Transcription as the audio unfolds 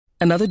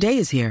Another day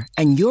is here,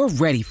 and you're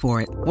ready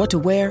for it. What to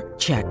wear?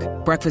 Check.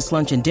 Breakfast,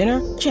 lunch, and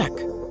dinner? Check.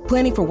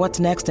 Planning for what's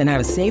next and how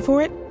to save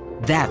for it?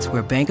 That's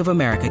where Bank of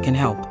America can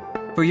help.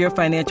 For your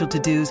financial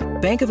to-dos,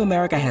 Bank of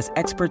America has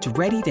experts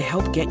ready to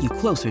help get you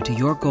closer to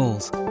your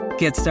goals.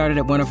 Get started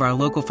at one of our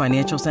local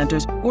financial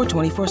centers or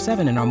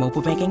 24/7 in our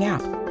mobile banking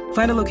app.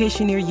 Find a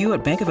location near you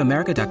at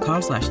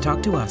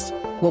bankofamerica.com/talktous.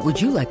 What would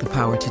you like the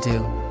power to do?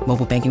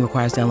 Mobile banking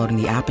requires downloading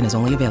the app and is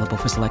only available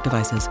for select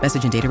devices.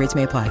 Message and data rates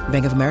may apply.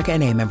 Bank of America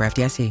N.A., member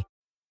FDIC.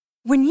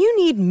 When you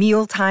need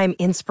mealtime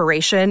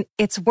inspiration,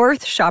 it's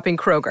worth shopping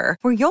Kroger,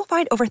 where you'll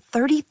find over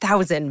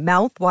 30,000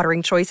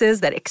 mouth-watering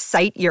choices that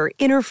excite your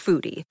inner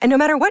foodie. And no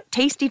matter what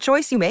tasty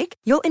choice you make,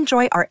 you'll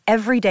enjoy our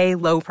everyday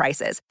low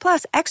prices,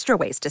 plus extra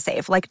ways to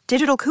save, like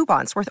digital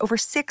coupons worth over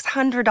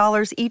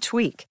 $600 each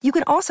week. You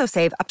can also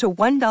save up to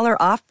 $1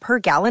 off per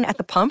gallon at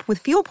the pump with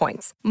fuel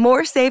points.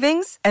 More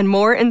savings and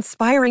more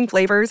inspiring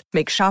flavors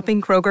make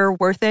shopping Kroger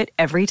worth it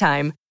every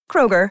time.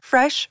 Kroger,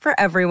 fresh for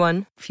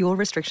everyone. Fuel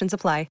restrictions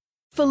apply.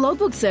 For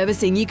logbook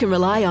servicing you can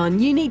rely on,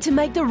 you need to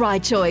make the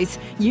right choice.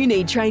 You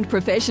need trained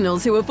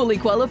professionals who are fully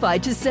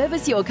qualified to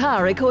service your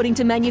car according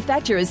to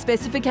manufacturer's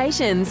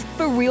specifications.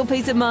 For real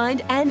peace of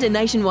mind and a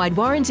nationwide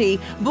warranty,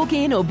 book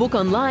in or book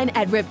online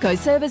at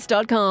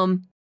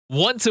repcoservice.com.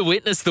 Want to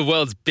witness the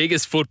world's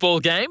biggest football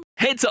game?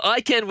 Head to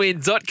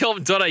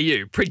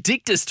iCanWin.com.au,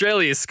 predict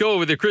Australia's score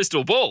with a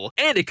crystal ball,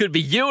 and it could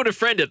be you and a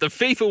friend at the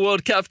FIFA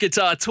World Cup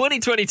Qatar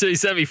 2022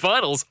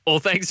 semi-finals, all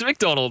thanks to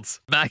McDonald's.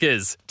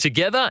 Maccas,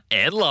 together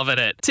and loving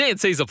it.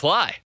 TNCs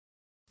apply.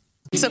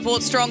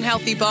 Support strong,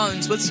 healthy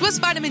bones with Swiss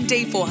Vitamin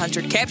D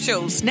 400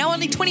 capsules. Now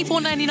only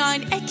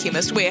 $24.99 at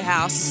Chemist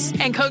Warehouse.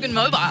 And Kogan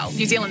Mobile,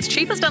 New Zealand's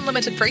cheapest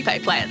unlimited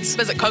prepaid plans.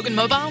 Visit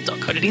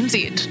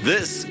koganmobile.co.nz.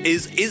 This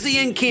is Izzy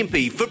and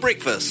Kempy for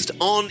breakfast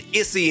on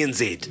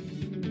SENZ.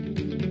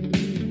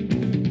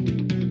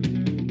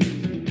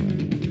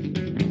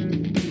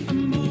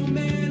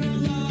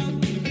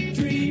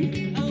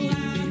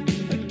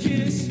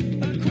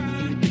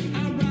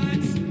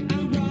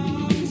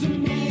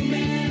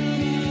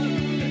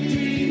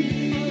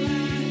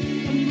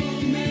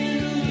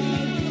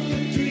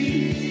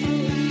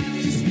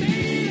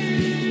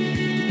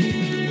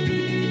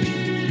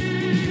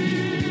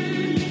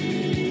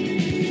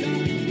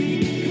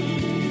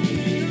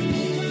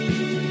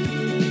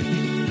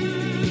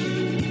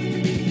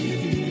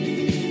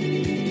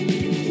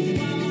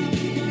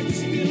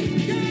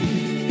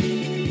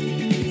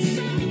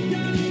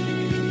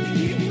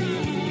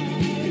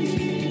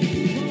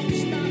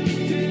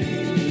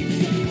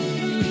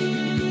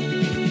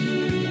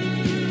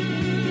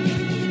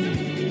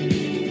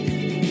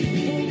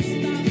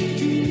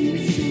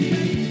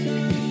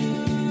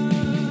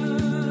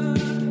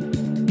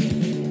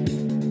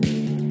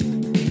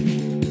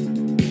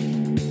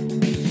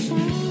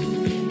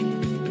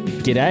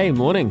 G'day,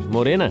 morning,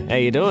 morena. How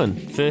you doing?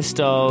 1st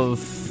of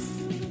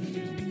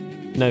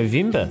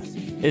November.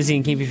 Izzy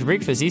and Kempy for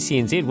breakfast,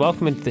 SENZ.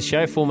 Welcome into the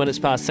show. 4 minutes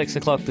past 6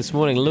 o'clock this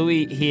morning.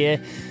 Louis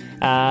here,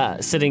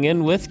 sitting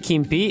in with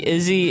Kempy.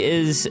 Izzy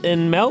is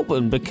in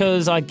Melbourne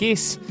because I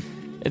guess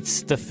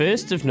it's the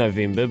 1st of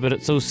November, but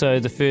it's also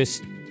the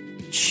first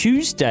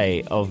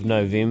Tuesday of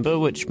November,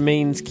 which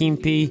means,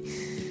 Kempy,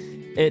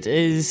 it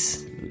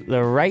is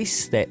the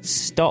race that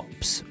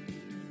stops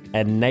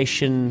a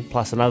nation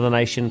plus another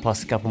nation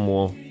plus a couple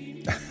more.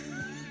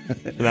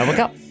 The Melbourne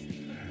Cup.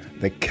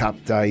 The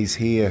Cup Day's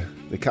here.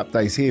 The Cup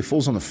Day's here.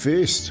 Falls on the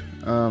first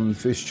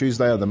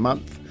Tuesday of the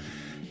month.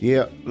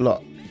 Yeah,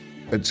 look,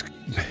 it's.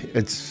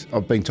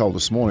 I've been told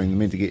this morning they're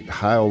meant to get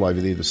hail over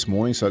there this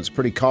morning, so it's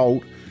pretty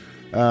cold.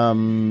 So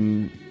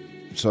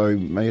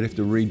may have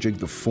to rejig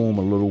the form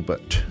a little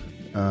bit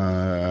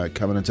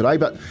coming in today.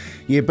 But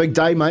yeah, big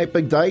day, mate.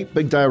 Big day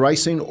of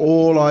racing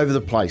all over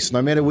the place.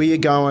 No matter where you're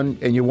going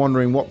and you're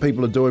wondering what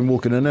people are doing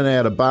walking in and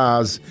out of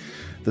bars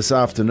this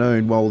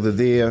afternoon, well, they're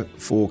there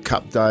for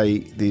Cup Day.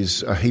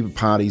 There's a heap of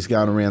parties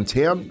going around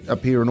town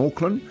up here in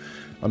Auckland.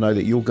 I know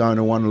that you're going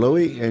to one,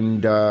 Louis,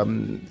 and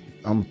I'm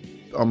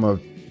a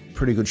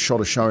pretty good shot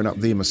of showing up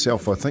there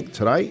myself, I think,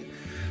 today,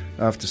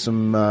 after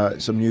some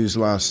news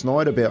last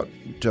night about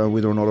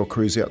whether or not I'll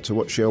cruise out to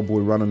watch our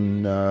boy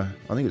running, I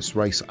think it's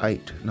race 7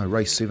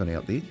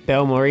 out there.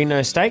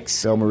 Balmerino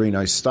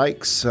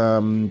Stakes.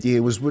 Yeah,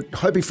 we're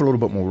hoping for a little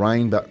bit more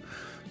rain, but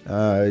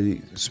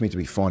it's meant to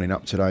be finding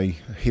up today.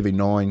 Heavy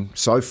 9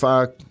 so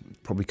far,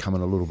 probably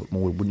coming a little bit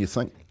more, wouldn't you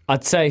think?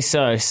 I'd say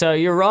so. So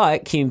you're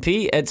right,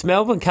 Kempy. It's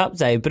Melbourne Cup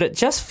Day, but it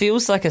just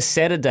feels like a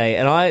Saturday.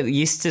 And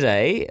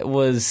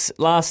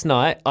last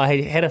night, I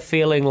had a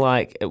feeling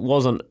like it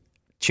wasn't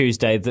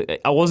Tuesday.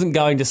 I wasn't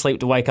going to sleep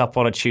to wake up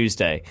on a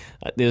Tuesday.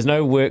 There's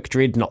no work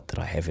dread, not that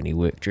I have any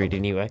work dread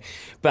anyway,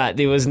 but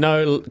there was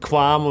no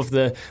qualm of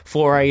the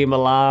 4 a.m.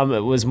 alarm.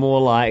 It was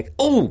more like,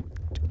 oh,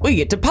 we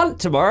get to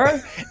punt tomorrow.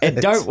 And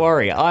don't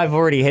worry, I've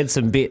already had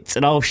some bets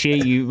and I'll share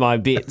you my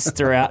bets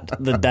throughout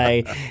the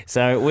day.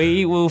 So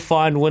we will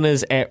find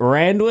winners at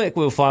Randwick,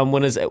 we'll find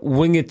winners at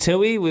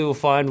Wingatui, we will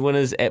find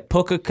winners at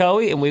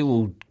Pukekohe, and we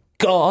will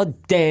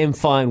goddamn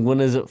fine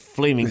winners at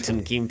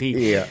Flemington, Kempy.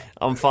 Yeah.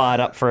 I'm fired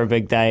up for a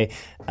big day.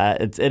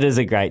 It is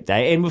a great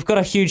day. And we've got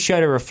a huge show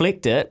to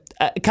reflect it.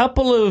 A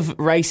couple of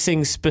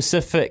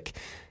racing-specific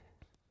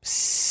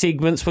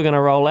segments we're going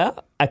to roll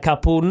out. A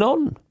couple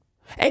non.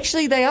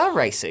 Actually, they are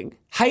racing.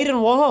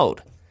 Hayden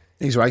Wild.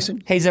 He's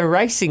racing. He's a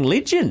racing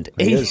legend.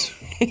 He is.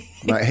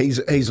 Mate,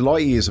 he's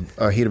light years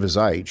ahead of his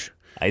age.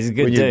 He's a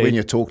good dude. When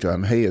you talk to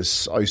him, he is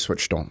so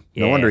switched on.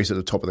 No wonder he's at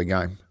the top of the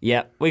game.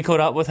 Yeah, we caught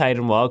up with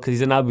Hayden Wild because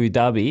he's in Abu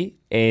Dhabi,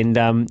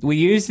 and we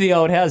used the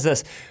old, how's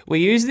this? We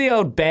used the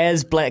old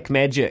Baz Black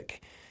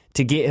Magic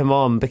to get him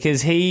on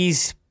because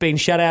he's been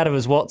shut out of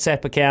his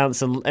WhatsApp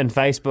accounts and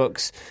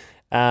Facebooks.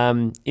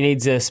 He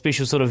needs a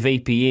special sort of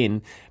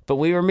VPN. But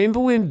we remember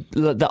when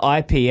the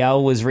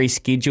IPL was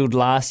rescheduled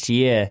last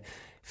year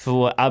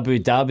for Abu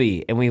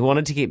Dhabi, and we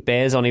wanted to get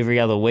Baz on every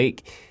other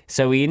week.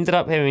 So we ended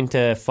up having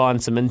to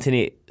find some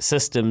internet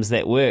systems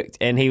that worked,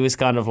 and he was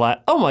kind of like,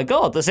 oh my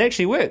God, this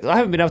actually works. I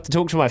haven't been able to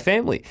talk to my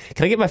family.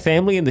 Can I get my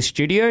family in the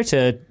studio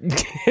to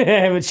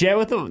have a chat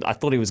with them? I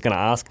thought he was going to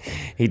ask.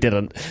 He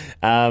didn't.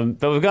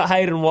 But we've got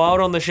Hayden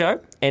Wild on the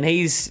show, and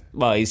he's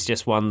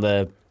just won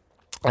the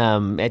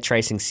Edge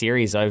Racing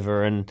Series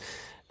over on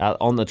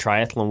the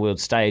Triathlon World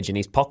Stage, and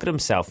he's pocketed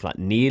himself like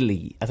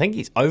nearly, I think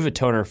he's over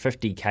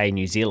 250k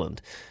New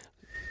Zealand,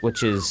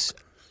 which is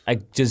a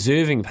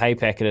deserving pay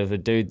packet of a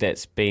dude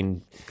that's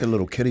been... Got a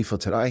little kitty for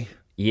today.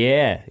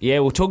 Yeah,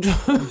 we'll talk to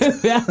him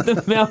about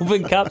the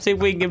Melbourne Cup, see if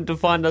we can get him to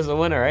find us a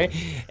winner, eh?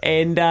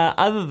 And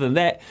other than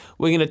that,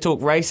 we're going to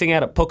talk racing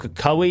out at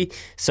Pukekohe.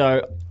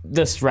 So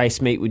this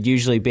race meet would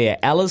usually be at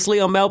Ellerslie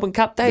on Melbourne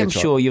Cup Day. That's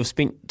I'm sure you've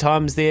spent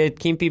times there,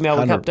 Kempy,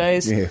 Melbourne Cup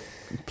days. Yeah,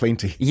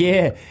 plenty.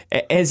 Yeah,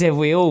 as have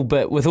we all.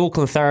 But with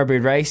Auckland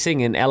Thoroughbred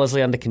Racing and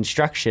Ellerslie under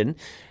construction,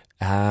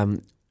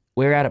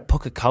 we're out at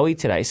Pukekohe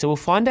today, so we'll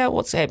find out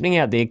what's happening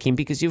out there, Kempy,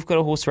 because you've got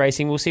a horse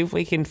racing. We'll see if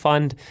we can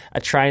find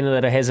a trainer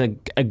that has a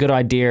good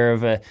idea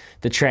of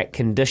the track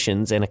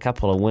conditions and a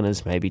couple of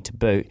winners maybe to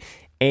boot.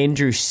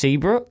 Andrew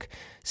Seabrook,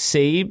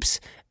 Seebs,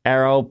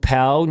 our old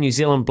pal, New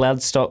Zealand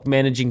Bloodstock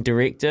Managing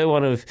Director,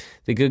 one of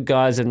the good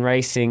guys in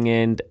racing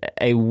and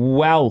a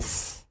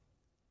wealth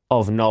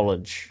of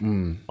knowledge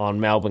on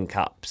Melbourne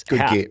Cups.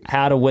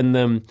 How to win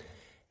them,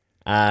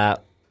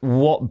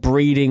 what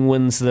breeding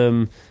wins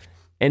them.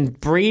 And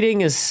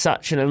breeding is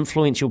such an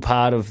influential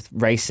part of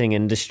racing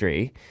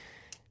industry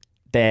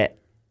that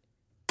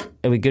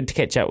it'd be good to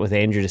catch up with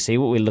Andrew to see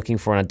what we're looking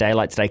for on a day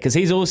like today, because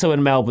he's also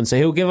in Melbourne, so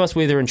he'll give us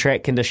weather and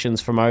track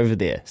conditions from over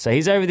there. So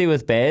he's over there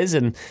with Baz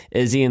and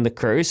Izzy and the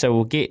crew, so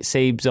we'll get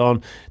Seebs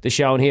on the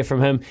show and hear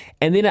from him.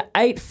 And then at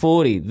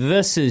 8:40,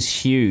 this is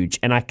huge,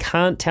 and I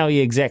can't tell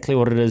you exactly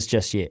what it is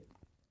just yet.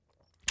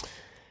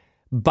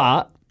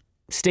 But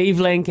Steve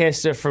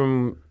Lancaster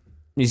from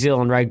New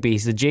Zealand Rugby,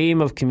 he's the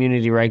GM of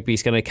Community Rugby,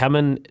 is going to come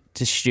in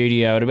to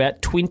studio at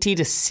about 20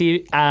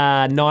 to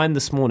 9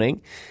 this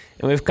morning,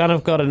 and we've kind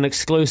of got an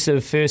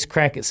exclusive first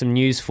crack at some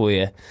news for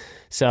you.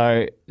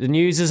 So the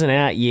news isn't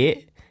out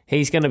yet.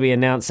 He's going to be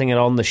announcing it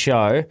on the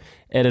show.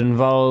 It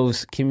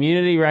involves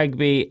Community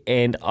Rugby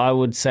and I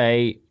would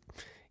say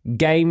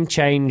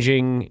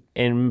game-changing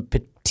and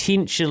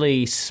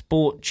potentially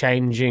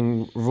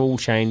sport-changing rule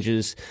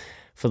changes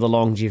for the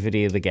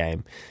longevity of the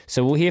game.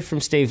 So we'll hear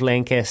from Steve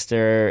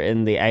Lancaster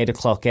in the 8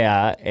 o'clock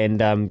hour, and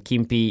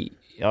Kempy,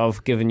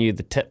 I've given you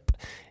the tip,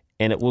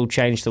 and it will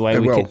change the way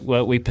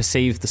we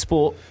perceive the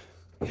sport.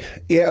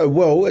 Yeah,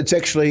 well, it's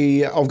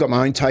actually, I've got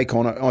my own take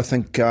on it. I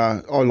think I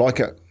like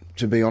it,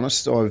 to be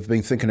honest. I've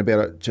been thinking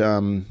about it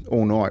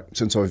all night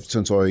since I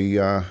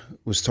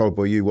was told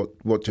by you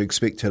what to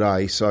expect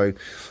today. So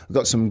I've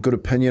got some good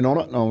opinion on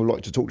it, and I would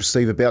like to talk to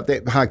Steve about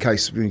that. Hard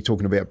case, when you're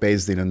talking about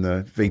Baz then and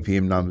the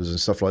VPM numbers and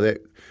stuff like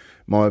that,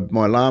 my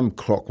alarm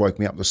clock woke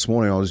me up this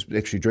morning. I was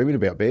actually dreaming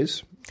about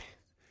Baz.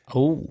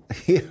 Oh.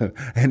 Yeah,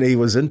 and he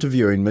was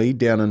interviewing me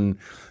down in,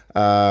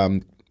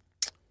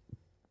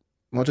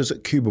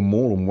 Cuba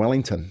Mall in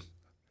Wellington.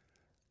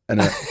 On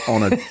a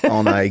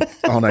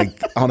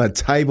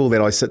table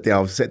that I sat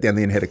down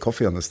there and had a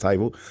coffee on this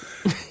table,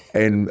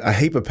 and a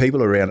heap of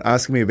people around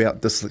asking me about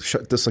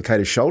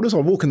dislocated shoulders. I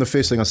walk in, the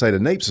first thing I say to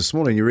Neeps this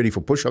morning, "You ready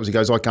for push-ups?" He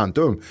goes, "I can't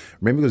do them."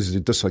 Remember, because he's a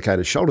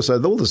dislocated shoulder. So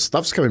all this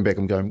stuff's coming back.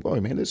 I'm going, "Oh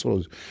man, that's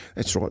right."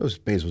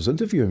 Baz was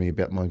interviewing me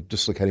about my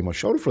dislocating my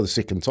shoulder for the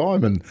second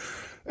time, and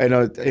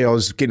I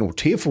was getting all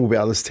tearful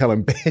about this,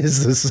 telling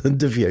Baz this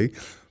interview.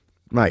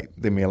 Mate,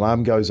 then my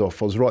alarm goes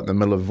off. I was right in the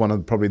middle of one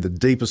of probably the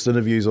deepest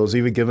interviews I was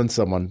ever given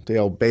someone, the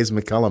old Baz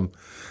McCullum,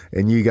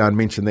 and you go and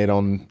mention that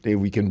on there.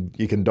 You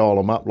can dial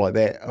them up like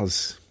that.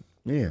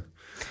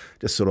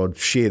 Just thought I'd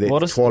share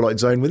that Twilight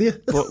Zone with you.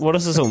 What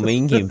does this all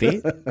mean,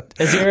 Kempy?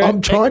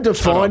 I'm trying to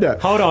find it.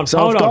 Hold on.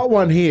 I've got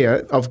one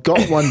here. I've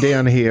got one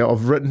down here.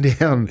 I've written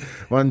down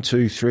 1,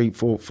 2, 3,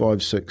 4,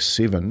 5, 6,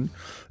 7.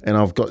 And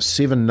I've got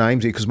 7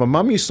 names here, because my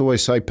mum used to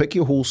always say, pick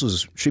your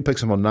horses. She picks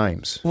them on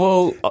names.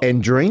 Well,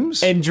 and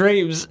dreams.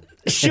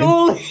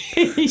 Surely.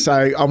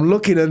 So I'm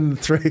looking in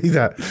through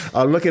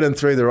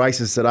the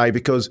races today,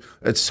 because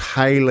it's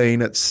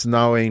hailing, it's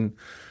snowing,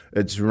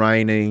 It's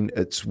raining.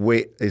 It's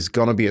wet. There's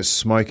going to be a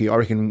smoky. I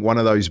reckon one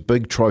of those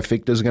big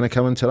trifectas are going to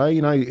come in today.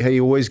 You know how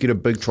you always get a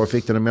big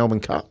trifecta in a Melbourne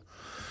Cup?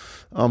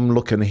 I'm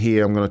looking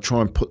here. I'm going to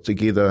try and put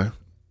together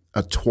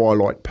a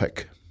twilight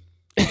pick.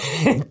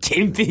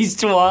 Kempy's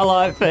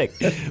twilight pick.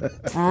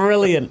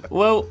 Brilliant.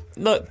 Well,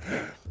 look,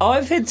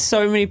 I've had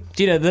so many...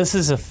 this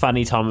is a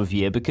funny time of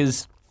year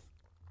because,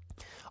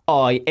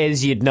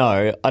 as you'd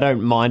know, I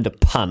don't mind a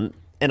punt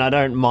and I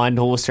don't mind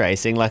horse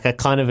racing. Like, I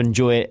kind of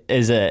enjoy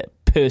it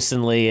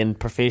personally and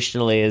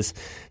professionally as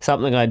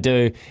something I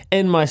do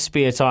in my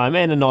spare time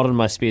and not in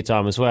my spare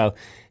time as well.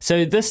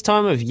 So this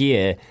time of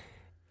year,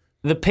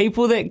 the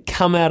people that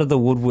come out of the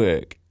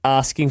woodwork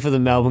asking for the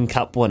Melbourne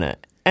Cup winner,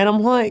 and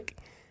I'm like...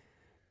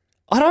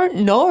 I don't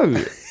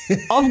know.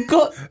 I've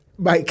got...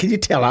 Mate, can you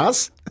tell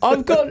us?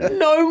 I've got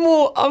no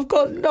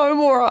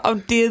more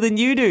idea than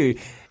you do.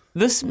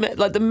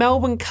 The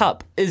Melbourne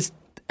Cup it's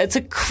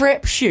a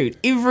crapshoot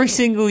every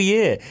single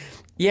year.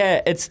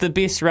 Yeah, it's the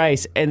best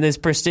race and there's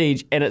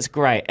prestige and it's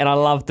great and I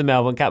love the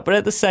Melbourne Cup. But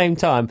at the same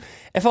time,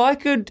 if I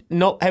could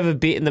not have a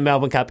bet in the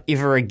Melbourne Cup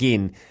ever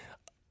again,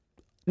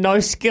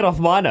 no skin off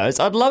my nose,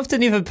 I'd love to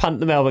never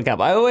punt the Melbourne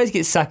Cup. I always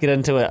get suckered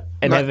into it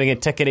and having a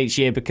ticket each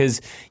year because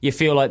you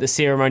feel like the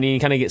ceremony and you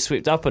kind of get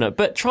swept up in it.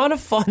 But trying to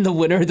find the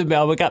winner of the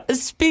Melbourne Cup,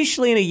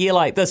 especially in a year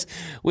like this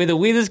where the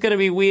weather's going to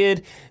be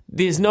weird,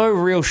 there's no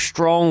real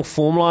strong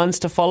form lines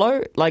to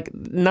follow. Like,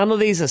 none of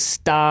these are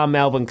star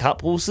Melbourne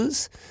Cup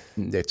horses.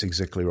 That's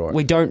exactly right.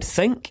 We don't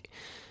think.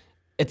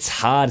 It's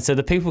hard. So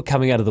the people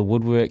coming out of the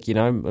woodwork,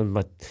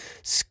 my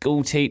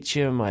school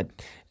teacher, my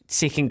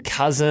second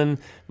cousin,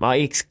 my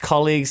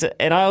ex-colleagues,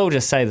 and I all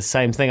just say the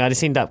same thing. I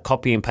just end up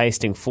copy and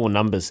pasting 4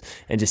 numbers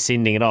and just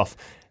sending it off.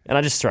 And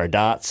I just throw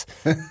darts.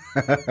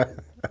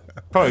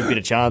 Probably a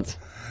better chance.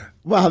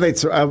 Well,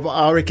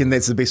 I reckon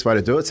that's the best way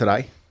to do it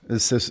today,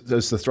 is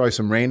to throw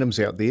some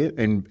randoms out there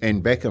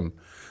and back them.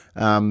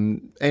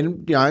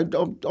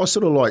 I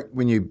sort of like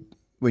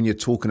when you're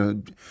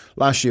talking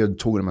last year,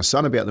 talking to my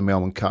son about the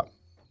Melbourne Cup,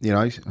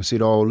 I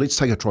said, let's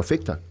take a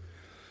trifecta.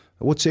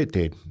 What's that,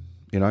 Dad?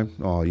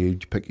 You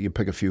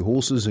pick a few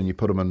horses and you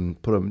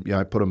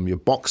you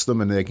box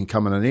them and they can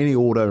come in any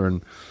order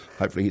and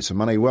hopefully get some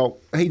money. Well,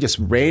 he just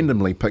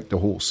randomly picked a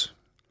horse,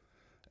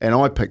 and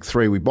I picked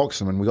 3. We boxed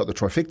them and we got the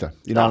trifecta.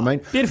 You know what I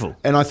mean? Beautiful.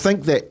 And I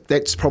think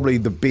that's probably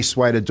the best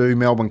way to do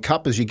Melbourne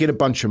Cup is you get a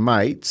bunch of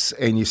mates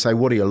and you say,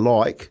 what do you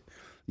like?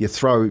 You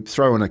throw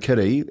in a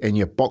kitty and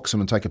you box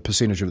them and take a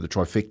percentage of the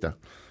trifecta.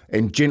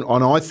 And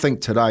I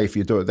think today, if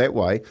you do it that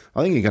way,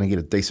 I think you're going to get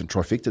a decent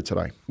trifecta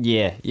today.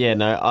 Yeah,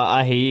 no,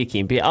 I hear you,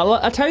 Kempy.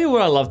 I'll tell you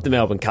what I love the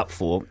Melbourne Cup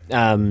for.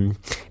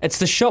 It's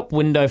the shop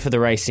window for the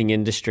racing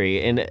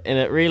industry, and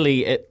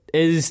it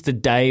is the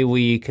day where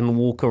you can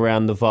walk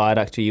around the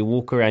viaduct or you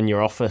walk around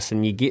your office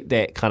and you get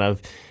that kind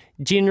of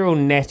general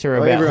natter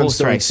about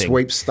horse racing.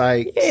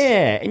 Sweepstakes.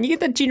 Yeah, and you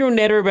get that general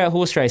natter about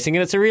horse racing,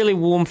 and it's a really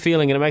warm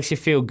feeling, and it makes you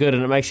feel good,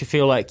 and it makes you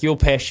feel like your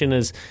passion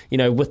is,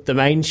 with the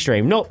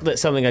mainstream. Not that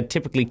something I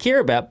typically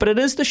care about, but it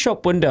is the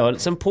shop window, and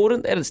it's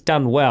important that it's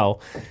done well.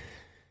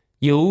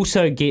 You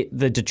also get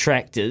the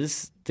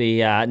detractors, the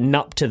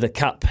nup to the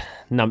cup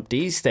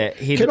numpties.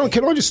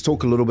 Can I just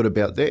talk a little bit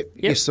about that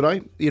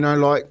yesterday?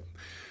 I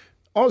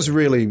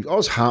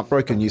was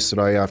heartbroken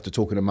yesterday after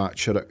talking to Mark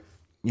Chittick,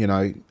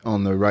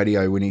 on the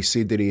radio when he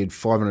said that he had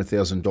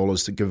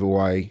 $500,000 to give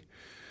away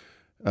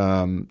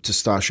to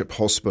Starship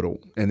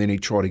Hospital, and then he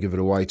tried to give it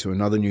away to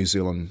another New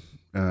Zealand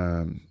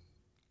firm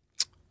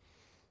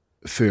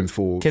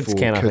for Kids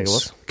Can, I think it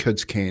was.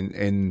 Kids Can,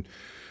 and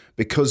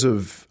because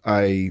of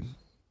a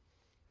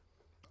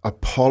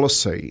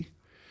policy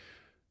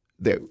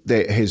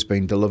that has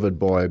been delivered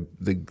by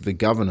the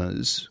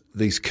governors,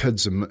 these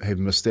kids have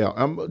missed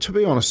out. To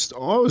be honest,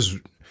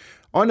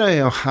 I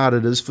know how hard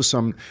it is for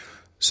some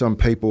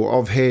people.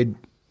 I've had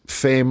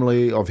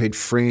family, I've had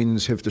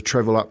friends have to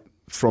travel up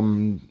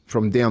from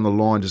down the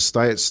line to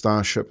stay at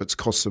Starship. It's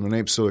cost them an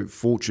absolute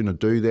fortune to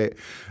do that.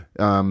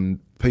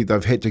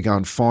 They've had to go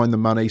and find the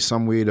money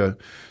somewhere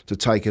to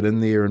take it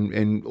in there,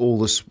 and all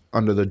this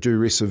under the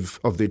duress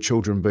of their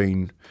children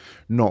being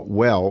not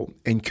well.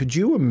 And could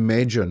you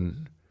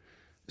imagine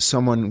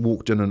someone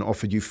walked in and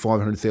offered you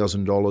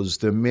 $500,000,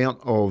 the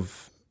amount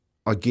of,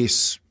 I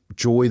guess,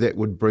 joy that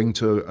would bring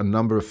to a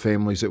number of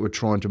families that were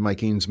trying to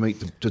make ends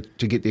meet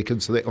to get their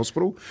kids to that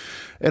hospital.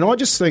 And I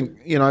just think,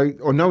 I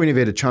know we never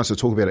had a chance to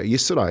talk about it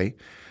yesterday,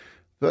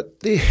 but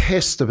there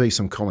has to be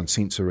some common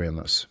sense around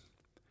this.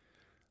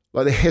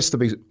 Like, there has to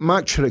be.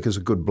 Mark Chittick is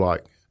a good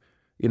bloke.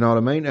 You know what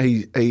I mean?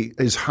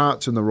 His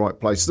heart's in the right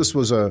place. This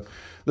was a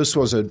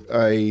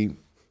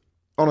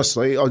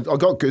honestly, I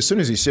got, as soon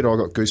as he said it, I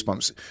got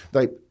goosebumps.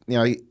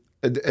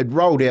 It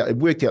rolled out, it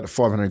worked out to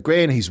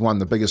 $500,000. He's won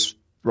the biggest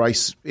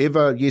race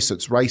ever. Yes,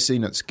 it's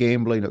racing, it's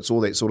gambling, it's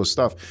all that sort of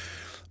stuff.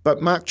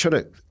 But Mark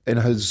Chittick and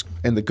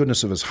the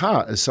goodness of his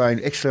heart is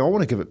saying, actually, I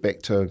want to give it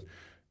back to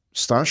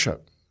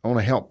Starship. I want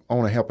to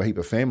help a heap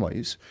of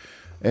families.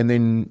 And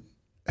then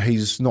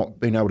he's not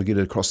been able to get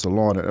it across the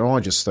line. And I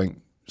just think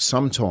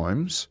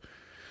sometimes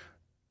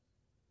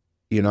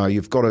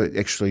you've got to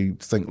actually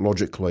think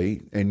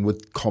logically and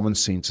with common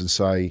sense and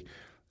say,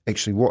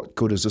 actually, what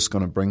good is this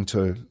going to bring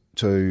to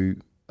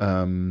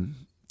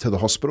the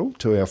hospital,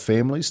 to our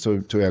families,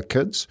 to our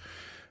kids?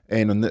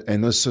 And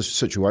in this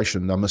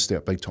situation, they missed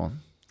out big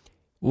time.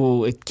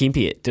 Well,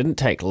 Kempi, it didn't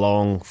take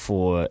long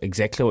for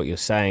exactly what you're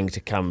saying to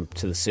come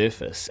to the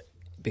surface,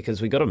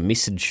 because we got a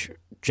message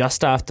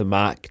just after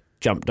Mark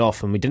jumped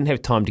off, and we didn't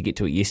have time to get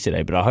to it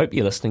yesterday, but I hope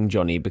you're listening,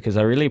 Johnny, because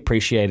I really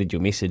appreciated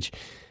your message.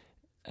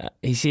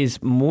 He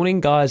says, "Morning,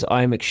 guys.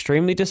 I am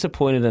extremely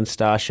disappointed in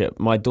Starship.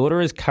 My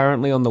daughter is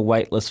currently on the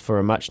wait list for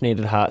a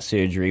much-needed heart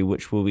surgery,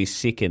 which will be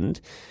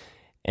second,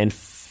 and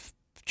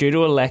due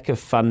to a lack of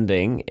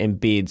funding and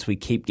beds, we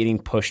keep getting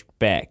pushed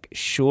back.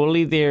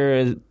 Surely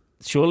they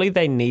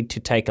need to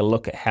take a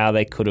look at how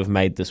they could have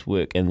made this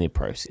work in their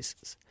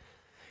processes."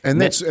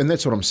 And that's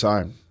what I'm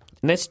saying.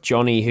 And that's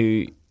Johnny,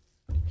 who,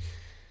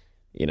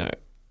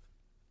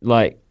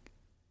 like,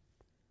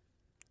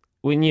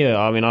 when you'd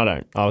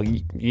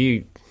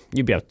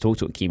be able to talk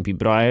to it, Kempi,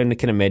 but I only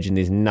can imagine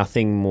there's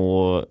nothing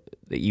more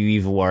that you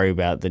ever worry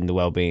about than the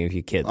well-being of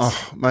your kids.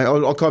 Oh, mate,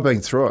 I've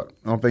been through it.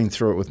 I've been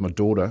through it with my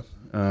daughter.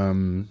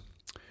 There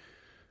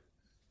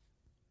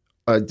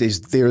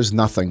is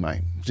nothing,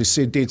 mate. Just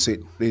said dead set.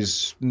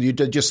 You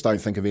just don't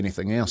think of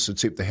anything else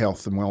except the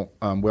health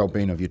and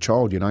well-being of your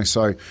child.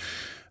 So,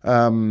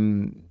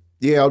 when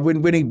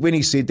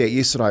he said that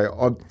yesterday,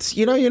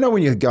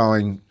 when you're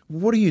going,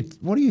 what are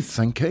you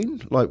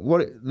thinking? Like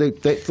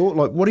that thought.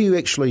 Like, what are you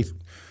actually?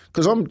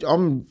 Because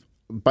I'm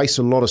based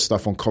a lot of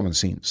stuff on common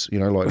sense.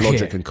 Like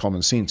logic and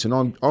common sense,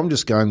 and I'm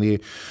just going there.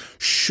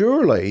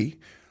 Surely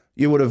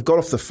you would have got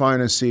off the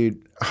phone and said,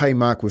 "Hey,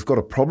 Mark, we've got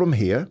a problem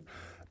here,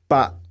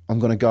 but I'm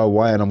going to go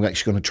away and I'm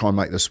actually going to try and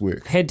make this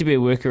work." Had to be a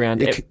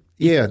workaround.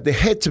 Yeah, there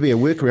had to be a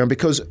workaround,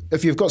 because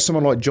if you've got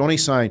someone like Johnny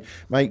saying,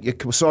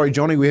 "Mate, sorry,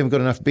 Johnny, we haven't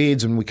got enough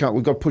beds and we've got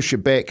to push you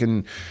back,"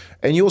 and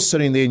you're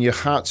sitting there and your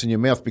heart's in your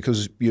mouth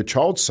because your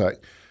child's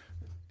sick,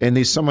 and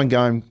there's someone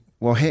going,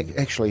 "Well,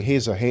 actually,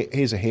 here's a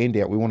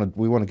handout. We want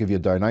to give you a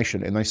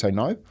donation," and they say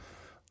no,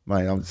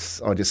 mate.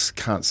 I just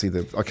can't see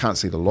the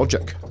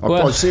logic.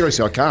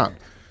 Seriously, I can't.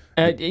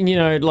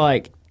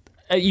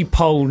 You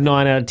poll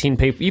 9 out of 10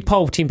 people. You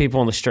poll 10 people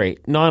on the street.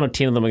 9 or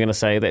 10 of them are going to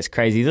say, "That's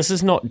crazy. This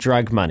is not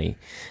drug money.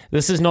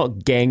 This is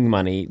not gang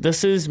money.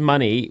 This is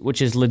money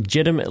which is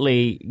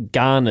legitimately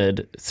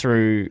garnered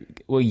through."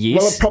 Well,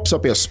 yes. Well, it props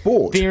up our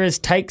sport. There are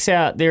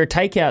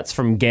takeouts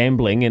from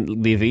gambling and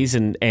levies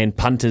and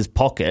punters'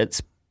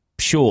 pockets,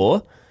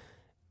 sure,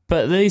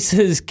 but this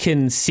is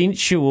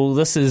consensual.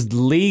 This is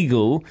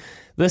legal.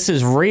 This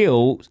is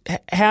real.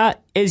 How,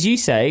 as you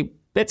say,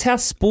 that's how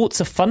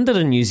sports are funded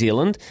in New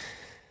Zealand.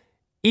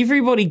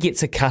 Everybody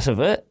gets a cut of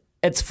it.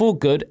 It's for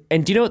good.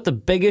 And do you know what the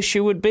big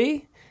issue would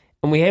be?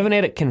 And we haven't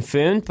had it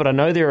confirmed, but I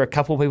know there are a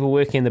couple of people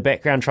working in the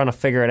background trying to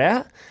figure it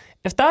out.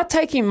 If they're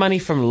taking money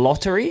from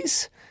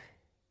lotteries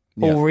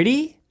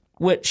already,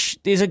 which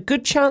there's a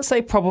good chance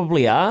they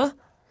probably are,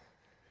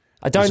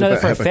 I don't know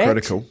for a fact.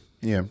 Hypocritical.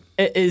 Yeah.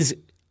 It is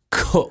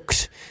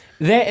cooked.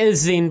 That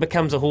then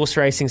becomes a horse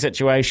racing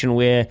situation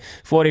where,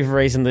 for whatever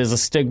reason, there's a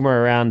stigma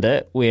around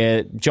it,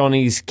 where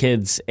Johnny's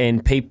kids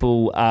and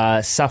people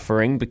are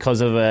suffering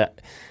because of an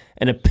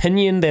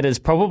opinion that is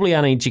probably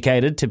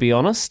uneducated, to be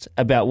honest,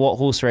 about what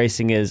horse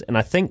racing is. And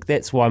I think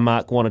that's why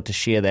Mark wanted to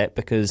share that,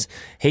 because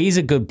he's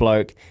a good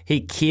bloke. He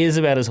cares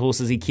about his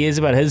horses. He cares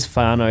about his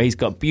whānau. He's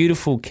got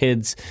beautiful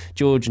kids,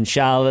 George and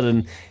Charlotte,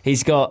 and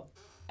he's got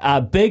a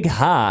big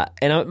heart,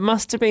 and it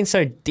must have been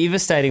so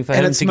devastating for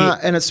him to get.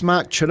 And it's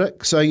Mark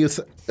Chittick, so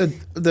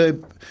the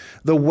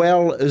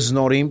well is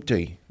not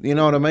empty. You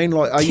know what I mean?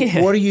 Like,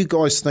 what are you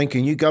guys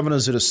thinking? You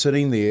governors that are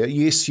sitting there,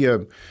 yes,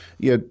 you're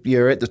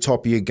at the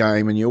top of your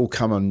game, and you all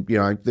come and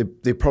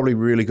they're probably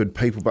really good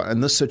people, but in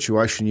this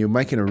situation, you're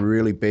making a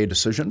really bad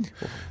decision.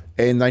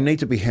 And they need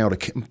to be held.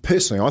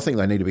 Personally, I think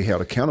they need to be held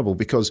accountable,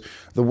 because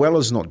the well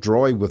is not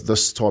dry with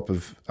this type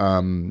of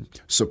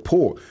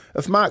support.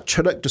 If Mark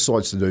Chittick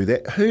decides to do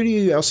that,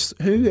 who else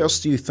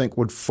do you think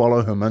would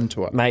follow him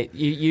into it? Mate,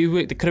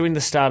 it could have been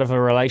the start of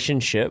a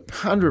relationship.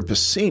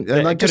 100%.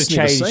 And they just could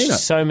have changed it.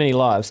 So many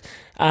lives.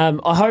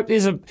 I hope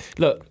there's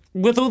look.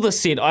 With all this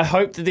said, I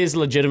hope that there's a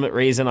legitimate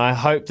reason. I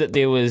hope that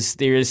there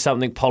is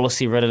something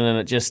policy written in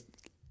it.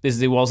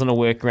 There wasn't a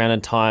workaround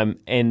in time,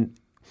 and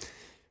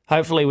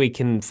hopefully we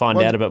can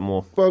find out a bit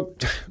more. Well,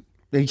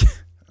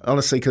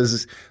 honestly,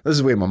 because this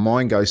is where my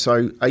mind goes.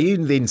 So are you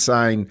then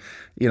saying,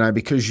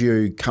 because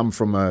you come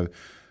from you're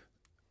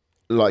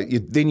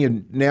saying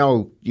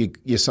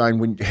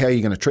how are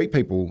you going to treat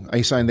people? Are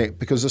you saying that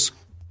because this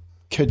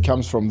kid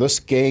comes from this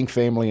gang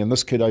family and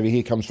this kid over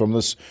here comes from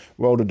this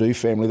well-to-do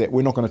family, that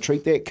we're not going to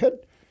treat that kid?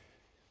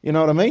 You know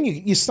what I mean?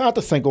 You start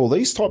to think all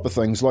these type of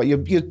things. Like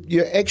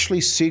you're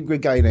actually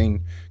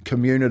segregating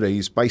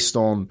communities based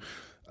on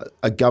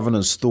a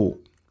governor's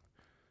thought.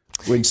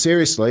 When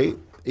seriously,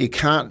 you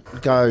can't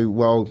go,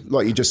 well,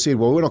 like you just said,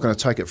 well, we're not going to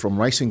take it from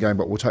racing game,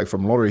 but we'll take it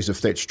from lotteries if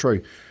that's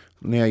true.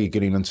 Now you're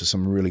getting into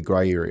some really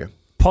grey area.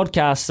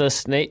 podcast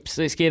this, Neeps.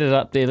 Let's get it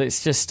up there.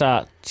 Let's just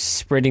start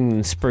spreading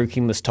and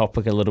spruiking this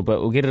topic a little bit.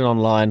 We'll get it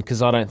online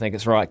because I don't think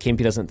it's right.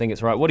 Kempy doesn't think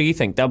it's right. What do you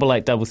think?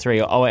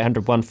 8833 or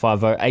 0800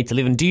 150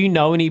 811. Do you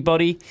know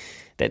anybody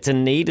that's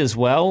in need as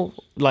well?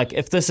 Like,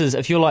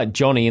 if you're like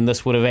Johnny and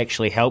this would have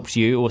actually helped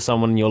you or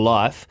someone in your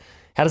life,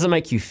 how does it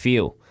make you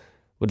feel?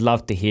 Would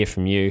love to hear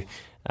from you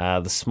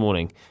this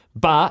morning.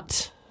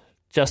 But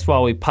just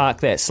while we park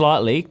that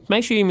slightly,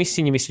 make sure you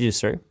send your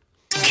messages through.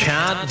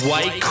 Can't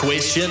wait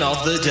question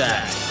of the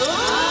day.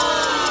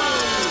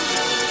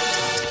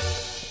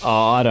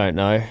 Oh, I don't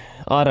know.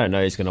 I don't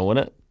know who's going to win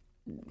it.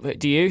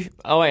 Do you?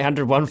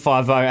 0800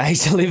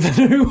 150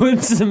 811. Who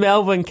wins the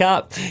Melbourne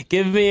Cup?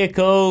 Give me a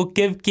call.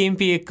 Give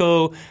Kempy a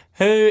call.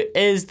 Who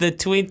is the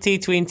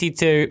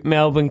 2022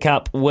 Melbourne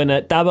Cup winner?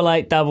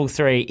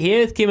 8833.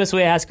 Here at Chemist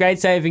Warehouse, great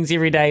savings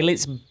every day.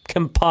 Let's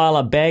compile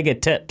a bag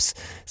of tips,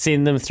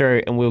 send them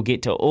through, and we'll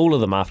get to all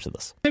of them after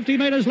this. 50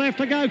 metres left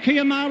to go.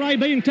 Kiyamare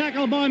being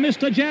tackled by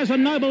Mr. Jazz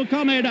and Noble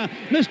Comment.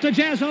 Mr.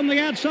 Jazz on the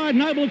outside,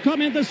 Noble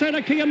Comment the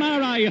centre,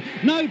 Kiyamare.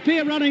 No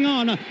Peer running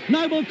on.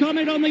 Noble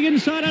Comment on the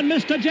inside and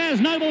Mr.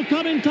 Jazz. Noble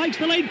Comment takes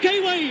the lead.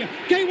 Kiwi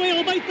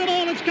will beat them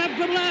all. It's come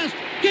from last.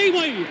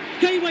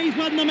 Kiwi's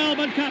won the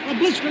Melbourne Cup. A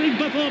blistering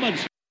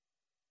performance.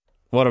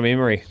 What a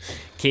memory.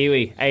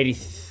 Kiwi,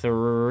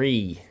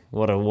 83.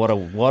 What a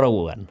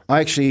win. I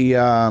actually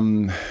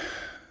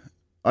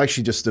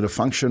just did a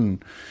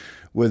function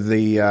with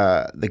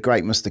the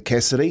great Mr.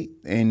 Cassidy,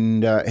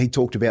 and he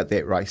talked about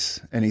that race,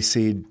 and he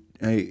said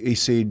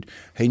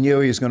he knew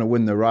he was going to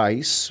win the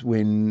race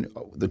when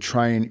the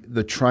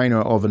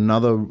trainer of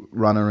another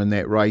runner in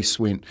that race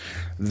went,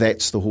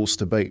 "That's the horse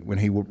to beat," when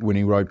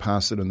he rode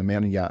past it in the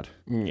mountain yard.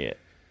 Yeah.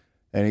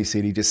 And he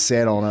said he just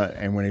sat on it,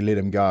 and when he let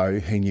him go,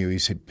 he knew he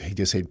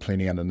just had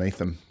plenty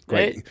underneath him.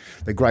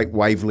 The great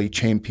Waverley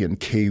champion,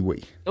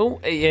 Kiwi. Oh,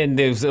 and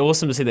it was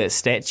awesome to see that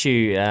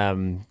statue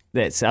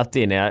that's up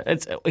there now.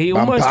 He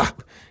almost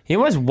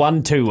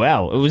won too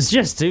well. It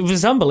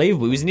was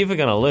unbelievable. He was never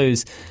going to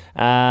lose.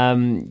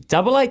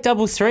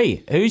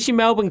 8833. Who's your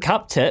Melbourne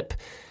Cup tip?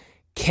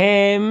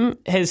 Cam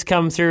has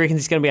come through,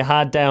 reckons it's going to be a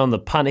hard day on the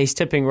punt. He's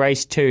tipping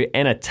race 2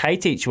 and a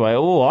Tate each way.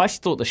 Oh, I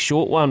thought the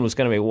short one was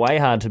going to be way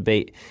hard to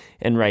beat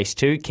in race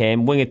 2,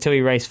 Cam.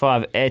 Wingatui race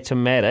 5,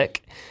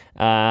 automatic.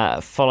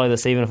 Follow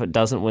this even if it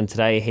doesn't win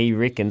today, he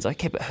reckons.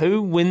 Okay, but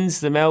who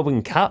wins the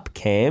Melbourne Cup,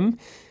 Cam?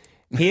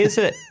 Here's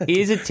a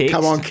text.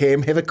 Come on,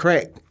 Cam, have a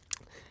crack.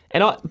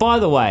 And by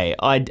the way,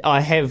 I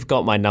have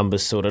got my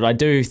numbers sorted. I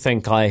do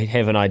think I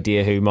have an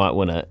idea who might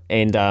win it.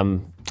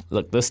 And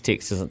look, this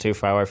text isn't too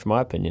far away from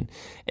my opinion.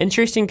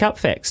 Interesting Cup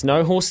facts.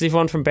 No horses have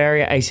won from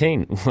barrier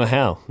 18.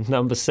 Wow.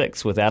 Number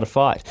 6 without a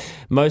fight.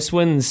 Most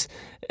wins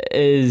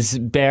is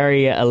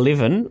barrier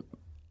 11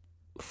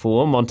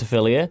 for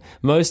Montefilia.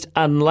 Most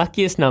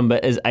unluckiest number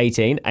is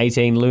 18.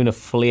 18 Luna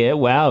Flair.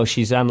 Wow,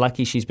 she's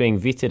unlucky. She's being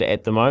vetted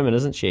at the moment,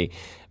 isn't she?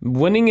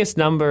 Winningest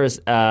number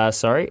is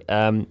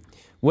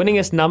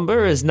winningest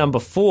number is number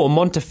 4,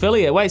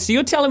 Montefilia. Wait, so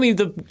you're telling me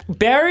the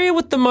barrier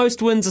with the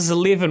most wins is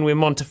 11 where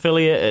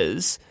Montefilia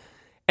is,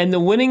 and the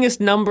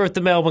winningest number at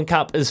the Melbourne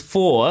Cup is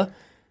 4,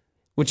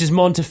 which is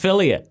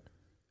Montefilia.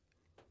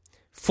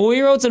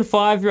 4-year-olds and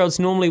 5-year-olds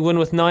normally win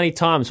with 90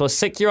 times, while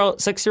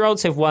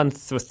 6-year-olds have won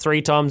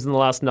 3 times in the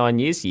last 9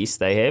 years. Yes,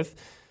 they have.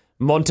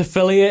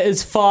 Montefilia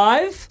is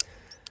 5.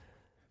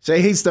 So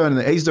he's doing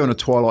a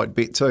twilight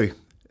bet too.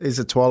 There's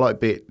a twilight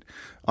bet.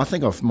 I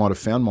think I might have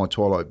found my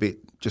twilight bet.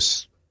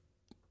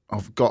 I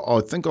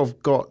think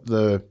I've got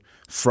the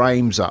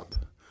frames up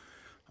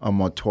on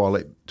my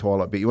twilight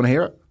bet. You want to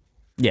hear it?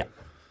 Yeah.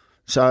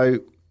 So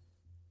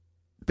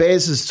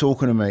Baz is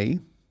talking to me,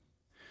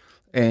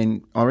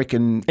 and I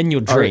reckon in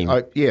your dream.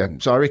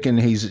 So I reckon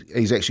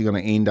he's actually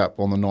going to end up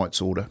on the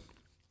Knight's Order,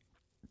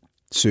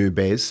 Sir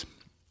Baz.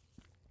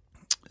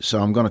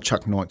 So I'm going to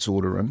chuck Knight's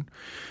Order in.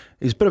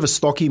 He's a bit of a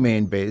stocky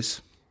man,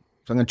 Baz.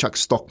 So I'm going to chuck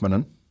Stockman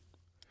in.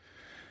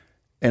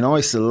 And I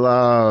used to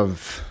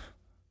love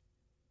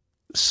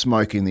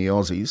smoking the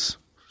Aussies,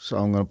 so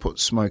I'm going to put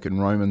Smoking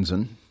Romans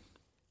in.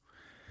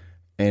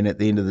 And at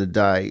the end of the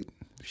day,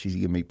 she's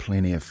giving me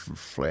plenty of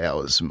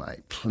flowers,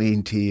 mate.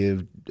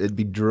 It'd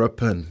be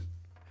dripping.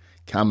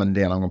 Coming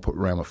down, I'm going to put a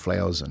round of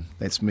flowers in.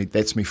 That's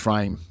me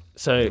frame.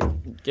 So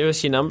give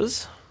us your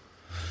numbers.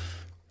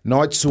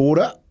 Knight's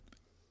Order.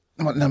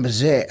 What number's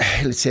that?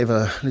 Let's have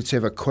a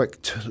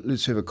quick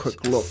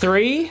look.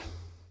 3,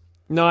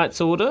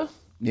 Knight's Order.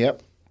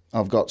 Yep.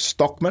 I've got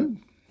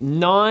Stockman.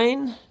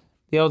 9,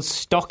 the old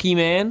stocky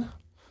man.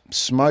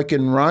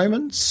 Smoking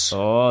Romans.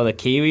 Oh, the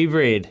Kiwi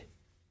bread.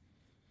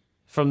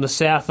 From the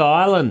South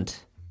Island.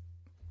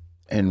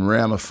 And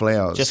Round of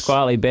Flowers. Just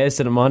quietly, Baz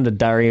didn't mind a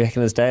durry back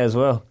in his day as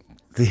well.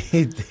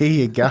 There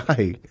you go.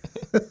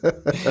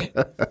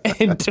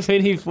 And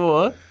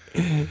 24,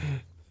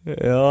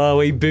 Oh,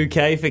 we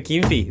bouquet for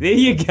Kempy. There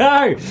you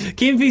go.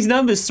 Kempy's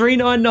numbers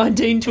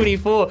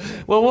 391924.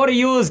 Well, what are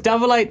yours?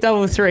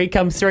 8833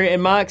 comes through.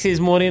 And Mark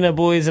says, Morena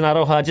boys and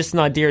Aroha. Just an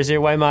idea. Is there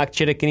a way Mark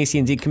Chittick and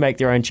SNZ can make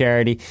their own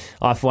charity?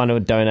 I, for one,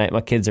 would donate.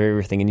 My kids are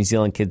everything, and New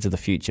Zealand kids are the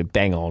future.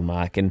 Bang on,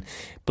 Mark. And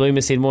Bloomer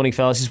said, morning,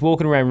 fellas. Just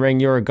walking around Ring,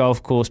 you're a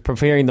golf course,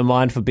 preparing the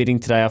mind for betting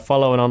today. I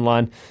follow an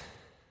online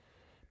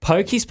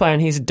pokies player,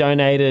 and he's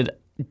donated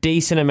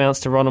decent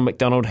amounts to Ronald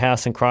McDonald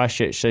House in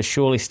Christchurch, so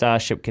surely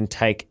Starship can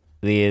take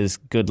theirs.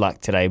 Good luck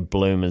today,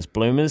 Bloomers.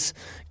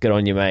 Good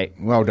on you, mate.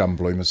 Well done,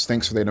 Bloomers.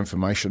 Thanks for that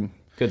information.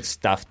 Good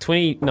stuff.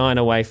 29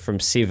 away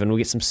from 7. We'll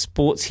get some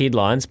sports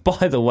headlines.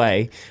 By the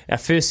way, our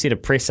first set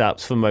of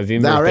press-ups for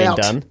Movember have been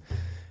done.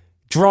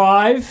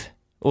 Drive,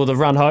 or the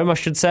run home, I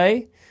should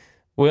say.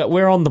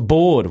 We're on the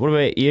board. What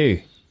about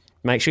you?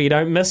 Make sure you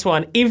don't miss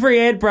one. Every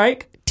ad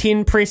break,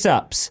 10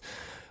 press-ups.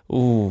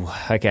 Ooh,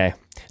 okay.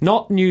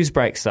 Not news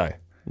breaks, though.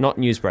 Not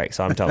news breaks,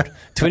 I'm told.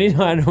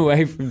 29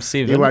 away from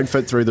 7. You won't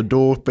fit through the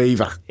door,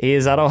 Beaver.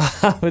 Here's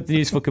Aroha with the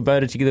news for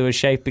Kubota, together with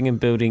Shaping and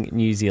Building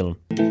New Zealand.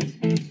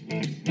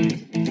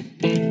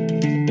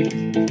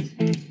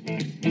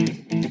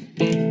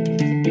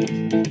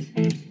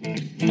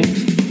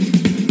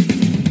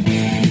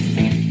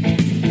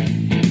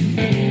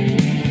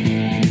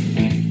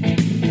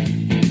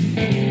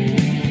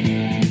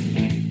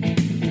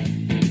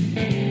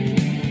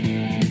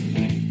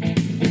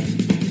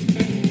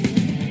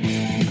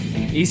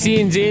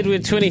 SENZ, we're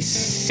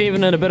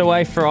 27 and a bit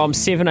away from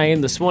 7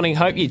 a.m. this morning.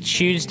 Hope your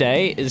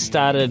Tuesday has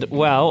started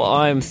well.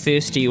 I'm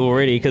thirsty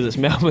already because it's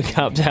Melbourne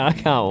Cup Day. I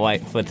can't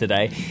wait for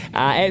today.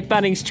 At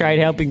Bunnings Trade,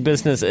 helping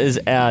business is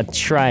our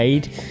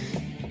trade.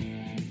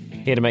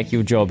 Here to make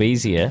your job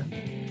easier.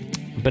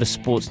 A bit of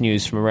sports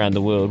news from around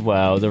the world.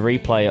 Well, the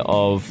replay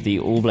of the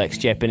All Blacks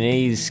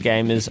Japanese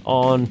game is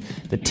on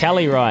the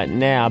tally right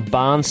now.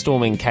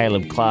 Barnstorming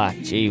Caleb Clark.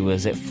 Gee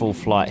whiz, at full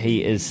flight.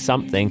 He is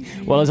something.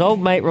 Well, his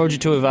old mate Roger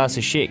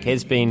Tuivasa-Sheck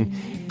has been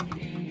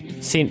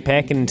sent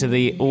back into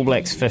the All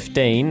Blacks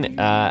 15.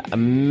 A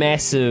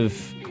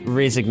massive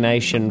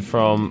resignation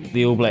from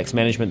the All Blacks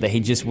management that he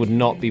just would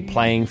not be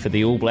playing for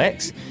the All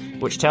Blacks,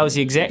 which tells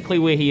you exactly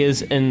where he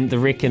is in the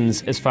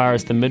reckons as far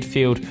as the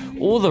midfield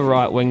or the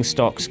right wing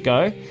stocks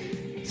go.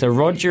 So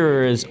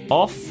Roger is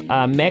off.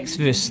 Max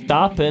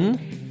Verstappen,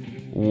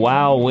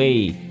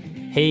 wowee.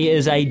 He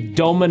is a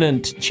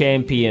dominant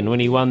champion. When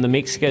he won the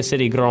Mexico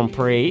City Grand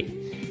Prix,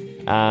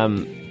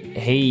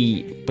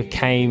 he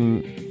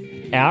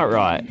became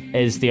outright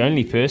as the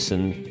only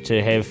person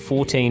to have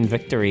 14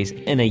 victories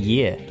in a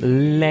year.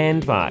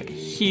 Landmark.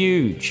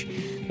 Huge.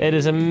 That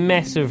is a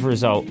massive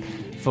result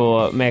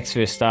for Max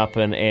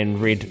Verstappen and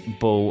Red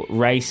Bull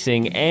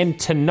Racing. And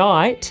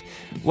tonight,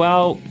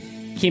 well,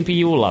 Kempy,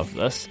 you'll love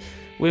this.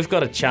 We've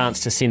got a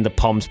chance to send the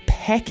Poms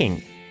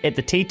packing at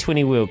the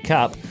T20 World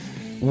Cup.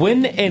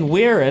 Win and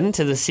we're in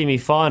to the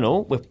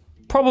semi-final. We're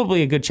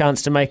probably a good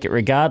chance to make it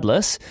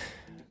regardless.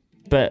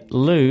 But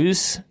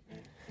lose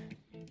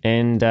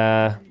and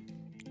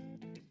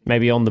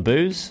maybe on the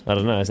booze. I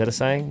don't know. Is that a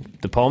saying?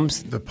 The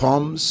Poms? The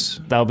Poms.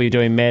 They'll be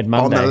doing Mad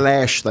Monday. On the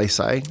lash, they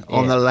say. Yeah.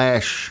 On the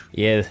lash.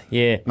 Yeah.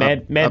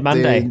 Mad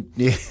Monday.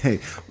 There,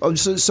 yeah.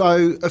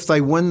 So if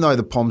they win, though,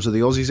 the Poms, are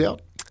the Aussies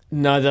out?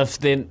 No, the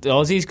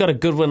Aussies got a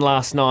good win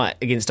last night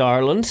against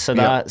Ireland, so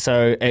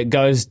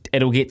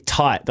it'll get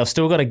tight. They've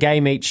still got a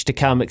game each to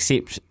come,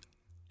 except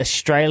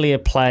Australia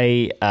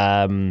play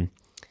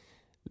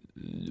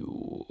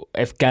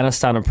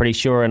Afghanistan, I'm pretty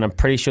sure, and I'm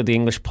pretty sure the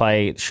English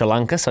play Sri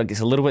Lanka, so it gets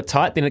a little bit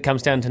tight. Then it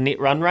comes down to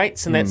net run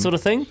rates and that sort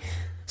of thing.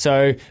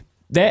 So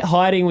that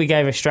hiding we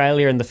gave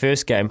Australia in the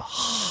first game,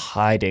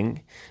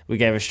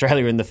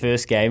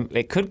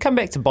 it could come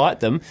back to bite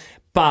them,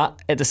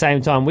 but at the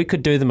same time, we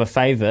could do them a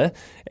favour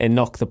and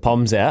knock the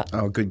Poms out.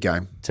 Oh, good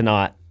game.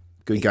 Tonight.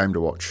 Good game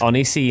to watch. On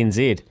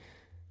SENZ.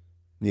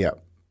 Yeah.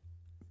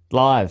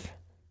 Live.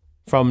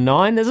 From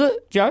 9, is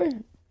it, Joe?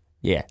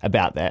 Yeah,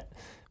 about that.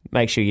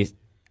 Make sure you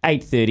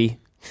 8:30.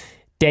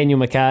 Daniel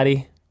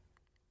McCarty.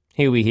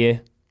 He'll be here.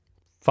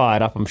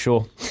 Fired up, I'm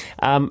sure.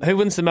 Who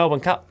wins the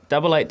Melbourne Cup?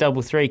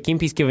 8833.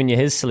 Kempy's given you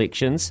his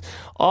selections.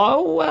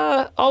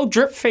 I'll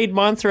drip feed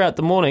mine throughout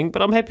the morning,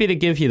 but I'm happy to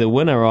give you the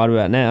winner right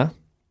about now.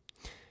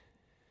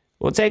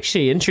 Well, it's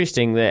actually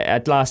interesting that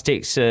our last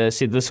text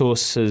said this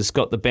horse has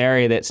got the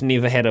barrier that's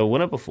never had a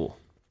winner before.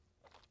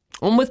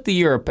 On with the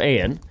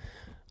European.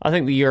 I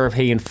think the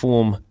European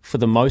form, for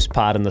the most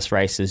part in this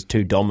race, is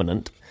too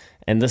dominant.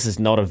 And this is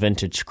not a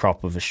vintage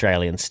crop of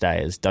Australian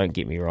stayers. Don't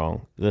get me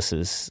wrong. This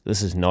is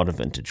not a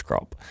vintage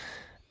crop.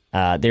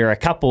 There are a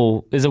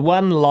couple. There's a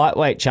one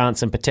lightweight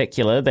chance in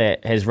particular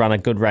that has run a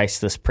good race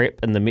this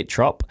prep in the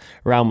Metrop.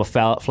 Realm of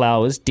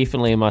Flowers,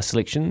 definitely in my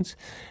selections.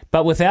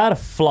 But without a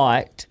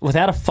fight,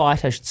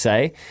 I should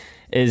say,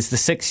 is the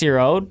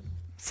 6-year-old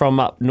from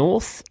up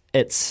north.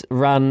 It's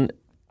run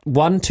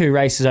 1-2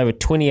 races over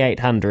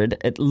 2,800.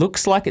 It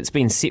looks like it's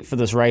been set for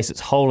this race its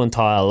whole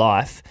entire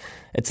life.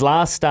 Its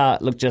last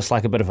start looked just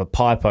like a bit of a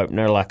pipe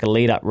opener, like a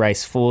lead-up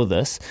race for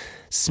this.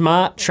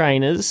 Smart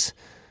trainers.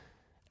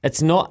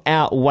 It's not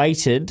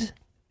outweighted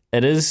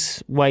It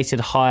is weighted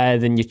higher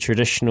than your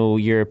traditional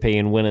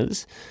European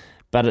winners,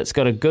 but it's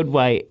got a good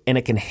weight and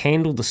it can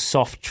handle the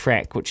soft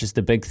track, which is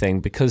the big thing,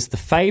 because the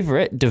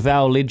favourite,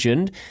 Deval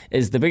Legend,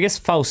 is the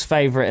biggest false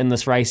favourite in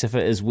this race if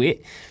it is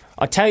wet.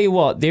 I tell you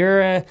what,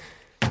 there's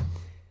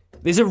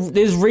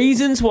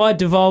reasons why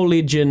Deval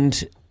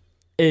Legend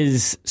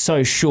is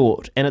so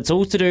short, and it's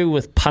all to do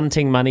with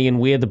punting money and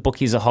where the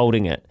bookies are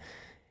holding it.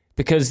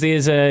 Because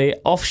there's a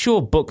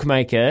offshore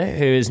bookmaker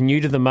who is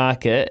new to the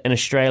market in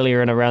Australia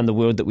and around the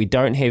world that we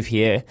don't have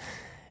here.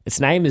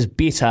 Its name is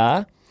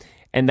Betr,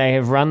 and they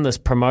have run this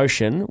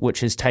promotion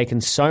which has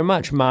taken so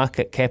much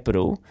market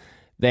capital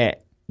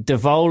that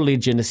Deval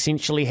Legend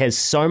essentially has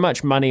so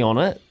much money on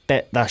it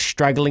that they're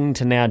struggling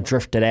to now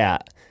drift it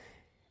out.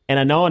 And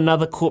I know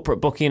another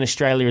corporate bookie in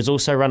Australia has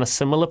also run a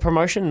similar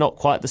promotion, not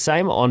quite the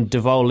same, on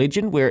Deval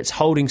Legend, where it's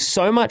holding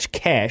so much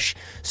cash,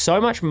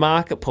 so much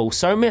market pool,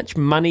 so much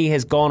money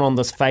has gone on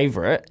this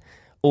favourite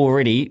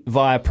already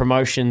via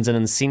promotions and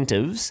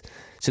incentives.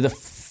 So the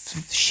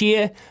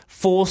sheer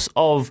force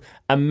of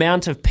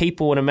amount of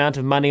people and amount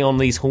of money on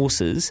these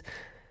horses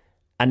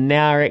are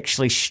now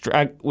actually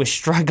we're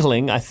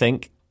struggling, I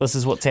think. This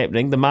is what's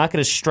happening. The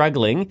market is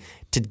struggling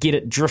to get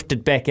it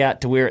drifted back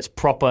out to where its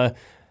proper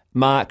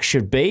mark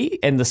should be,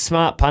 and the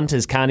smart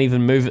punters can't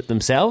even move it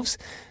themselves.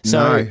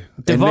 So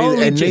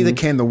no, and neither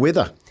can the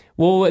weather.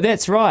 Well,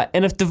 that's right.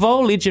 And if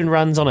Deval Legend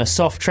runs on a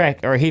soft track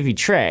or a heavy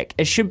track,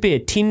 it should be a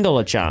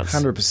 $10 chance.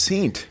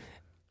 100%.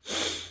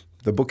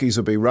 The bookies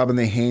will be rubbing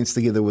their hands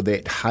together with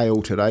that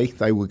hail today.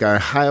 They will go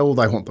hail.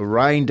 They want the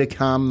rain to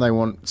come. They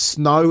want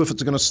snow if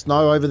it's going to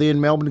snow over there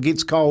in Melbourne. It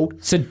gets cold.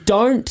 So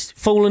don't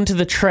fall into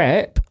the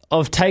trap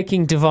of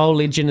taking Deval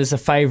Legend as a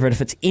favourite if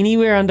it's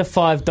anywhere under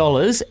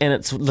 $5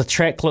 and the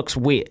track looks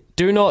wet.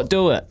 Do not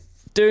do it.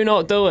 Do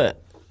not do it.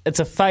 It's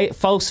a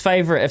false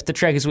favourite if the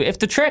track is wet. If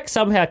the track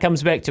somehow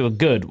comes back to a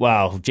good,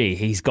 wow, gee,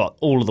 he's got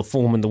all of the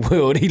form in the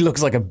world. He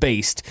looks like a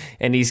beast,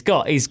 and he's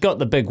got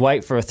the big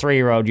weight for a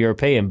 3-year-old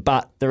European.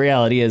 But the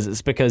reality is,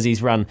 it's because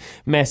he's run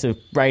massive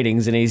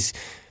ratings and he's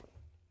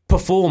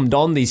performed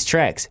on these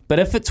tracks. But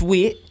if it's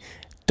wet,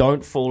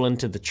 don't fall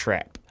into the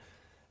trap.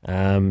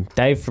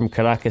 Dave from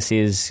Karaka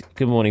says,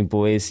 good morning,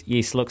 boys.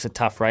 Yes, looks a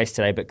tough race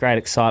today, but great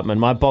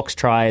excitement. My box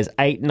try is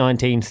 8,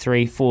 19,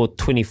 3, 4,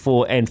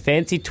 24, and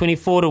fancy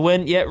 24 to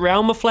win. Yeah,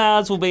 Realma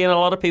Flowers will be in a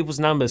lot of people's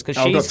numbers because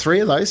I've got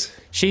 3 of those.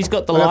 She's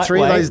got the I've got lightweight,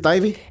 3 of those,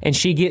 Davey, and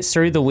she gets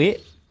through the wet.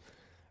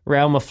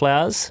 Realma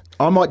Flowers.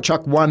 I might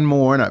chuck one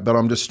more in it, but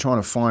I'm just trying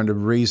to find a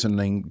reason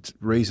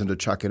to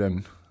chuck it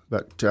in.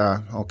 But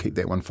I'll keep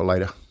that one for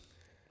later.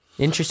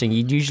 Interesting.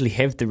 You'd usually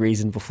have the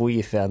reason before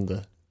you found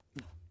the...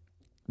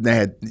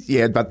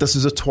 Yeah, but this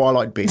is a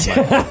Twilight bet.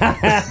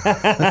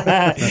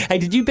 Hey,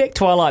 did you back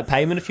Twilight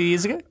Payment a few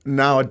years ago?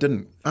 No, I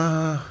didn't.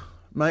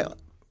 Mate,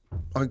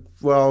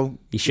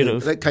 you should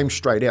have. That came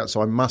straight out,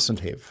 so I mustn't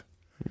have.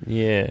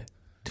 Yeah,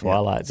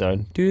 Twilight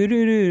Zone.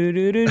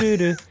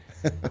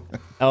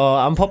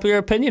 Oh, unpopular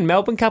opinion.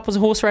 Melbourne Cup was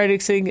horse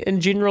racing in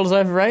general is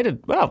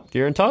overrated. Well,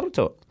 you're entitled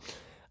to it.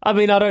 I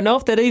mean, I don't know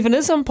if that even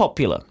is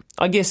unpopular.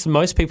 I guess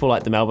most people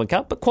like the Melbourne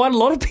Cup, but quite a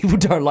lot of people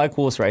don't like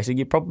horse racing.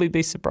 You'd probably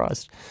be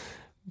surprised.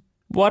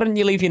 Why didn't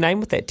you leave your name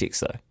with that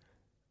text, though?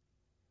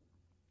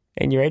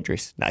 And your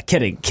address? No,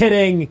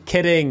 kidding.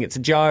 It's a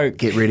joke.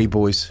 Get ready,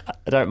 boys.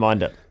 I don't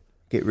mind it.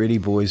 Get ready,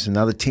 boys.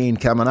 Another 10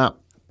 coming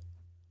up.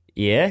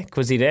 Yeah,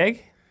 Quizzy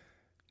Dag?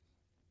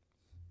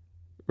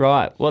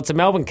 Right. Well, it's a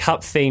Melbourne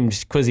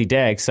Cup-themed Quizzy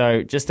Dag,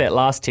 so just that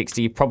last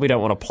texter, you probably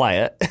don't want to play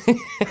it.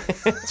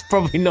 It's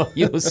probably not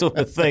your sort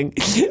of thing.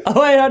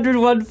 0800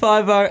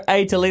 150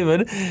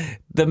 811.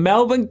 The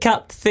Melbourne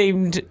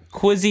Cup-themed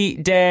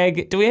Quizzy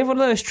Dag. Do we have one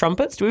of those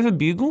trumpets? Do we have a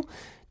bugle?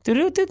 Okay,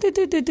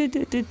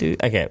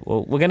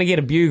 well, we're going to get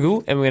a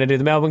bugle and we're going to do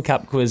the Melbourne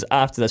Cup quiz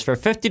after this for a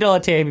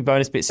 $50 TAB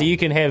bonus bet, so you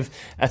can have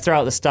a throw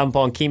at the stump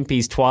on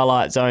Kempy's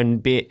Twilight Zone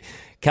bet.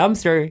 Come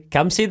through.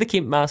 Come see the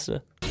Kemp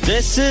Master.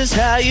 This is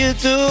how you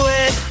do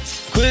it.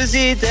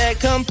 Quizzy Dag,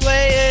 come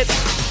play it.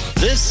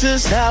 This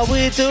is how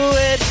we do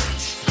it.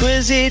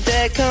 Quizzy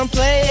Dag, come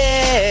play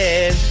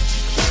it.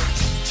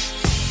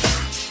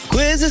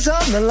 Quiz is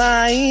on the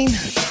line,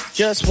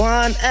 just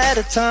one at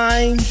a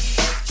time.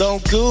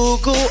 Don't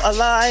Google a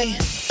lie.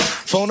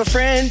 Phone a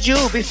friend,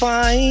 you'll be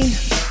fine.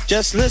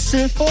 Just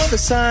listen for the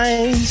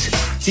signs.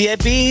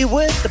 TAB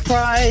with the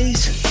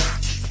prize.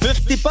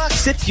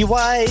 $50 if you're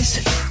wise.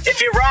 If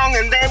you're wrong,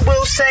 and then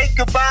we'll say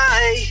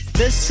goodbye.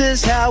 This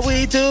is how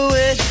we do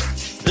it.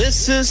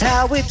 This is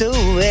how we do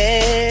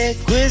it.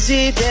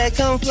 Quizzy Dag,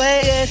 come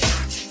play it.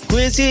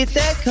 Quizzy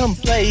Dag, come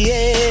play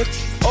it.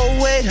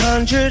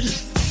 0800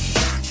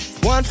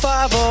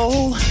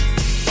 150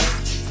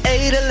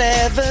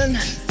 811.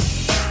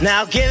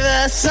 Now give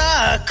us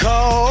a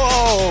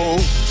call.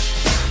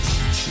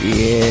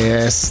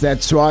 Yes,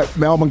 that's right.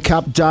 Melbourne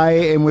Cup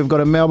Day, and we've got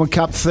a Melbourne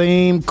Cup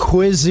theme,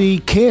 Quizzy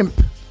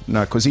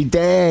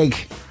Dag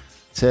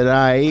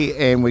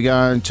today, and we're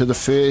going to the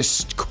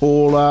first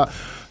caller,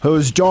 who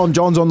is John.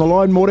 John's on the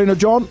line. Morena,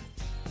 John.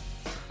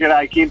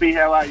 G'day, Kempy.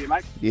 How are you,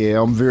 mate?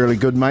 Yeah, I'm very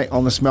good, mate,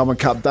 on this Melbourne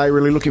Cup day.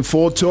 Really looking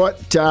forward to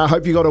it.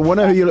 Hope you got a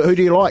winner. Who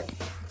do you like?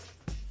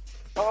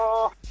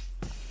 I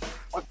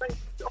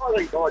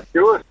think I'd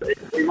do it,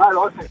 actually, mate.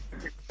 I think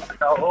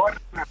it's all right.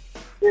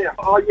 Yeah,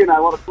 you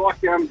know what it's like.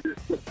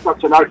 It's just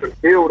such an open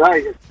field, eh?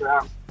 It's,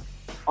 I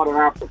don't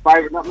know if the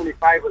favourite, not many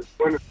favourites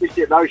win,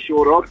 especially at those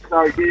short odds.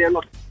 So, yeah,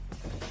 look,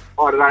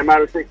 I don't know,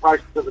 mate. I think close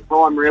to the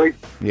time, really.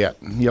 Yeah,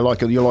 you're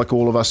like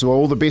all of us. Well,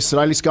 all the best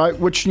today. Let's go.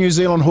 Which New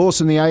Zealand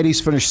horse in the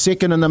 80s finished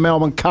second in the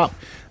Melbourne Cup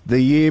the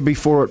year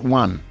before it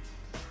won?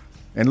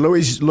 And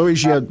Louis,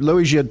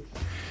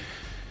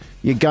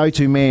 your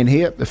go-to man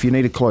here if you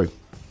need a clue.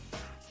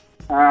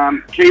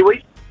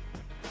 Kiwi.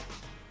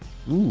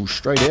 Ooh,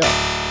 straight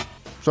out.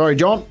 Sorry,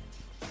 John.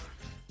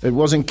 It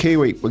wasn't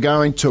Kiwi. We're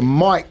going to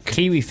Mike.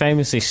 Kiwi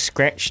famously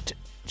scratched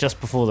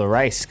just before the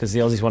race because the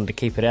Aussies wanted to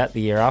keep it out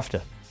the year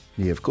after.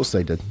 Yeah, of course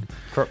they did.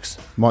 Crooks.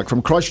 Mike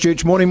from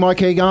Christchurch. Morning,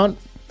 Mike. How you going?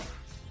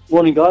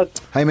 Morning, guys.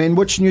 Hey, man,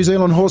 which New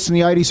Zealand horse in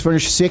the 80s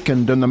finished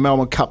second in the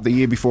Melbourne Cup the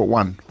year before it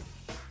won?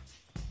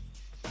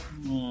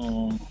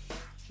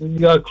 You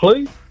go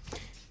clue?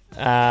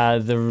 A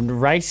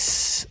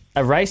race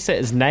that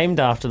is named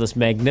after this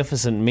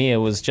magnificent mare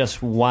was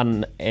just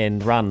won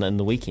and run in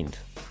the weekend.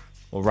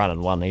 Or run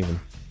and won, even.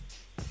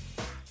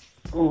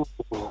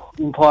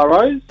 Empire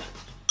Rose.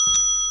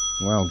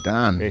 Well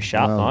done. Very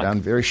sharp, well Mike.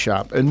 done, very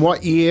sharp. In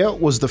what year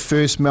was the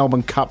first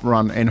Melbourne Cup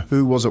run and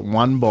who was it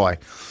won by?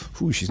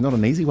 Ooh, she's not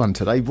an easy one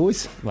today,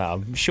 boys. Well,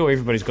 I'm sure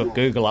everybody's got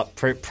Google up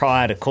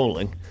prior to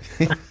calling.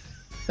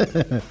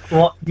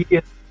 What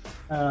year?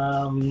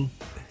 I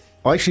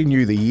actually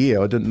knew the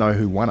year. I didn't know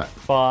who won it.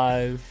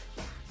 5,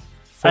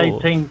 4.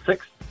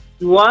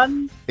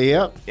 1861.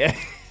 Yeah.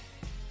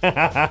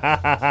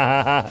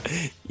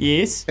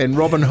 Yes. And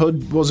Robin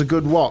Hood was a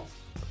good what?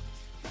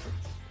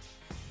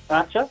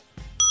 Archer.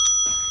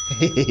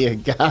 Here you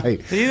go.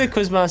 Is he the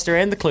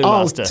quizmaster and the clue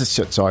Oh, master?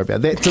 sorry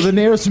about that. To the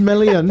nearest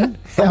million,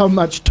 how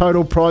much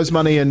total prize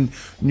money in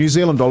New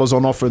Zealand dollars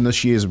on offer in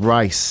this year's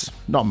race?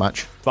 Not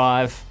much.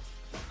 5,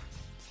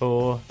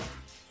 4,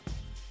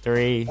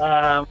 3.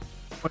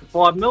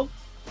 0.5 mil.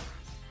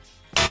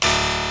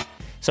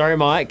 Sorry,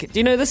 Mike. Do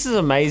you know this is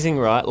amazing,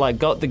 right? Like,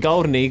 got the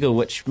Golden Eagle,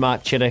 which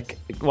Mark Chittick,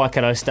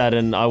 Waikato stud,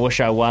 and I Wish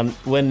I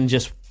Win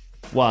just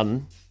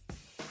won.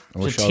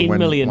 So $10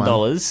 million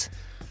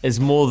is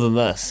more than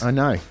this. I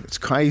know. It's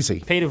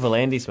crazy. Peter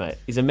V'landys, mate.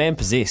 He's a man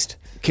possessed.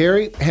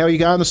 Kerry, how are you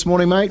going this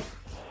morning, mate?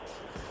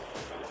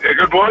 Yeah,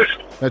 good, boys.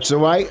 That's the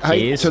way.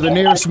 Hey, Yes. to the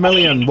nearest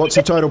million, what's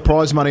the total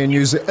prize money in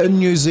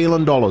New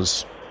Zealand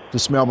dollars?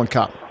 This Melbourne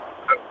Cup.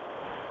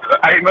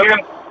 8 million.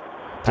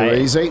 Too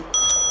easy.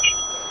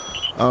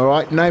 All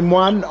right, name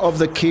one of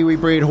the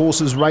Kiwi-bred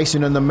horses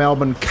racing in the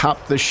Melbourne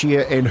Cup this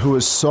year, and who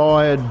it is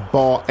sired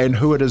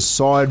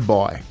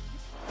by.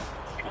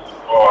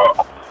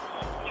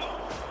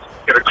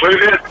 Get a clue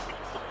there?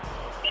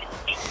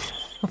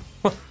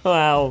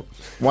 Wow.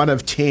 1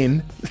 of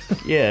 10.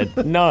 Yeah,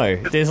 no.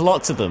 There's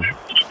lots of them.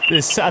 I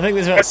think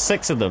there's about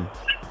 6 of them.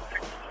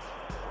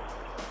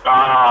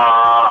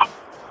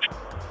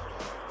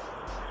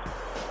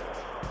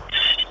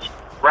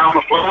 Round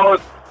the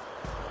flowers.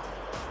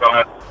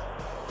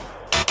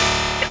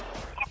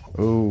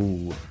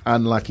 Ooh,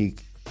 unlucky,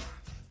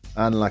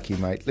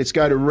 mate. Let's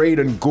go to Reed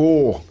and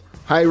Gore.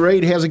 Hey,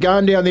 Reed, how's it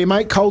going down there,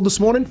 mate? Cold this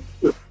morning?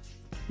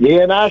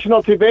 Yeah, no, it's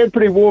not too bad.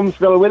 Pretty warm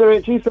spell of weather,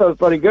 actually, so it's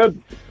pretty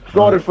good.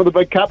 Excited for the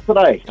big cup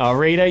today. Oh,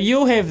 Rita,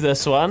 you'll have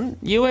this one.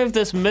 You have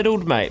this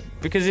middled, mate,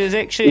 because there's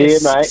actually a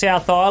mate.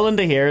 South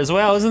Islander here as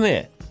well, isn't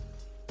there?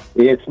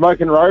 Yeah,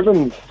 Smoking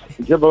Rovens,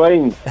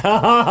 Gibberlines.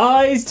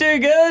 Oh, he's too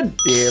good.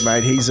 Yeah,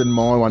 mate, he's in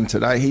my one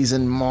today. He's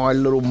in my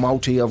little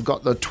multi. I've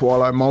got the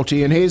Twilight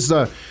multi, and here's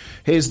the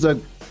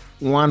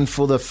one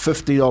for the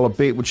 $50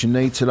 bet, which you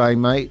need today,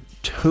 mate.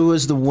 Who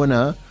is the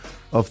winner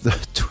of the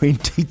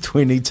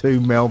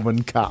 2022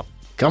 Melbourne Cup?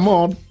 Come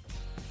on.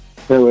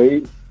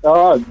 The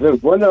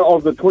winner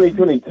of the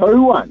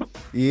 2022 one.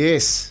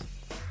 Yes.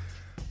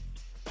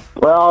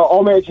 Well,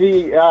 I'm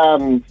actually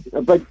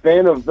a big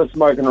fan of the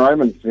Smoking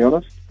Romans, to be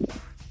honest.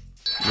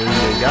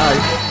 There you go.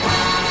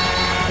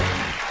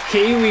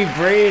 Kiwi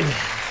bread.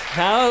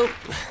 How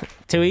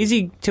too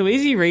easy,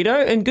 Rito.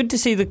 And good to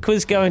see the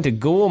quiz going to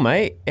Gore,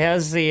 mate.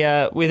 How's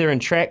the weather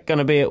and track going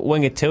to be at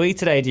Wingatui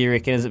today, do you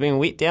reckon? Has it been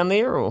wet down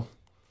there, or?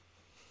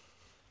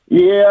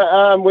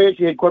 Yeah, we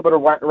actually had quite a bit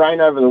of rain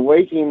over the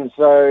weekend,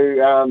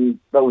 so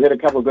but we had a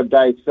couple of good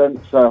days since,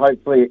 so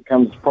hopefully it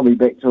comes probably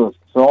back to a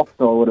soft,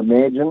 I would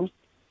imagine.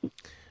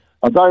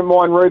 I don't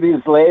mind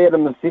Ruby's Laird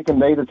in the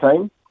second either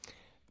team.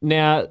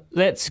 Now,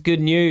 that's good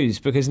news,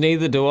 because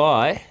neither do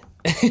I.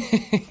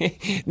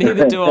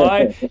 Neither do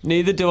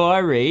I,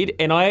 Reed.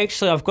 And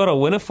I've got a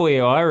winner for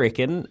you, I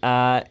reckon,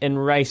 in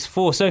race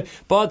 4. So,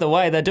 by the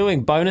way, they're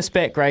doing bonus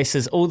back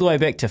races all the way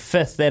back to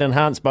 5th, that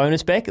enhanced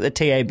bonus back at the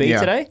TAB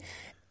today.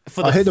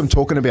 I heard them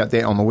talking about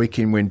that on the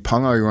weekend when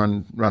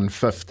Pungo run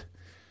 5th.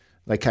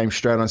 They came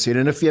straight on and said,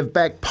 and if you've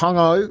backed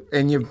Pongo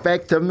and you've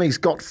backed him, he's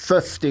got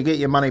 5th, you get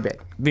your money back.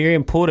 Very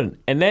important.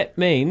 And that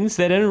means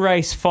that in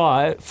race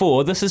 4,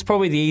 this is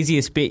probably the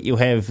easiest bet you'll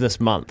have this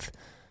month.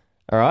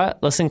 All right,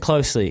 listen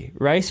closely.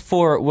 Race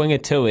 4 at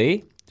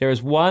Wingatui, there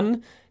is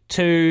 1,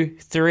 2,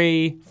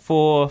 3,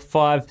 4,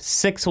 5,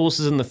 6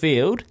 horses in the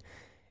field,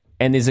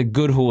 and there's a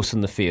good horse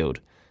in the field.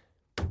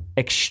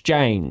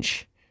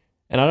 Exchange.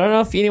 And I don't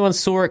know if anyone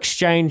saw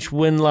Exchange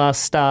win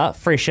last start,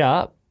 fresh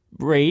up.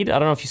 Reed, I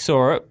don't know if you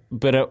saw it,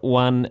 but it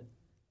won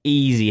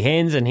easy,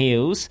 hands and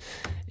heels.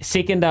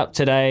 Second up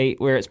today,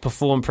 where it's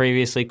performed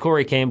previously,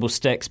 Corey Campbell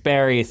sticks,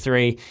 barrier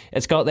 3.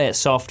 It's got that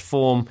soft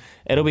form.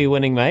 It'll be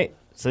winning, mate.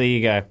 So there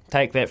you go.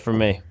 Take that from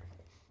me.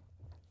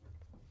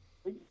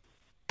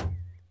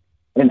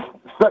 And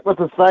stick with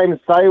the same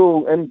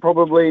stable in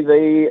probably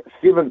the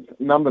 7th,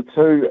 number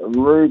 2,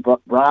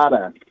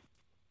 Rubrada.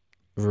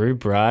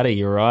 Rubrada,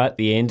 you're right.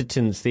 The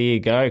Andertons, there you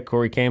go.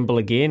 Corey Campbell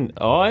again.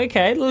 Oh,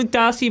 okay. Little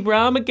Darcy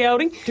Brahma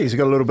gelding. Geez, we've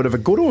got a little bit of a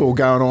good oil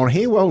going on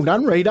here. Well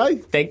done, Rito.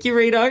 Thank you,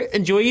 Rito.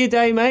 Enjoy your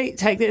day, mate.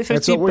 Take that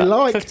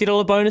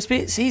 $50 bonus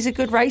bet. See, he's a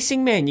good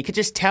racing man. You could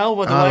just tell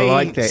by the way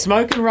like that.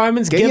 Smoking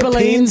Romans, get your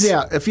pens Gibberlines.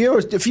 out.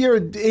 If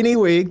you're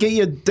anywhere, get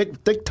your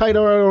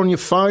dictator on your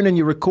phone and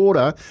your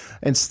recorder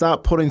and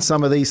start putting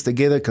some of these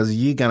together because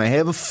you're going to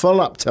have a fill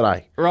up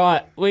today.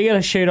 Right, we're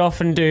going to shoot off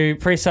and do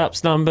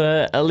press-ups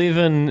number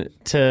 11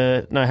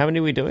 to... No, how many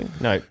are we doing?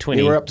 No,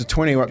 20. Yeah, we're up to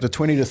 20. We're up to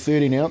 20 to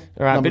 30 now. All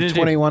right, number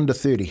 21 to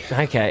 30.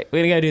 Okay, we're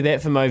going to go do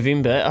that for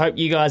Movember. I hope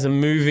you guys are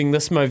moving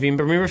this Movember.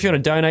 Remember, if you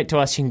want to donate to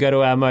us, you can go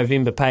to our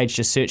Movember page,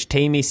 just search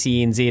Team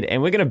SENZ,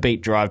 and we're going to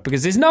beat Drive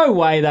because there's no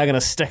way they're going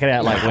to stick it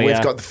out like we are.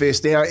 We've got the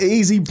first hour.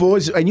 Easy,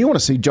 boys. And you want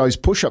to see Joe's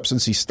push-up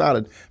since he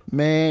started.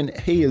 Man,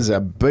 he is a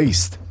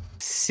beast.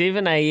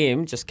 7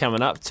 a.m. just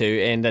coming up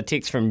to, and a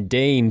text from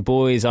Dean.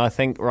 Boys, I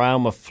think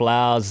Railma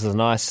Flowers is a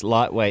nice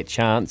lightweight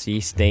chance.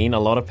 Yes, Dean, a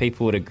lot of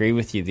people would agree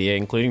with you there,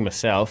 including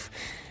myself.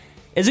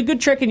 Is a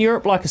good track in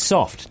Europe like a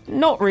soft?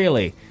 Not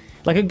really.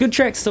 Like a good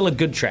track's still a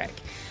good track.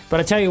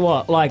 But I tell you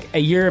what, like a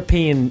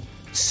European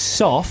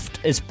soft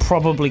is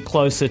probably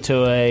closer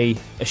to a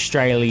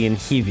Australian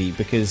heavy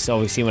because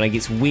obviously when it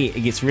gets wet,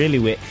 it gets really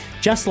wet.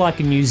 Just like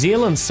a New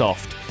Zealand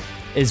soft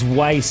is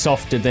way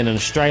softer than an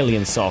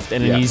Australian soft,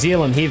 and a New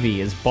Zealand heavy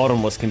is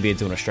bottomless compared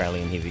to an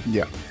Australian heavy.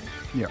 Yeah,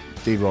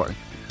 dead right.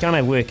 Kind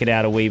of work it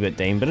out a wee bit,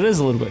 Dean, but it is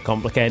a little bit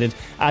complicated.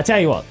 I tell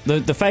you what,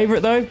 the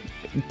favourite though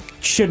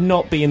should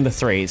not be in the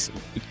 3s.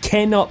 You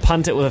cannot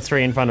punt it with a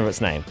 3 in front of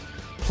its name.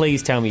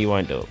 Please tell me you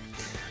won't do it.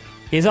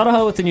 Here's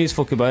Otaho with the news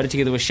for Kubota,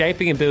 together with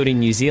Shaping and Building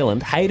New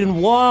Zealand.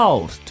 Hayden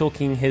Wild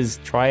talking his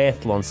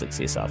triathlon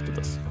success after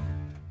this.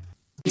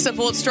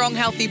 Support strong,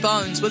 healthy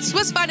bones with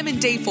Swiss Vitamin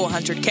D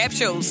 400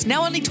 capsules.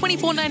 Now only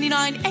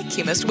 $24.99 at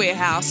Chemist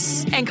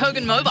Warehouse. And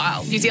Kogan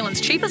Mobile, New Zealand's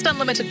cheapest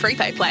unlimited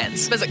prepaid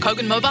plans. Visit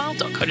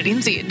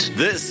koganmobile.co.nz.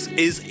 This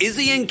is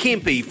Izzy and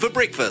Kempy for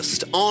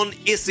breakfast on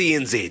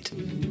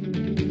SENZ.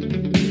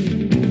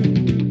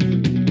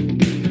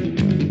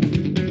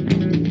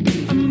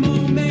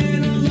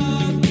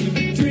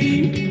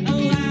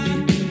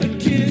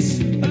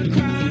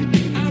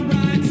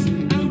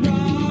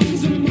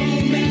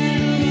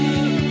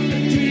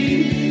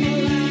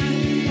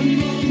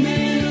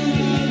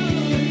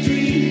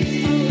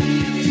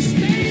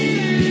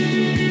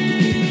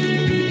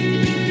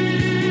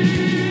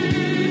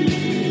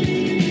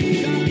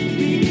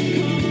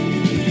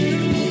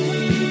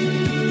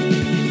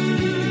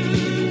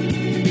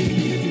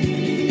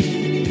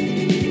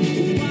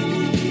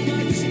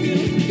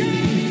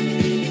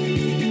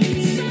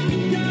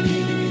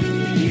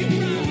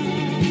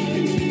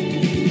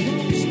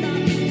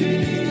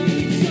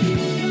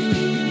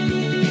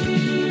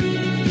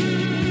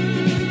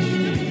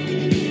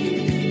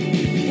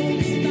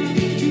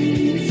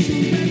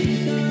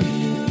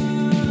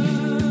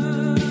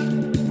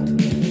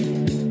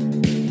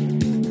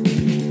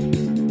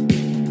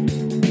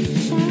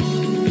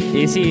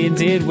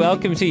 SENZ,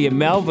 welcome to your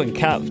Melbourne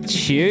Cup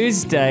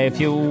Tuesday. If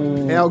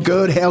you How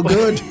good? Yeah,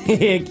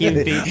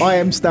 Kempy. I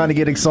am starting to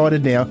get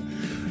excited now.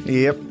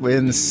 Yep, we're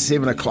in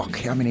 7 o'clock.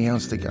 How many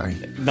hours to go?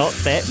 Not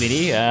that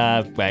many.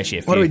 Well, actually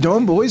a few. What are we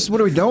doing, boys?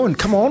 What are we doing?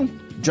 Come on.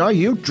 Joe,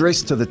 you're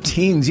dressed to the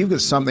tens. You've got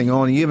something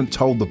on. You haven't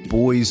told the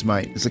boys,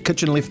 mate. Is the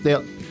kitchen left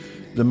out?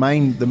 You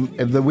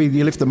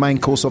left the main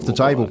course off the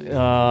table.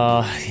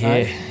 Yeah.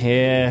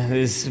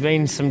 There's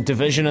been some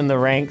division in the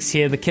ranks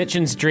here. The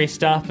kitchen's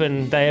dressed up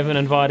and they haven't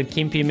invited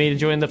Kempy and me to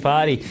join the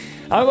party.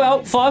 Oh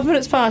well, 5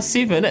 minutes past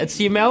 7. It's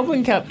your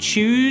Melbourne Cup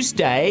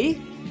Tuesday.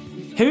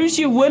 Who's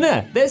your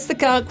winner? That's the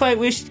can't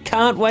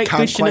wait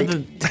question of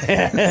the...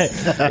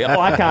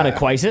 I can't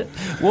equate it.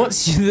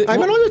 Hey,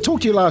 man, I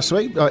talked to you last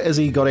week.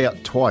 Izzy got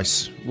out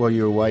twice while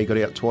you were away. He got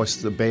out twice,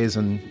 the Baz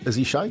and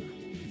Izzy show.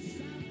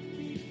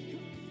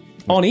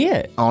 On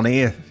air? On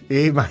air,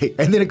 yeah, mate.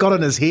 And then it got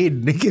in his head.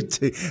 And he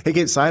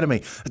kept saying to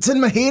me, it's in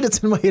my head.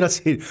 I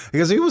said,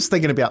 because he was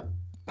thinking about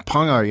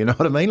Pongo, you know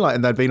what I mean? Like,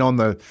 and they'd been on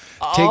the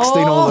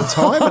texting all the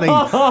time.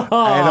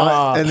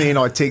 And then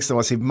I texted him.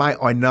 I said, mate,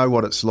 I know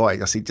what it's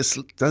like. I said, just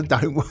don't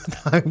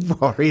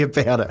worry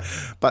about it.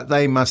 But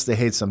they must have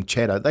had some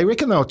chatter. They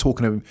reckon they were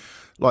talking,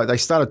 like they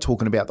started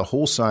talking about the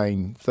horse,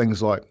 saying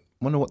things like,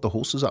 wonder what the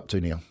horse is up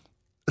to now.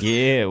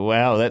 Yeah,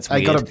 wow, that's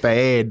weird. They got it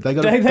bad. They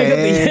got the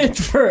hit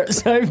for it.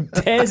 So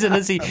Daz and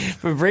Izzy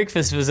for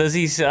breakfast was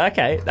Izzy's.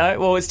 Okay, no,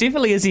 well, it's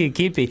definitely Izzy and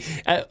Kempi.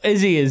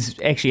 Izzy is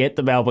actually at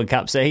the Melbourne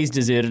Cup, so he's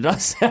deserted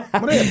us. What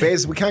about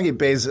Baz? We can't get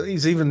Baz.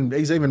 He's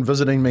even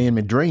visiting me in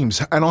my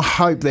dreams, and I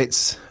hope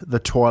that's the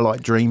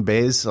Twilight Dream,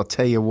 Baz. I'll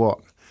tell you what,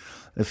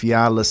 if you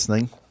are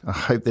listening, I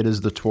hope that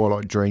is the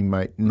Twilight Dream,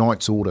 mate.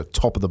 Knight's Order,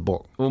 top of the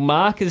book. Well,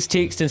 Mark has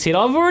texted and said,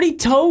 I've already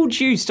told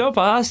you, stop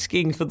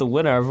asking for the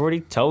winner. I've already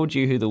told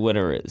you who the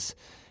winner is.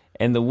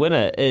 And the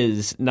winner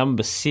is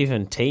number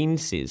 17,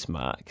 says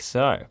Mark.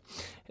 So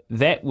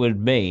that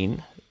would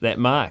mean that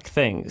Mark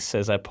thinks,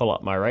 as I pull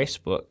up my race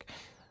book,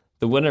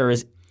 the winner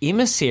is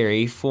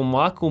Emissary for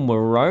Michael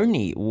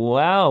Moroney.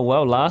 Wow,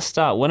 well, last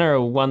start winner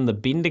won the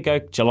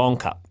Bendigo Geelong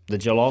Cup. The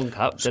Geelong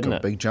Cup, didn't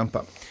it? Big jump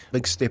up,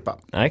 big step up.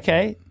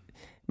 Okay.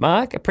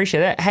 Mark, appreciate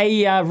that.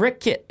 Hey,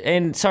 Rick,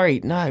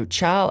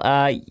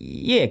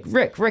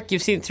 Rick,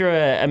 you've sent through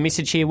a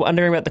message here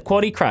wondering about the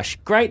Quaddie Crush.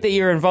 Great that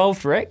you're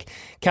involved, Rick,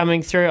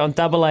 coming through on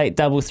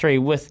 8833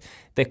 with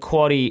the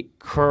Quaddie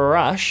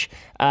Crush.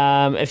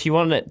 If you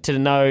wanted to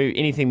know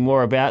anything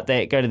more about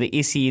that, go to the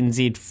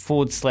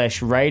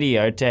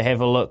SENZ/radio to have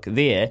a look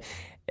there.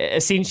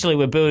 Essentially,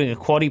 we're building a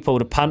quaddie pool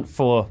to punt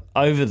for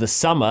over the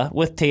summer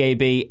with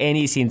TAB and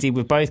SNZ.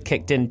 We've both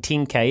kicked in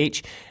 10k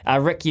each.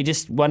 Rick, you're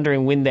just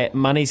wondering when that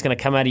money's going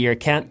to come out of your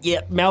account.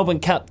 Yeah,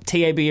 Melbourne Cup,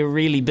 TAB are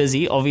really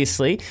busy,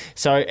 obviously.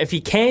 So if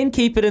you can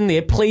keep it in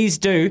there, please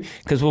do,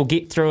 because we'll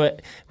get through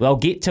it. We'll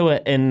get to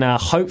it in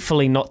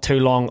hopefully not too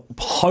long,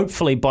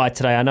 hopefully by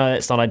today. I know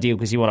that's not ideal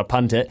because you want to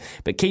punt it,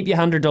 but keep your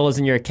 $100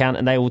 in your account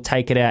and they will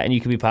take it out and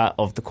you can be part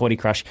of the Quaddie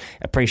Crush.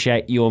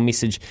 Appreciate your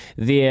message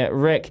there,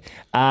 Rick.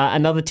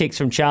 Another text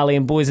from Charlie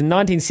and boys. In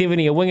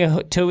 1970, a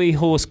Wingatui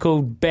horse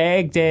called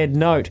Baghdad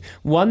Note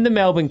won the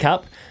Melbourne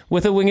Cup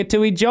with a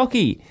Wingatui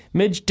jockey.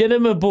 Midge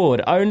Denham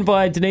aboard, owned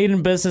by a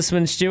Dunedin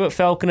businessman, Stuart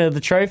Falconer. The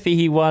trophy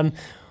he won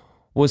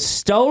was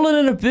stolen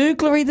in a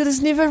burglary that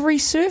has never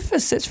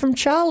resurfaced. That's from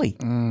Charlie.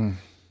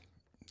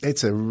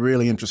 That's a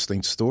really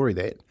interesting story,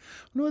 that. I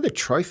know the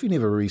trophy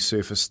never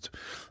resurfaced.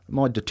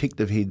 My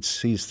detective head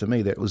says to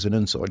me that was an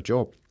inside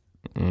job.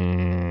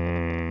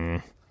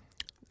 I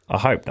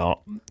hope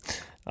not.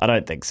 I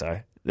don't think so.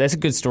 That's a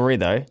good story,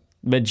 though.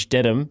 Midge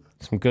Dedham,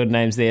 some good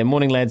names there.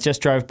 Morning, lads.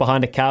 Just drove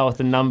behind a car with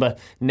the number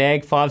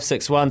NAG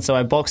 561, so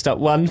I boxed up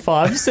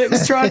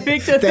 156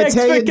 trifecta. Thanks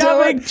for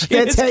coming.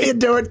 That's how you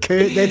do it,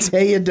 Kurt. That's how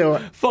you do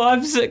it.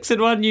 5, 6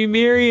 and 1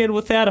 Numerian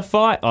without a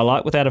fight. I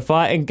like without a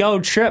fight. And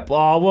Gold Trip.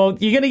 Oh, well,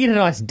 you're going to get a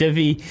nice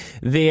divvy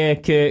there,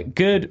 Kurt.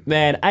 Good,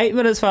 man. 8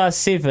 minutes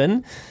past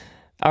 7.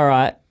 All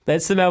right.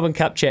 That's the Melbourne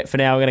Cup chat for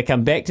now. We're going to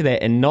come back to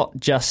that and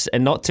not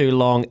too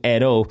long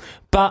at all.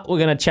 But we're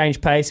going to change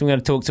pace and we're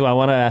going to talk to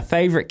one of our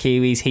favourite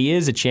Kiwis. He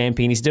is a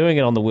champion. He's doing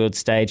it on the world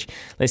stage.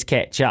 Let's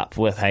catch up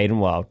with Hayden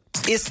Wilde.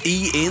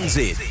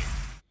 SENZ. It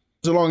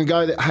was long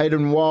ago that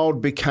Hayden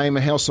Wilde became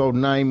a household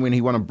name when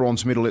he won a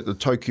bronze medal at the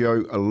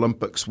Tokyo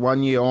Olympics.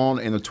 1 year on,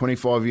 and the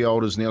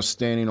 25-year-old is now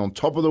standing on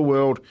top of the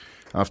world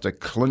after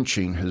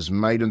clinching his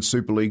maiden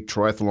Super League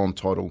triathlon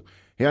title.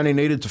 He only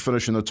needed to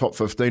finish in the top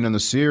 15 in the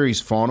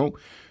series final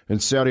in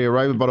Saudi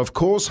Arabia, but of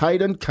course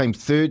Hayden came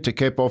third to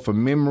cap off a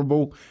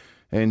memorable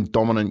and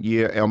dominant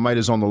year. Our mate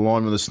is on the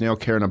line with us now,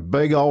 carrying a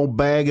big old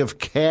bag of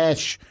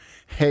cash.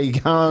 How you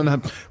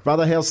going,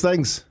 brother? How's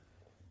things?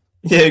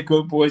 Yeah,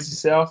 good, boys.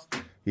 Yourself?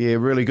 Yeah,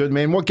 really good,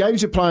 man. What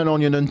games are you playing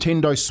on your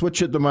Nintendo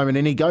Switch at the moment?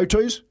 Any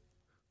go-tos?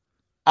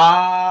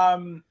 Yeah,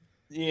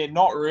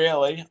 not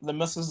really. The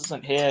missus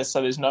isn't here,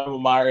 so there's no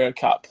Mario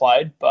Kart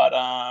played, but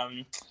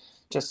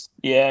just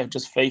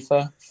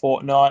FIFA,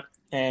 Fortnite,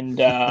 and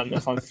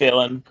if I'm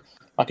feeling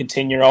like a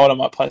 10-year-old, I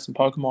might play some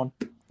Pokemon.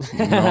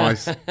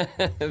 Nice.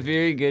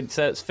 Very good.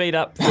 So it's feed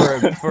up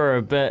for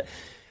a bit.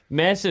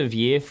 Massive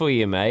year for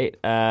you, mate.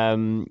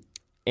 And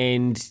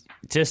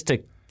just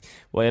to,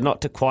 well,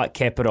 not to quite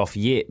cap it off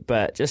yet,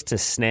 but just to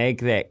snag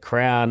that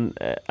crown,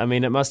 I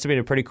mean, it must have been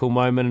a pretty cool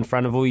moment in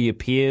front of all your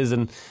peers,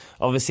 and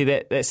obviously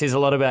that says a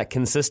lot about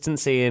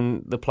consistency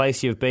and the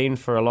place you've been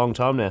for a long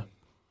time now.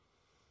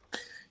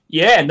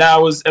 Yeah,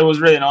 no, it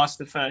was really nice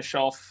to finish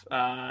off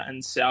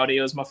in Saudi.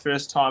 It was my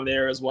first time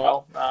there as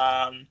well,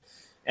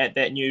 at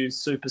that new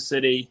super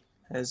city,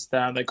 as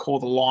they call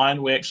the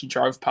Line. We actually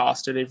drove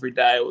past it every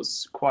day. It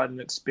was quite an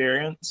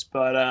experience,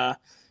 but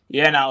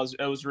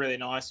it was really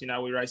nice. You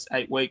know, we raced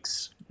 8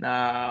 weeks.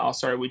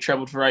 We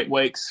travelled for 8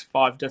 weeks,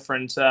 5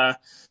 different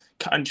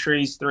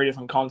countries, 3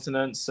 different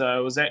continents. So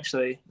it was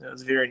very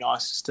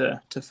nice just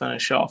to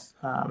finish off.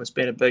 It's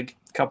been a big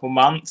couple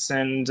months,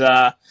 and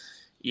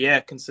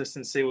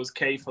consistency was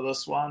key for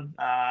this one.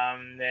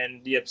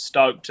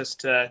 Stoked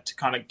just to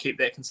kind of keep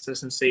that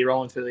consistency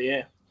rolling through the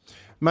year.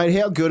 Mate,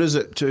 how good is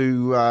it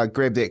to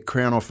grab that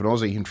crown off an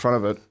Aussie in front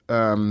of it,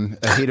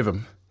 ahead of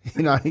him?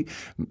 You know.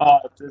 Oh,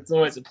 it's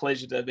always a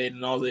pleasure to beat an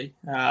Aussie.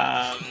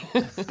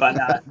 But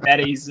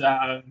Matty's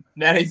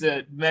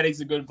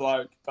a good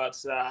bloke. But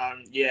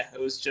it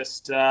was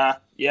just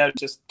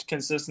just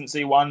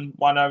consistency won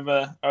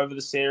over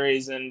the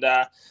series, and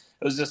it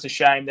was just a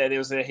shame that he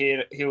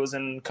was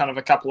in kind of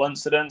a couple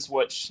incidents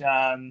which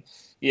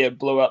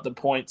blew up the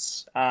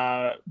points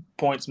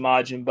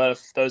margin. But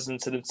if those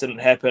incidents didn't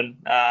happen,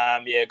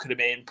 it could have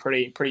been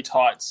pretty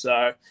tight.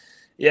 So.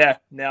 Yeah,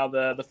 now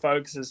the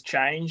focus has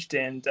changed,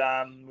 and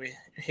we're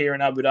here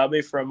in Abu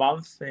Dhabi for a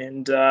month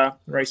and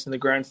racing the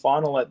grand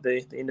final at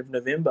the end of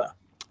November.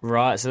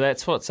 Right, so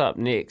that's what's up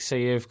next. So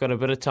you've got a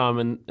bit of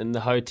time in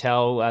the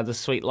hotel, the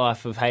sweet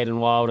life of Hayden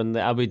Wilde and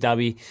the Abu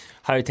Dhabi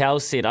hotel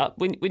setup.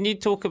 When you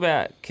talk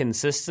about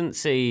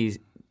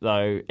consistency,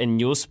 though, in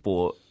your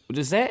sport,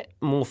 is that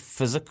more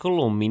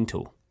physical or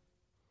mental?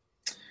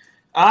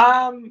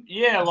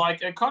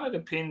 It kind of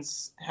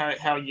depends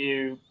how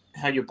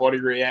your body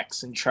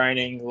reacts in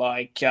training.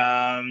 I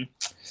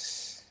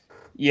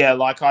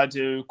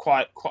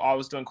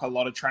was doing quite a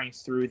lot of training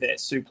through that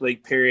Super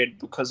League period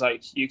because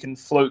you can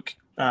fluke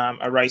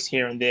a race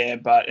here and there,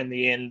 but in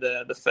the end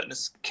the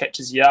fitness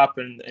catches you up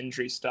and the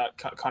injuries start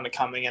kind of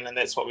coming in, and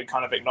that's what we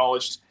kind of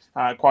acknowledged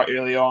quite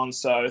early on.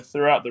 So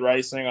throughout the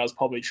racing I was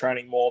probably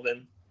training more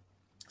than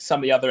some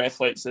of the other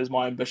athletes, as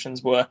my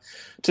ambitions were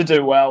to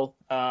do well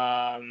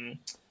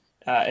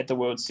at the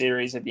World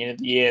Series at the end of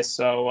the year.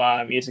 So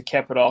to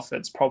cap it off,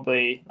 it's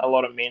probably a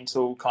lot of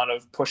mental kind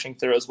of pushing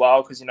through as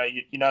well, because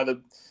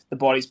the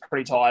body's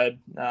pretty tired,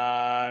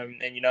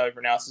 and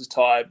everyone else is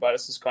tired, but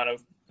it's just kind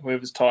of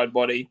whoever's tired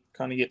body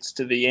kind of gets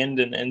to the end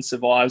and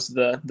survives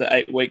the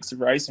 8 weeks of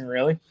racing,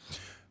 really.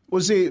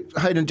 Was there,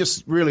 Hayden,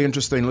 just really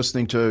interesting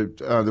listening to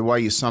the way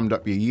you summed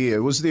up your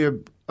year, was there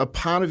a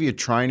part of your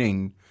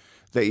training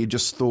that you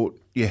just thought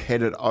you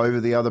had it over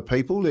the other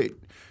people, that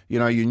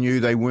you knew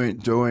they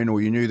weren't doing,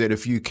 or you knew that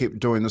if you kept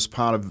doing this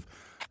part of,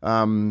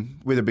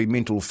 whether it be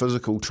mental or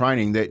physical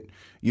training, that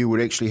you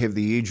would actually have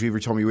the edge every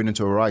time you went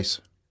into a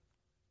race?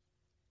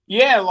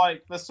 Yeah,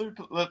 like the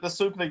Super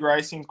League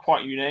racing is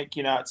quite unique.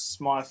 It's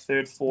my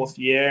 3rd, 4th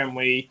year, and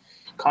we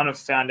kind of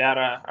found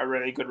out a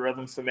really good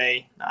rhythm for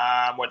me,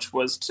 which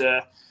was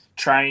to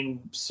train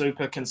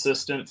super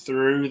consistent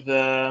through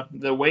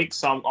the week.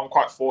 So I'm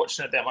quite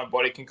fortunate that my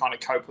body can kind of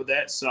cope with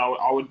that. So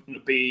I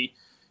wouldn't be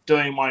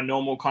doing my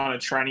normal kind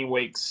of training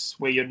weeks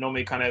where you'd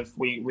normally kind of,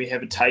 we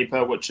have a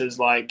taper, which is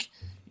like,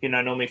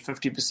 normally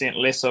 50%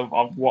 less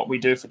of what we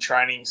do for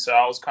training. So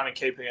I was kind of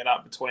keeping it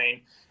up between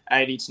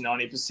 80 to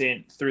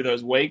 90% through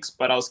those weeks,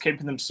 but I was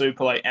keeping them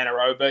super like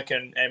anaerobic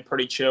and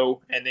pretty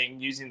chill, and then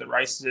using the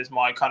races as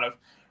my kind of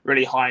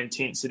really high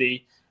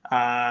intensity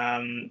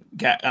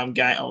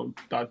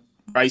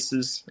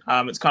races.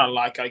 It's kind of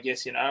like, I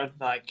guess,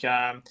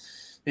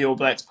 the All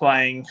Blacks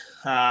playing,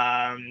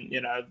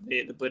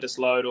 the British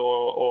Load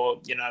or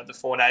the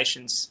Four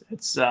Nations.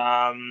 It's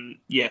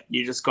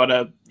you just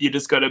gotta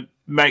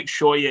make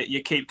sure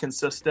you keep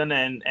consistent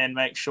and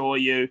make sure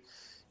you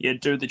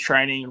do the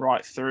training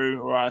right through,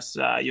 or else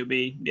you'll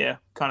be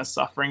kind of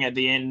suffering at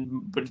the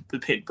end, but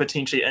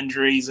potentially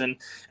injuries and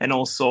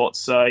all sorts.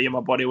 So my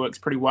body works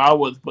pretty well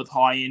with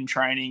high end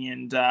training,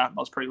 and I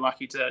was pretty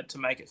lucky to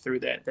make it through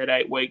that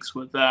 8 weeks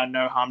with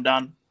no harm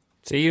done.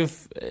 So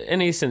you've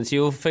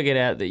figured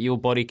out that your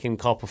body can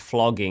cop a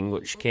flogging,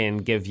 which can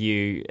give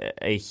you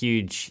a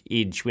huge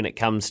edge when it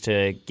comes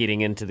to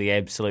getting into the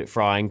absolute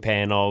frying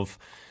pan of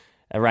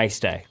a race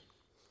day.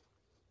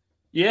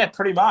 Yeah,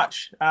 pretty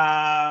much.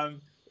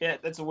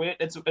 It's a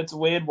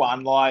weird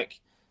one.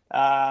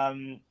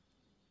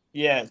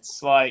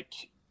 It's like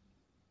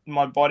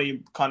my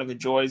body kind of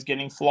enjoys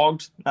getting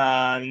flogged,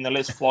 and the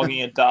less flogging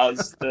it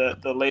does,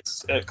 the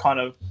less it kind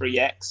of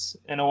reacts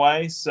in a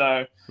way.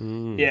 So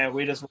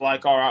we just were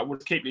like, all right, we'll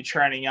keep your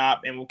training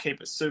up and we'll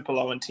keep it super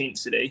low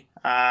intensity,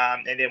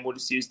 and then we'll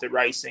just use the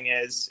racing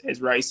as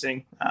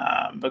racing,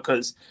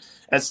 because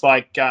it's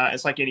like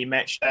any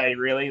match day,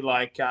 really.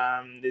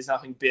 There's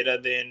nothing better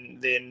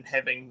than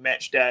having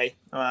match day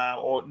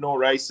nor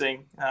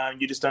racing.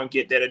 You just don't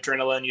get that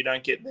adrenaline. You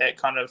don't get that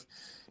kind of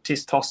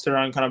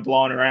testosterone kind of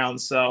blowing around.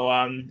 So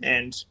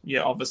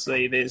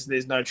obviously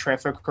there's no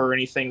traffic or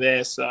anything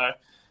there. So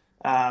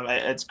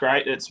it's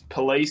great. It's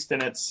policed,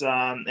 and it's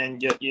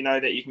and you know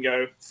that you can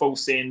go full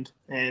send,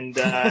 and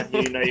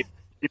you're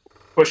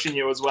pushing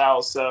you as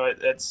well. So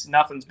it's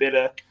nothing's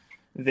better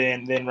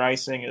than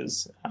racing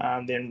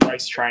than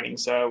race training.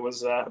 So it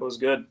was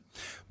good,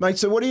 mate.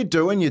 So what do you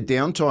do in your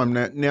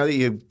downtime now that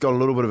you've got a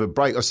little bit of a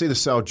break? I see the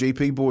Sale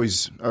GP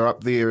boys are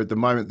up there at the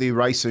moment. They're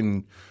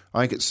racing. I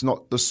think it's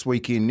not this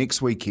weekend,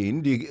 next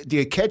weekend. Do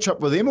you catch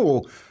up with them,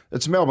 or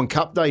it's Melbourne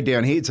Cup Day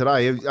down here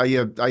today? Are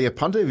you a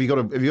punter? Have you got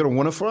a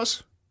winner for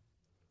us?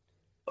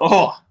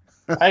 Oh,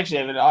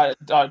 actually, I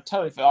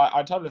totally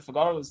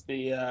forgot it was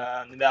the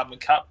Melbourne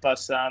Cup. But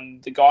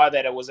the guy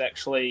that it was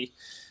actually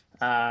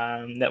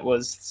that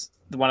was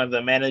one of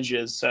the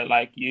managers. So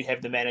you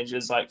have the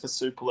managers for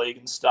Super League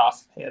and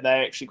stuff. Yeah,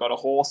 they actually got a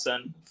horse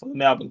in for the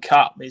Melbourne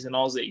Cup. He's an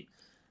Aussie,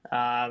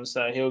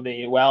 so he'll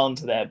be well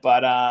into that.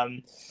 But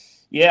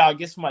Yeah, I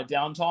guess for my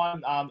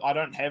downtime, I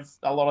don't have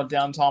a lot of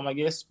downtime, I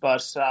guess.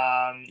 But,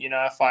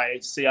 if I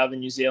see other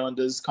New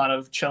Zealanders kind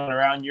of chilling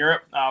around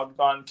Europe, I would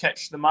go and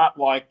catch them up.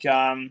 Like,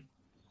 I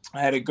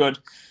had a good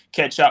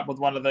catch up with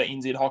one of the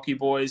NZ hockey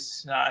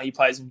boys. He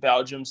plays in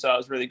Belgium, so it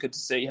was really good to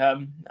see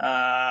him.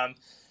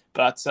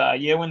 But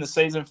when the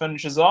season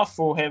finishes off,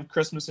 we'll have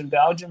Christmas in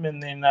Belgium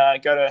and then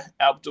go to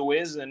Alpe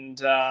d'Huez and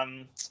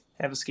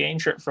have a skiing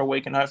trip for a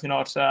week and hopefully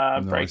not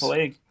break a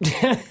leg.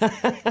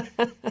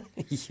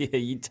 Yeah,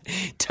 you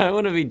don't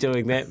want to be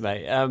doing that,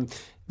 mate.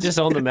 Just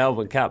on the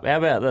Melbourne Cup, how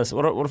about this?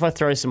 What if I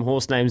throw some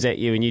horse names at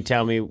you and you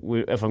tell me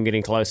if I'm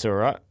getting closer, all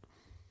right?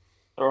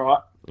 All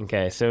right.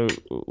 Okay, so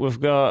we've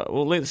got.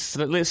 Well,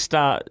 let's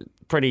start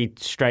pretty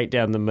straight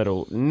down the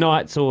middle.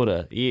 Knight's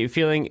Order. What do you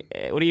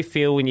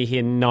feel when you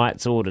hear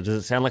Knight's Order?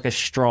 Does it sound like a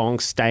strong,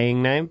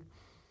 staying name?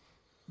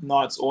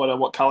 Knight's Order.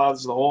 What colour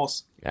is the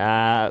horse?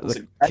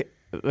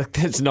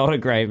 It's not a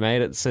grey,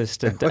 mate. It's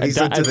just a greys.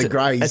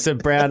 It's a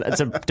brown.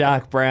 It's a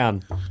dark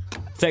brown.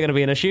 Is that going to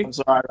be an issue? I'm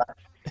sorry, mate.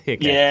 Okay.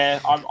 Yeah,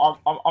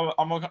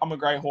 I'm a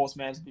grey horse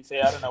man. To be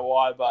fair, I don't know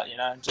why, but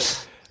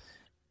just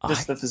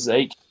the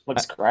physique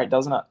looks great,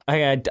 doesn't it?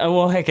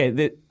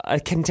 Okay. I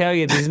can tell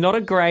you, there's not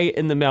a grey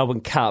in the Melbourne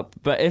Cup,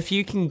 but if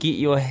you can get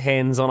your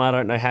hands on, I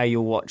don't know how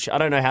you'll watch. I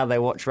don't know how they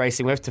watch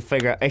racing. We have to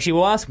figure out. Actually,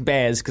 we'll ask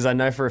Baz because I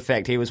know for a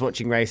fact he was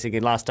watching racing,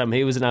 and last time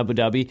he was in Abu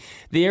Dhabi.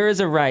 There is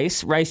a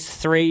race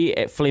 3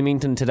 at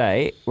Flemington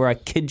today, where I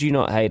kid you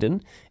not,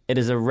 Hayden, it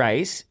is a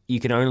race you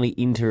can only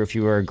enter if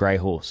you were a grey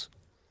horse.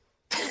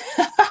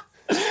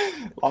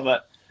 Love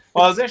it.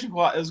 Well, it's actually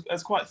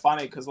it's quite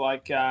funny because you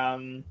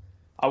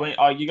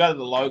go to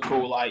the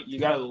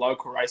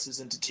local races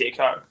into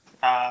Teco.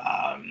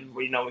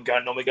 We normally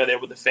go there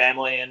with the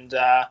family, and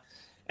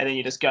then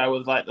you just go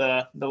with like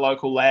the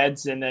local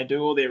lads, and they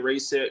do all their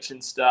research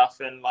and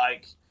stuff. And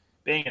like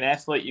being an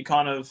athlete, you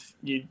kind of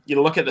you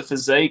look at the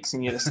physiques,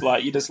 and you just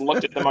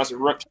looked at the most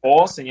ripped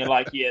horse, and you're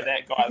like, yeah,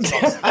 that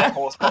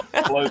horse got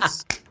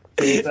glutes.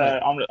 So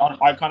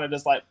I kind of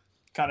just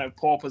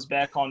paupers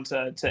back onto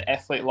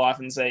athlete life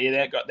and say,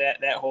 yeah,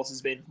 that horse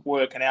has been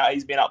working out.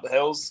 He's been up the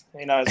hills.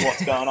 He knows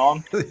what's going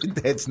on.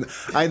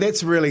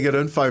 That's really good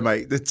info,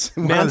 mate. That's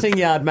Mounting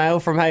Yard mail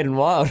from Hayden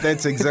Wild.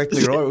 That's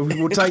exactly right.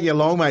 We'll take you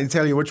along, mate, and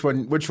tell you which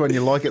one you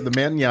like at the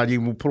Mountain Yard.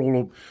 You will put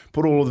all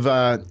of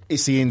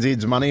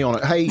SENZ's money on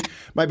it. Hey,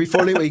 mate,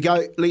 before I let you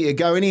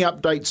go, any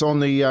updates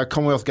on the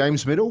Commonwealth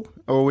Games medal?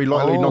 Or are we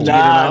likely not to get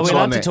an answer on that? Are we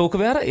allowed to talk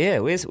about it? Yeah,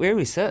 where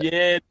we sit?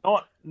 Yeah,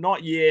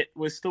 not yet.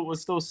 We're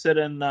still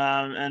sitting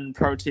in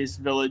Protest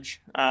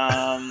Village.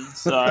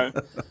 So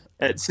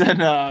it's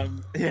in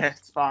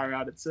it's far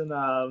out. It's in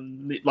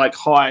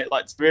high,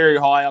 it's very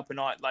high up in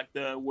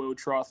the World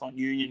Triathlon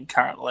Union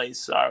currently.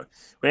 So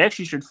we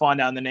actually should find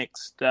out in the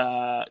next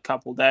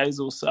couple of days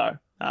or so.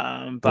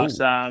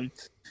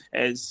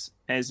 As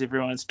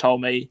everyone's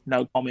told me,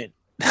 no comment.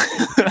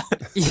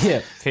 Yeah,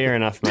 fair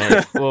enough,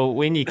 mate. Well,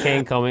 when you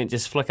can comment,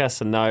 just flick us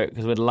a note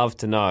because we'd love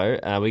to know.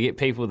 We get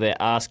people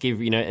that ask,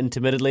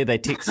 intermittently. They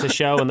text the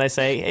show and they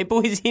say, "Hey,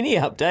 boys, any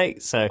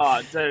update?" So,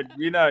 dude,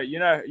 you know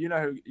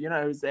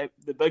who's the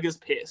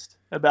biggest pest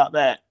about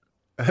that?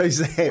 Who's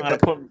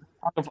that?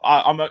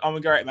 I'm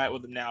a great mate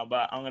with him now,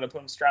 but I'm going to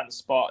put him straight on the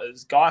spot.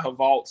 Is Guy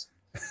Havolt,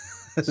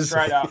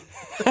 straight up.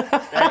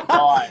 That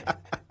guy,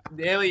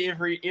 nearly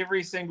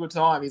every single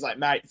time, he's like,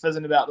 "Mate,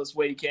 fizzing about this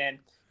weekend.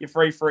 You're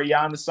free for a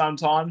yarn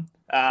sometime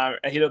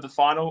ahead of the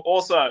final."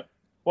 Also,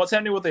 what's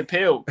happening with the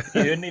appeal?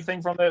 You heard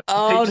anything from the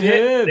Herb.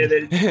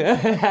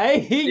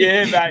 Hey,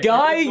 yeah, mate.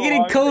 Guy, you're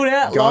getting called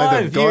out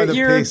live.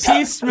 You're a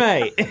pest,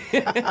 mate.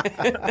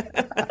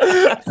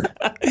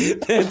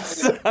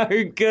 That's so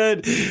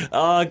good.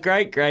 Oh,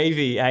 great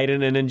gravy,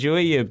 Hayden, and enjoy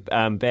your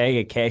bag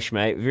of cash,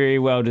 mate. Very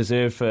well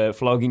deserved for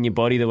flogging your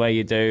body the way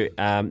you do.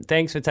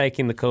 Thanks for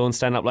taking the call and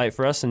staying up late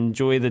for us.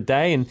 Enjoy the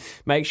day, and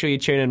make sure you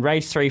tune in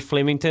Race 3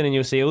 Flemington, and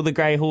you'll see all the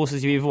grey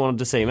horses you ever wanted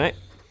to see, mate.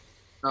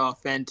 Oh,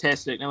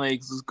 fantastic. Nearly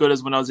as good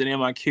as when I was in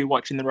MIQ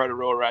watching the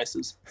Rotorua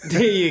races.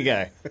 There you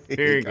go.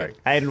 Very good.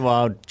 Hayden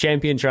Wild,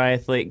 champion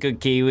triathlete, good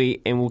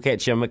Kiwi, and we'll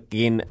catch him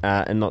again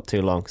in not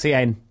too long. See you,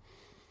 Hayden.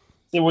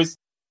 It was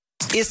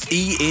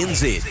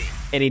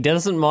SENZ. And he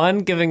doesn't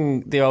mind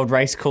giving the old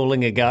race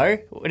calling a go.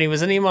 When he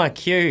was in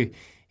MIQ,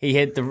 he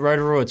had the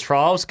Rotorua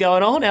trials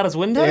going on out his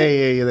window.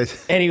 Yeah.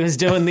 And he was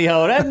doing the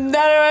old... giving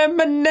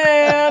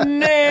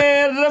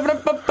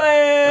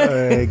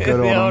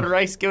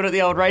it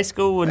the old race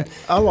school. And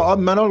I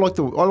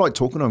like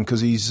talking to him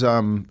because he's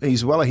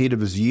well ahead of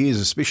his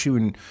years,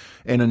 especially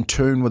in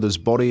tune with his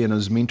body and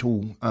his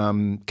mental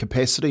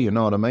capacity, you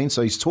know what I mean?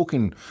 So he's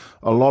talking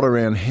a lot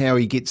around how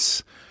he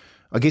gets,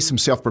 I guess,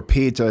 himself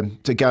prepared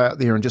to go out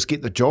there and just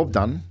get the job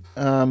done.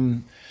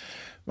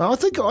 I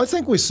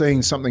think we're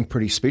seeing something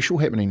pretty special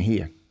happening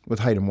here with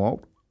Hayden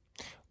Wild.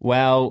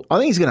 Well, I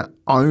think he's going to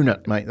own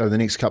it, mate, over the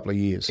next couple of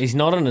years. He's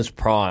not in his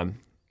prime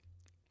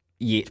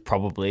yet,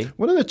 probably.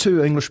 What are the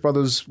two English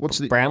brothers?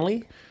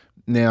 Brownlee?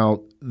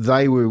 Now,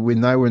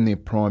 when they were in their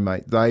prime,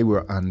 mate, they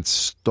were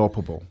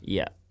unstoppable.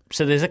 Yeah.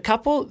 So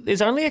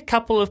there's only a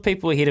couple of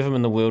people ahead of him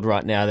in the world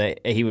right now that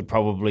he would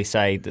probably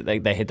say that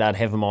they'd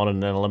have him on in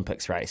an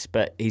Olympics race,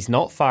 but he's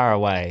not far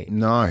away.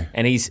 No.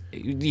 And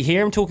you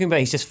hear him talking about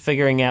he's just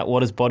figuring out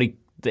what his body,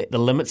 the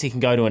limits he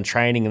can go to in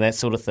training and that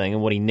sort of thing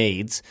and what he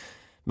needs.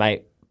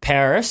 Mate,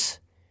 Paris,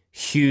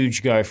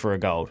 huge go for a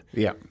gold.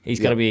 Yeah. He's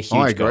got to be a huge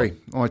goal. I agree.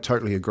 goal. I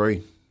totally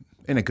agree.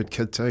 And a good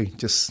kid too.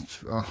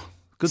 Just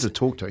good to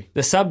talk to.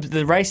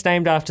 The race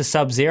named after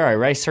Sub-Zero,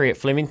 race 3 at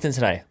Flemington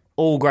today.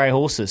 All grey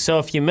horses. So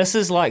if your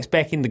missus likes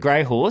backing the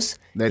grey horse,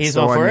 here's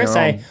one for her.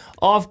 Say,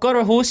 I've got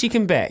a horse you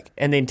can back,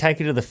 and then take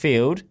her to the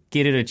field,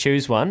 get her to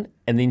choose one,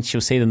 and then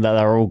she'll see them that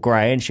they're all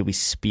grey, and she'll be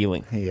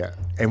spewing. Yeah.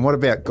 And what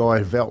about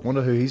Guy Velt?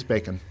 Wonder who he's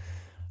backing.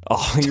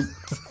 Oh,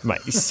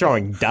 mate, he's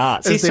throwing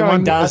darts. He's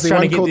throwing darts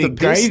trying to get the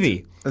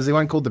gravy. Is there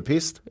one called the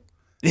Pest?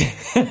 There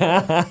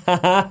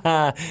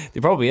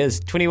probably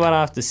is. 21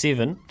 after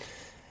 7.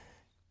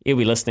 You'll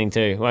be listening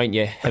too, won't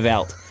you?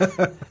 Havelt.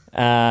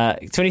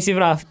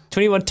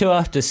 21 2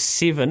 after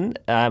 7.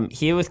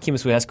 Here with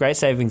Chemist Warehouse, great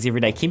savings every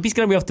day. Kempy's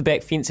going to be off the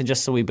back fence in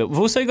just a wee bit. We've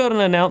also got an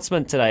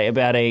announcement today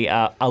about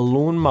a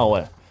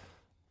lawnmower.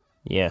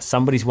 Yeah,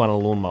 somebody's won a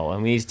lawnmower,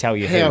 and we need to tell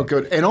you how who.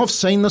 good. And I've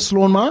seen this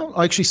lawnmower.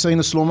 I actually seen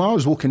this lawnmower. I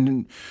was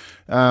walking,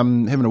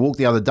 having a walk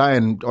the other day,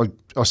 and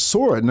I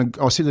saw it, and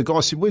I said to the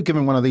guy, we're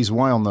giving one of these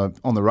away on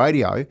the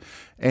radio,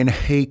 and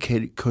he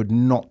could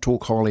not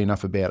talk highly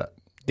enough about it.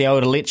 The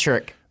old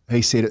electric.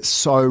 He said it's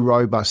so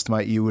robust,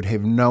 mate, you would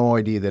have no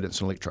idea that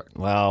it's electric.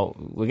 Well,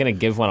 we're going to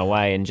give one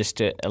away in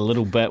just a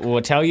little bit. We'll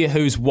tell you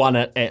who's won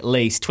it at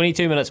least.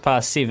 22 minutes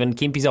past 7.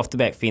 Kempy's off the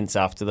back fence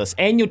after this.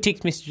 And your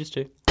text messages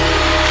too.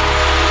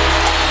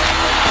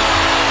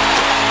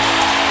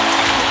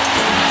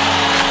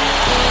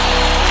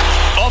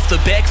 Off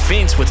the back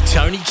fence with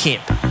Tony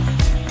Kemp.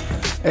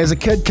 As a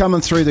kid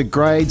coming through the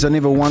grades, I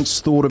never once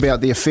thought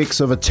about the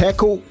effects of a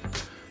tackle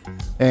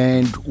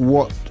and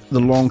what the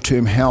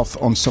long-term health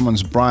on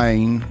someone's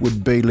brain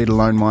would be, let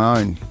alone my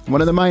own. One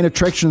of the main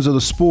attractions of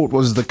the sport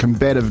was the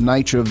combative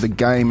nature of the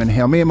game and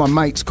how me and my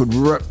mates could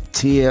rip,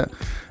 tear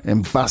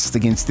and bust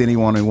against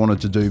anyone who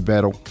wanted to do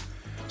battle.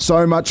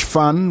 So much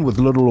fun with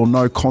little or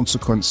no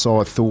consequence,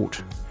 so I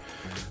thought.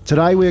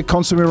 Today we are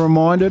constantly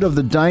reminded of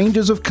the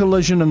dangers of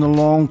collision and the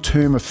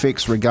long-term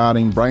effects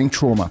regarding brain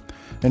trauma.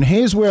 And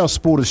here's where our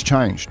sport has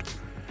changed.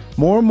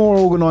 More and more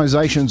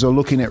organisations are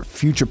looking at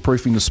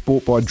future-proofing the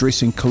sport by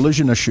addressing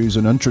collision issues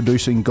and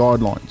introducing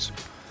guidelines.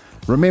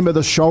 Remember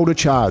the shoulder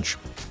charge?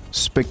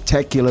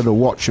 Spectacular to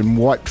watch and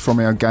wiped from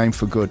our game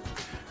for good.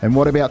 And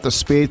what about the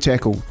spare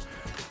tackle?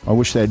 I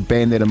wish they'd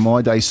banned that in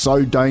my day.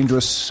 So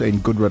dangerous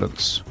and good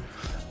riddance.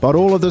 But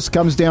all of this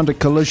comes down to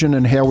collision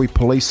and how we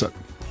police it.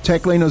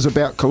 Tackling is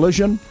about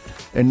collision,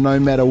 and no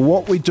matter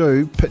what we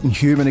do, pitting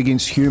human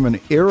against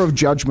human, error of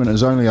judgment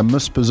is only a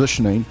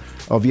mispositioning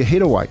of your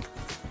head away.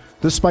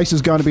 This space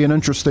is going to be an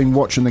interesting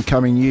watch in the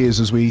coming years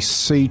as we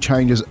see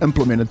changes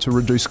implemented to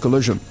reduce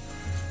collision.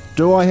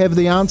 Do I have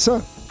the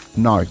answer?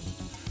 No.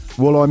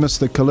 Will I miss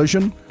the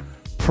collision?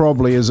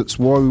 Probably, as it's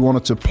why we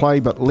wanted to play,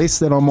 but less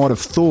than I might have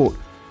thought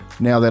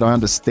now that I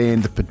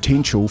understand the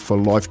potential for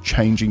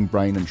life-changing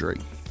brain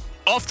injury.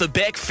 Off the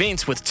back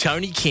fence with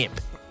Tony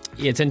Kemp.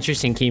 Yeah, it's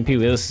interesting, Kempy,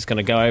 where this is going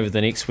to go over the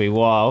next wee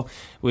while.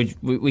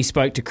 We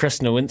spoke to Chris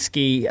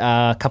Nowinski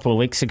a couple of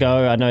weeks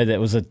ago. I know that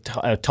was a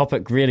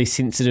topic really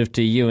sensitive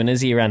to you and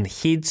Izzy around the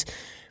heads.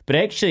 But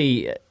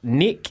actually,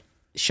 neck,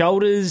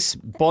 shoulders,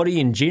 body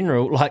in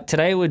general, like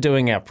today we're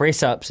doing our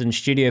press-ups in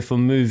studio for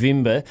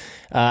Movember,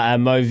 a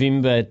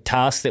Movember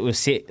task that we've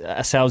set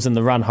ourselves in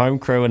the Run Home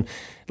crew. And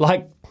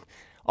like,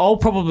 I'll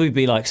probably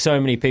be like so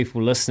many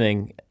people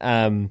listening,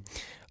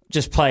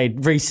 just played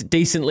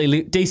decent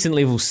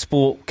level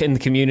sport in the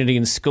community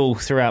and school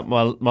throughout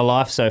my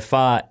life so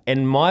far,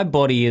 and my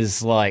body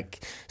is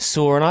like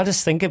sore. And I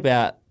just think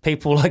about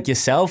people like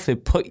yourself who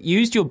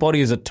used your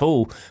body as a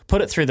tool,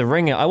 put it through the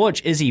ringer. I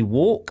watch Izzy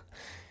walk,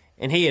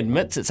 and he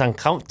admits it's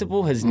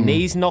uncomfortable. His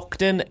knees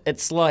knocked in.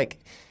 It's like,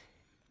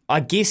 I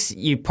guess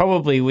you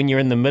probably, when you're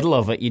in the middle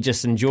of it, you're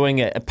just enjoying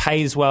it. It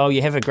pays well.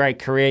 You have a great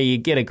career. You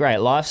get a great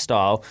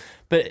lifestyle.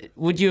 But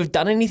would you have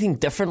done anything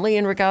differently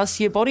in regards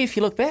to your body if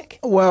you look back?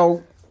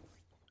 Well,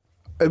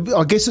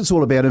 I guess it's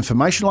all about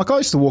information. Like I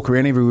used to walk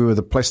around everywhere with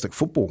a plastic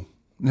football.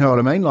 You know what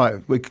I mean?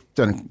 Like we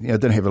didn't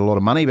have a lot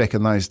of money back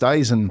in those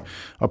days, and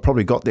I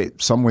probably got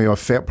that somewhere.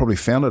 Probably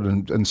found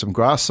it in some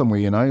grass somewhere.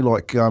 You know,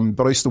 like.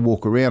 But I used to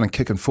walk around and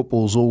kicking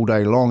footballs all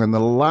day long, and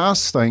the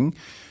last thing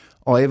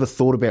I ever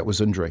thought about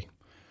was injury.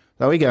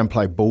 So we go and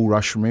play bull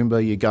rush. Remember,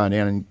 you're going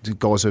down and the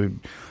guys are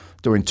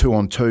doing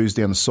 2-on-2s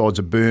down the sides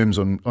of berms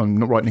on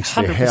right next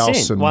to their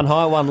house. And one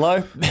high, one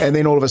low. And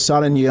then all of a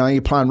sudden,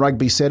 you're playing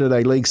rugby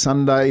Saturday, league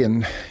Sunday,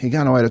 and you're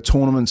going away to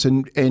tournaments,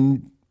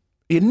 and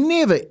you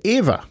never,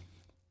 ever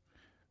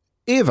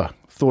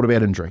thought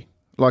about injury.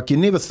 Like you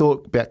never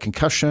thought about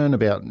concussion,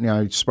 about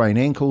sprained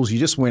ankles. You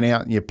just went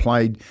out and you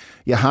played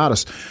your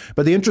hardest.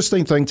 But the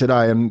interesting thing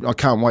today, and I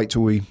can't wait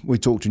till we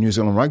talk to New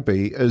Zealand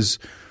Rugby, is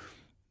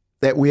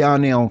that we are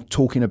now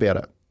talking about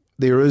it.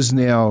 There is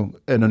now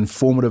an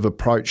informative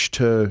approach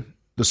to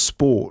the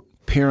sport,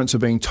 parents are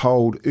being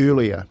told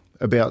earlier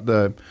about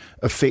the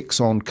effects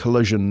on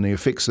collision, the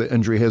effects that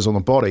injury has on the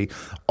body,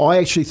 I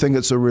actually think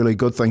it's a really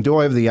good thing. Do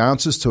I have the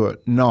answers to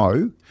it?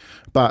 No.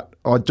 But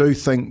I do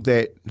think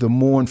that the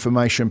more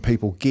information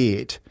people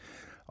get,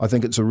 I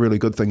think it's a really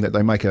good thing that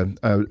they make an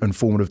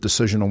informative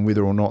decision on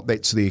whether or not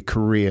that's their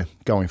career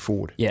going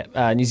forward.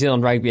 Yeah, New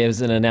Zealand Rugby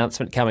has an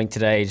announcement coming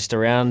today just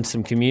around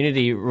some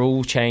community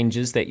rule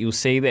changes that you'll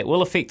see that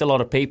will affect a lot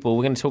of people.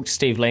 We're going to talk to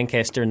Steve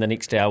Lancaster in the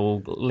next hour.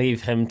 We'll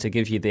leave him to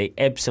give you the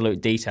absolute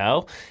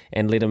detail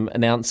and let him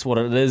announce what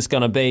it is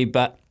going to be.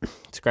 But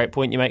it's a great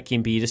point you make,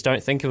 Kempi. You just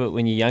don't think of it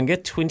when you're younger.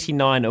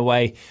 29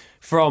 away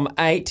from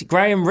 8.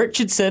 Graham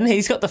Richardson,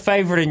 he's got the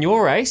favourite in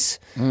your race.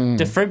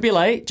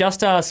 Defibrillate,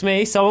 Just Ask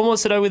Me. Someone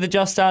wants to know whether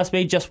Just Ask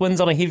Me just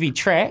wins on a heavy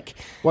track.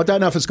 Well, I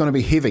don't know if it's going to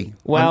be heavy.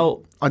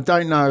 Well, I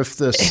don't know if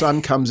the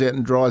sun comes out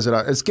and dries it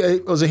up.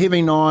 It was a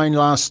heavy 9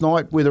 last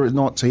night. Whether or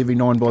not it's a heavy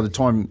 9 by the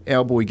time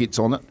our boy gets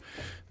on it,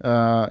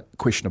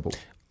 questionable.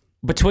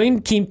 Between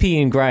Kempi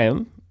and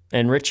Graham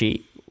and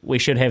Richie, we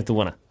should have the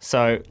winner.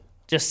 So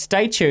just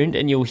stay tuned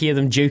and you'll hear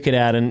them duke it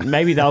out, and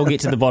maybe they'll get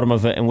to the bottom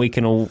of it and we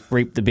can all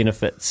reap the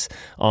benefits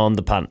on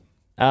the punt.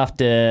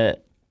 So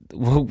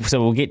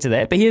we'll get to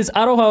that. But here's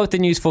Aroha with the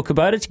news for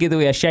Kubota. Together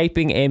we are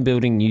shaping and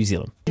building New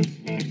Zealand.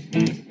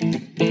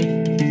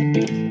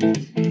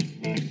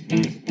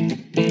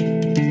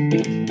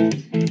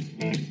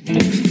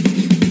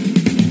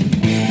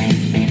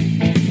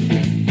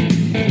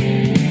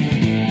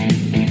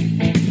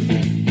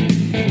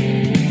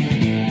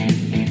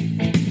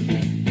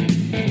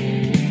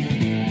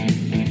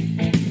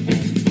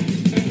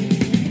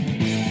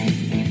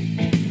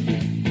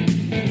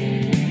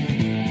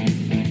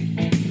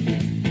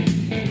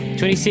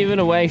 27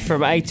 away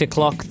from 8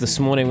 o'clock this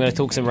morning. We're going to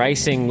talk some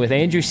racing with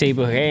Andrew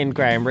Seabuck and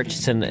Graham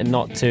Richardson in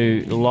not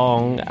too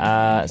long.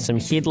 Some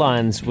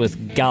headlines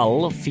with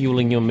Gull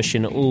fueling your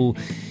mission all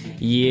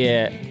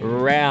year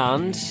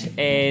round.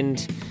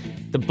 And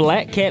the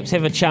Black Caps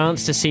have a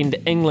chance to send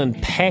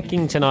England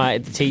packing tonight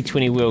at the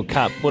T20 World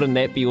Cup. Wouldn't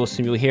that be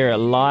awesome? You'll hear it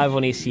live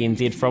on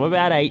SENZ from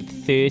about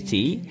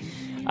 8:30.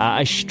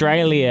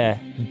 Australia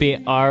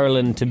bet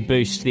Ireland to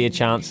boost their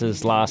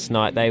chances last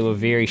night. They were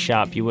very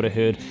sharp. You would have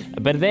heard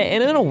a bit of that.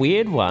 And in a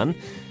weird one,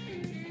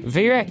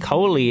 Virat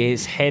Kohli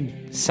has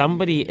had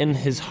somebody in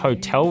his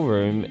hotel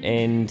room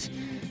and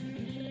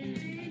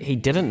he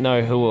didn't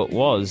know who it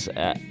was.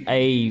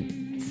 A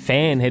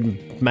fan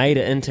had made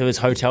it into his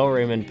hotel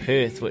room in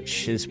Perth,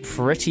 which is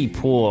pretty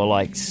poor,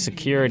 like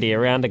security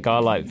around a guy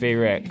like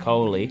Virat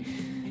Kohli.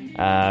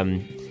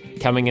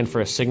 Coming in for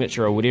a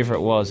signature or whatever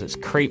it was, it's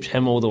creeped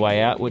him all the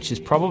way out, which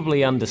is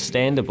probably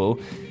understandable.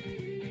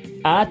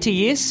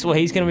 RTS, well,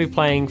 he's going to be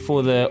playing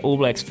for the All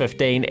Blacks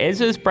 15,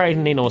 as is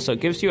Braden Ennor, so it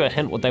gives you a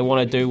hint what they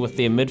want to do with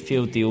their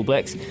midfield, the All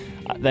Blacks.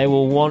 They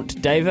will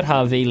want David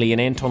Havili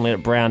and Anton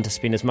Lienert-Brown to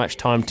spend as much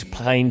time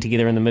playing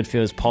together in the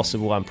midfield as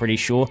possible, I'm pretty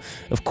sure.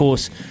 Of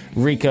course,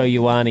 Rieko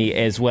Ioane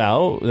as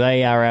well.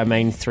 They are our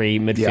main three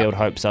midfield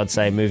hopes, I'd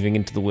say, moving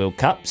into the World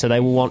Cup. So they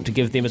will want to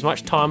give them as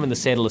much time in the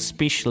saddle,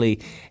 especially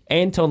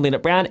Anton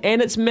Lienert-Brown.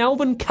 And it's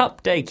Melbourne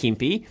Cup Day,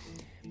 Kempi.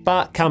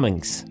 Bart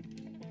Cummings.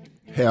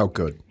 How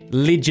good.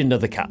 Legend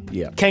of the Cup.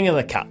 Yeah. King of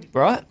the Cup,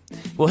 right?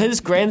 Well, his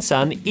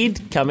grandson,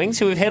 Ed Cummings,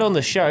 who we've had on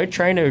the show,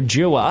 trainer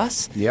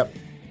Duas. Yep.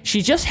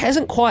 She just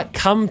hasn't quite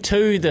come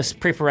to this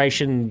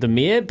preparation, the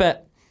mare,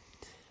 but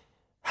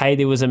hey,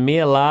 there was a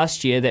mare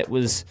last year that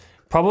was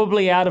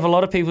probably out of a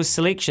lot of people's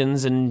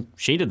selections and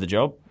she did the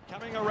job.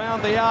 Coming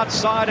around the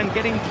outside and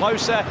getting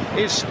closer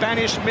is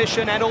Spanish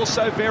Mission, and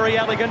also Very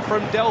Elegant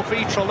from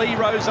Delphi.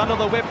 Trolleros under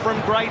the whip from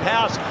Great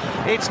House.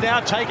 It's now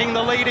taking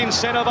the lead.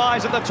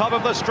 Incentivize at the top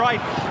of the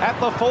straight at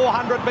the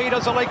 400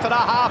 metres, a length and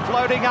a half.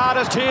 Floating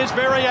Artist, here's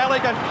Very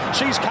Elegant.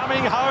 She's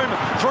coming home.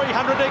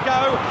 300 to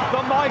go.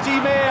 The mighty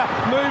mare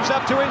moves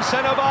up to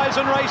Incentivize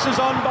and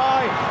races on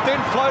by. Then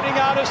Floating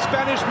Artist,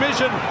 Spanish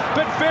Mission.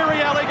 But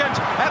Very Elegant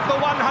at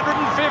the 150.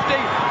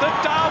 The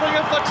darling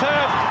of the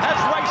turf has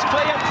raced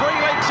clear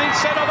 3 lengths.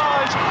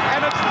 Incentivize,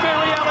 and it's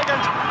Very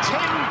Elegant.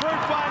 10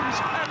 Group 1s,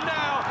 and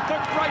now the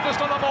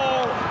greatest of them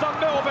all, the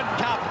Melbourne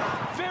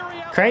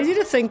Cup. Crazy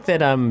to think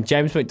that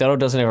James McDonald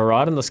doesn't have a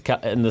ride in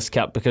this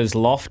cup because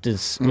Loft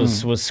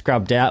was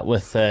scrubbed out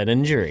with an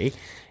injury,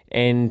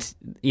 and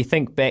you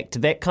think back to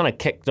that kind of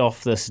kicked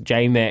off this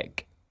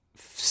J-Mac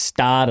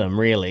stardom,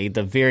 really.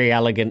 The Very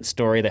Elegant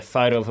story, that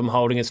photo of him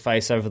holding his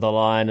face over the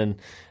line, and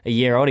a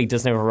year on he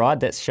doesn't have a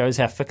ride. That shows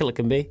how fickle it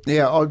can be.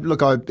 Yeah, I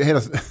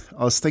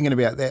was thinking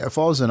about that. If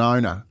I was an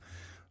owner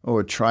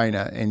or a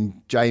trainer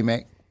and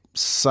J-Mac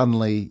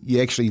suddenly,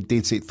 you actually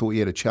dead set thought you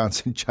had a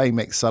chance and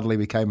J-Mac suddenly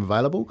became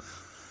available,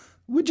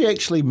 would you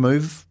actually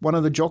move one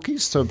of the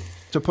jockeys to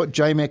put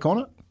J-Mac on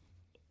it?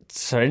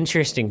 It's an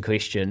interesting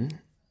question.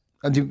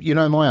 And you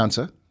know my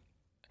answer?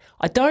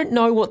 I don't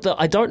know what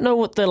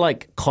the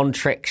like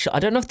contract. I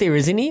don't know if there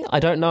is any. I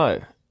don't know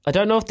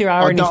if there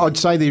are any. I'd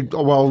say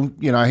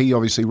he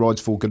obviously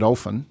rides for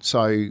Godolphin,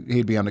 so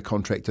he'd be under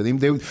contract to them.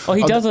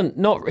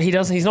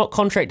 He's not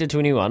contracted to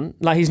anyone.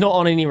 Like, he's not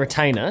on any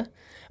retainer.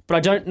 But I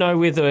don't know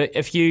whether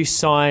if you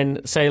sign,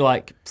 say,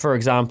 like, for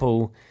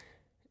example,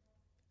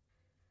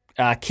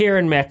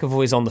 Kieran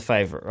McAvoy's on the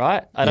favourite,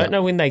 right? I don't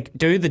know when they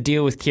do the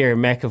deal with Kieran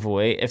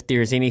McAvoy if there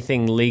is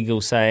anything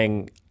legal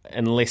saying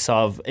unless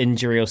of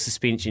injury or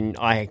suspension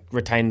I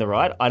retain the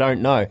right. I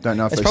don't know. Don't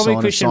know if it's they probably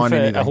a question for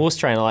anything. a horse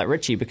trainer like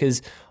Richie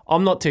because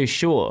I'm not too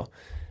sure.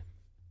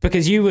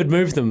 Because you would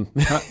move them.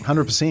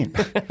 100%.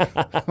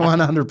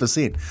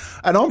 100%.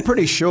 And I'm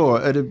pretty sure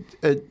I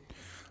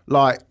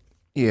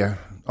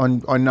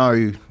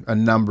know a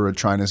number of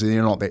trainers, and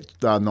they're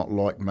not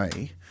like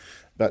me,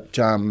 but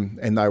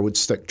and they would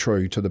stick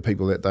true to the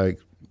people that they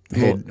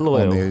had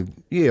Loyal. on there.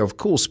 Yeah, of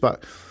course.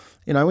 But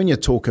when you're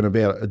talking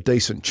about a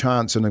decent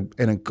chance and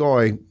a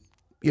guy,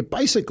 you're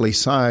basically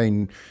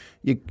saying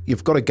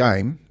you've got a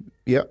game,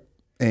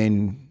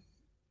 and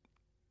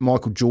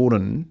Michael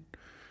Jordan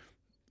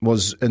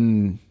was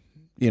in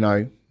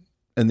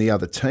the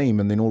other team,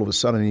 and then all of a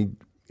sudden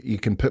you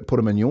can put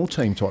him in your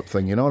team type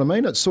thing. You know what I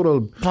mean? It's sort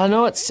of. I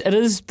know it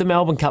is the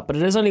Melbourne Cup, but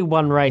it is only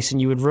one race, and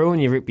you would ruin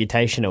your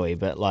reputation a wee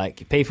bit.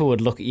 Like people would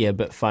look at you a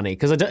bit funny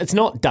because it's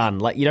not done.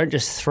 Like you don't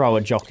just throw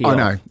a jockey. I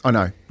know,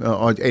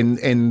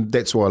 and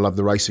that's why I love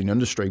the racing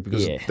industry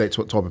because that's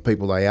what type of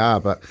people they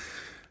are. But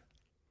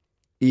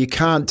you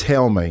can't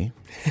tell me,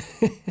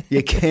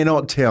 you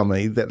cannot tell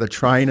me that the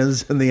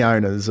trainers and the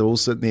owners are all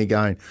sitting there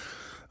going,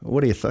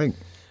 "What do you think?"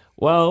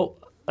 Well,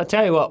 I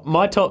tell you what,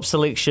 my top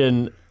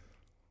selection.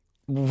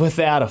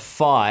 Without a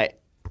fight,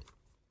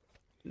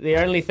 the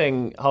only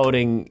thing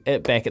holding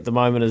it back at the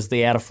moment is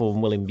the out of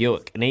form William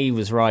Buick, and he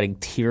was riding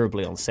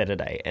terribly on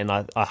Saturday, and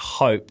I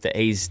hope that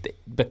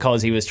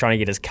because he was trying to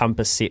get his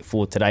compass set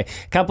for today.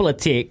 Couple of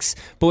texts.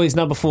 Boys,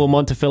 number 4,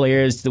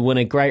 Montefiore is the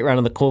winner. Great run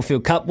in the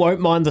Caulfield Cup. Won't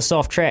mind the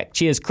soft track.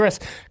 Cheers, Chris.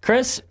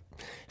 Chris,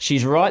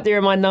 she's right there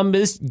in my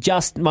numbers.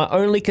 Just my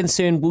only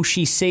concern, will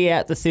she see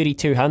out the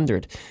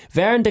 3,200?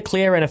 Varon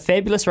Declare ran a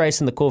fabulous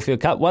race in the Caulfield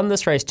Cup, won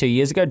this race 2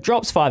 years ago,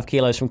 drops 5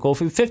 kilos from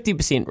Caulfield,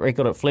 50%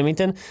 record at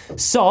Flemington.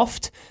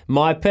 Soft,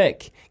 my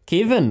pick.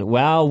 Kevin,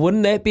 wow,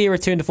 wouldn't that be a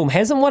return to form?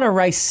 Hasn't won a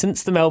race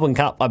since the Melbourne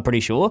Cup, I'm pretty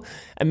sure.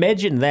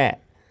 Imagine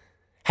that.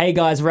 Hey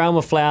guys, Realm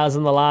of Flowers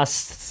in the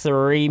last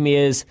 3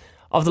 mares.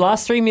 Of the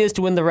last 3 mares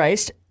to win the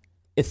race,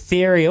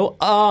 Ethereal,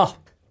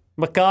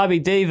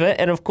 Maccabi Diva,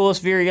 and of course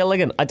Very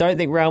Elegant. I don't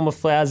think Realm of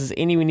Flowers is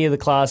anywhere near the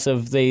class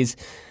of these,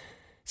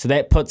 so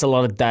that puts a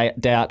lot of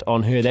doubt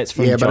on her. That's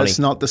from Johnny. But it's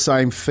not the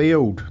same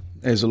field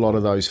as a lot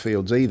of those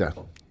fields either.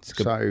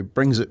 So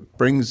brings it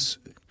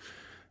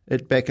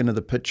back into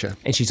the picture.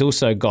 And she's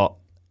also got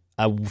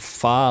a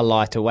far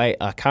lighter weight.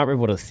 I can't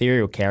remember what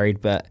Ethereal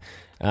carried, but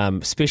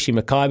especially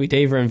Maccabi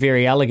Diva and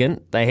Very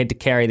Elegant, they had to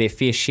carry their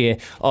fair share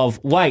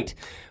of weight.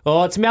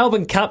 Oh, it's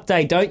Melbourne Cup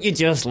Day. Don't you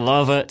just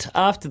love it?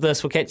 After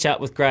this, we'll catch up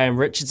with Graham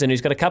Richardson,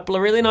 who's got a couple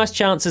of really nice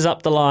chances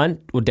up the line,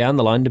 or down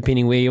the line,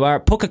 depending where you are,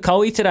 at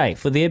Pukekohe today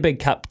for their big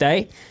Cup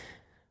Day.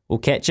 We'll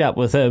catch up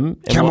with him.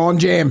 Come on,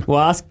 Jam.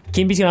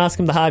 Kempy's going to ask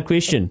him the hard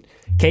question.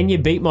 Can you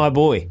beat my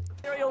boy?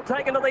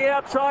 Taken to the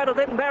outside, and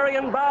then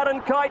Marion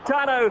Barden,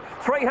 Caetano,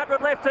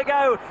 300 left to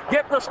go.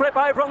 Get the slip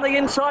over on the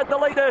inside, the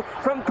leader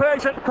from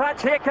Persian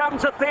Clutch. Here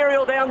comes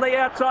Ethereal down the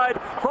outside,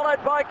 followed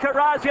by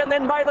Karazi, and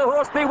then May the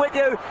Horse Be With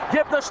You.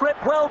 Give the slip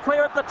well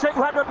clear at the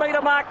 200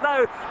 metre mark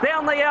though.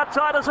 Down the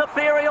outside is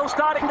Ethereal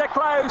starting to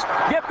close.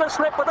 Give the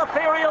slip with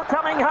Ethereal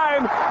coming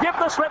home. Give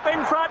the slip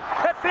in front.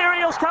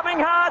 Ethereal's coming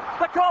hard.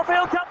 The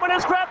Caulfield Cup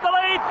winners grab the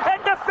lead,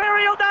 and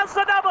Ethereal does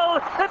the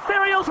double.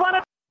 Ethereal's won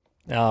it.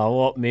 Oh,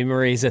 what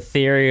memories.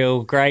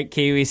 Ethereal, great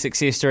Kiwi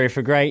success story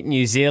for great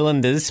New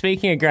Zealanders.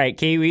 Speaking of great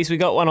Kiwis, we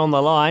got one on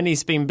the line.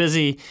 He's been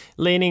busy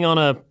leaning on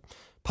a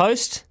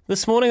post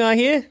this morning, I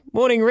hear.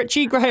 Morning,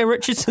 Richie. Graham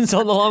Richardson's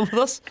on the line with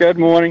us. Good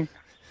morning.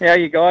 How are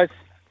you guys?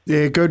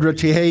 Yeah, good,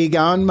 Richie. How you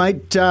going,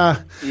 mate?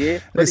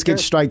 Let's get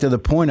straight to the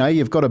point, eh?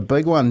 You've got a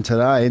big one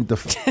today, the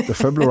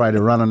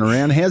defibrillator running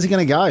around. How's he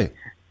going to go?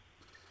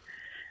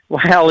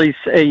 Well, he's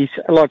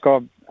like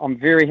I'm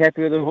very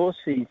happy with the horse.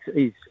 He's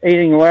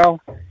eating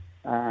well.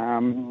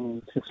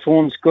 His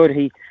form's good.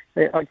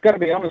 I've got to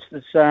be honest,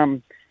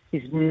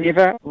 he's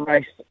never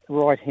raced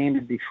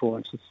right-handed before.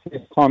 It's his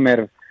first time out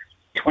of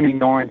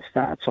 29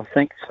 starts, I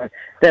think. So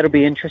that'll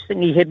be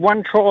interesting. He had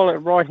one trial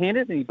at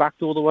right-handed and he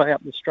bucked all the way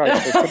up the straight.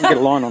 So couldn't get a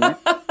line on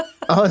that.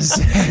 Oh, is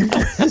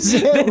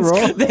that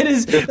right? That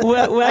is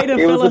way to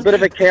he fill was a bit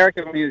of a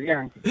character when he was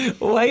young.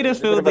 Way to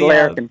fill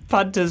the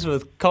punters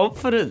with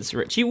confidence,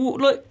 Richie. Well,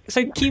 look,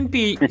 so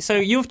Kempy, so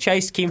you've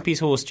chased Kempy's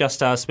horse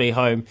Just Ask Me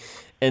home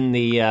in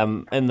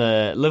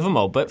the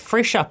Livermore, but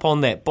fresh up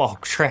on that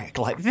bog track,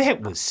 like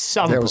that was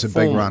some. That was a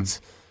big run.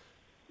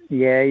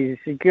 Yeah, he's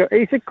a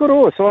good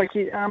horse. Like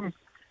he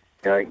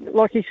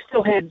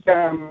still had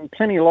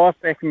plenty of life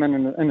back him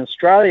in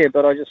Australia,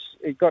 but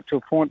it got to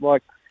a point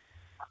like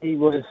he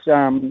was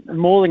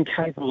more than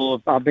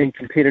capable of being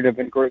competitive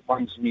in Group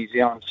 1s in New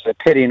Zealand. So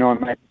Paddy and I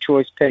made the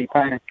choice, Paddy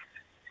Payne,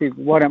 said,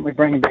 why don't we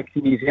bring him back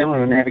to New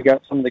Zealand and have a go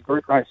at some of the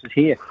group races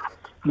here,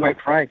 wait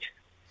for age.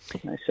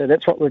 So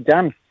that's what we've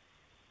done.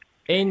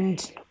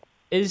 And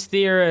Is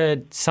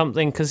there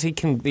something, because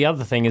the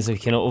other thing is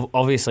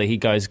obviously he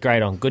goes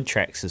great on good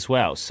tracks as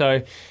well.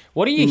 So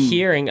what are you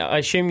hearing? I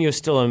assume you're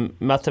still in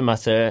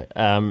Matamata.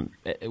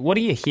 What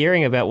are you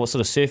hearing about what sort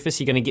of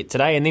surface you're going to get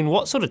today? And then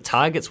what sort of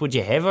targets would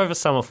you have over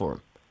summer for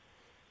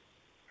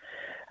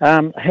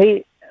him?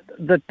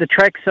 The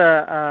tracks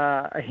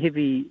are a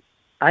heavy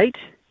 8,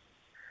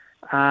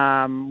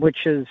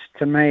 which is,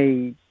 to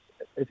me,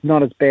 it's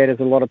not as bad as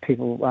a lot of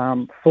people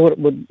thought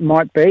it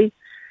might be.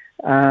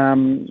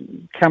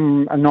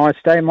 Come a nice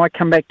day, it might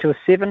come back to a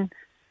 7.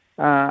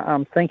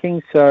 I'm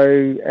thinking,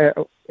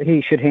 so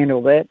he should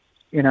handle that,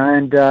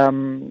 And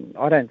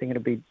I don't think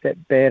it'll be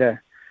that bad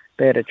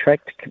a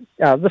track.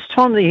 This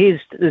time of the year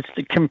is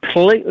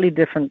completely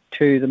different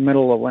to the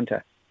middle of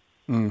winter.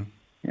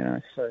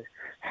 So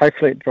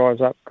hopefully it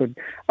dries up good.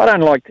 I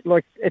don't like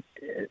it.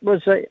 It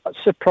was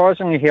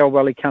surprisingly how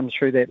well he comes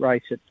through that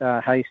race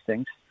at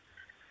Hastings.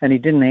 And he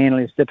didn't handle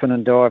his dipping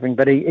and diving,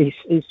 but he's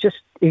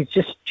just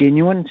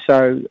genuine.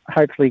 So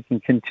hopefully he can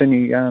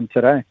continue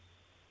today.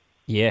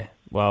 Yeah,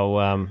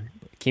 well,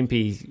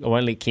 Kempe, I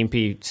won't let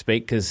Kempe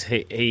speak because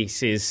he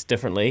says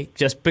differently.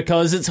 Just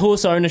because it's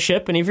horse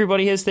ownership and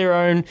everybody has their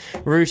own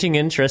rooting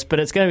interest,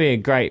 but it's going to be a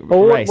great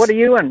race. What are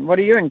you in? What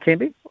are you in,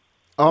 Kempe?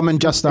 I'm in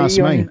Just Ask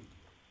Me.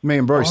 Me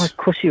and Bruce. Oh, of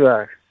course you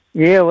are.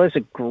 Yeah, well, it was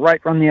a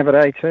great run the other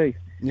day too.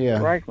 Yeah,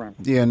 great run.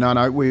 Yeah,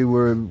 no, we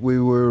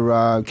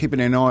were keeping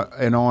an eye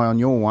on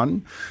your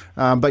one,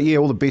 but yeah,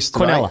 all the best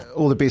today. Quinella.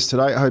 All the best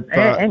today. I hope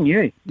and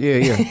you.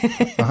 Yeah.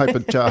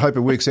 I hope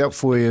it works out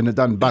for you and it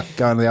doesn't buck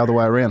going the other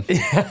way around.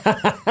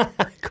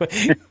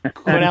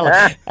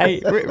 Quinella.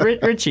 Hey,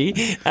 Richie,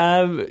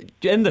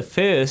 in the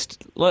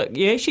first, look,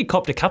 you actually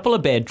copped a couple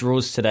of bad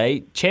draws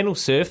today. Channel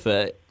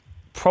Surfer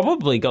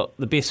probably got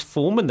the best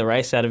form in the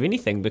race out of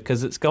anything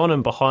because it's gone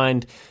in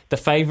behind the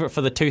favourite for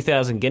the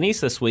 2,000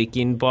 guineas this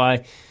weekend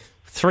by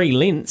 3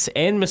 lengths,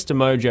 and Mr.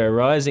 Mojo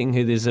Rising,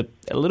 who there's a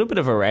little bit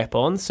of a rap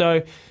on.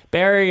 So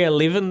barrier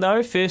 11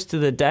 though, first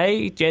of the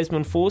day,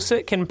 Jasmine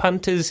Fawcett. Can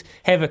punters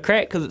have a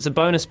crack because it's a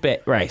bonus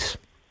bet race?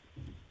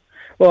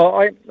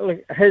 Well,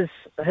 his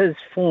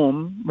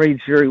form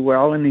reads very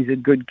well, and he's a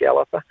good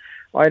galloper.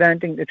 I don't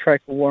think the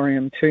track will worry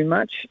him too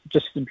much.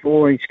 Just the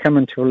draw, he's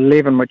coming to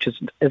 11, which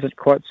isn't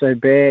quite so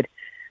bad.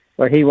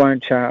 So he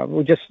won't.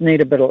 We'll just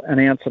need an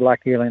ounce of luck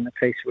early in the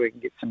piece where we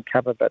can get some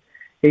cover. But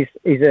he's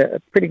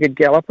a pretty good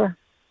galloper.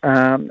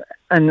 And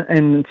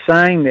in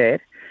saying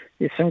that,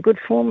 there's some good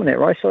form in that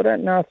race. I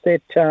don't know if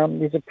that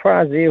there's a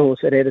Prazer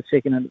horse that had a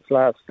second in its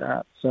last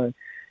start. So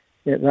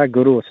yeah, they're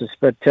good horses.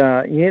 But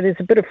there's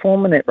a bit of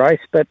form in that race.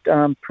 But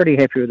I'm pretty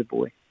happy with the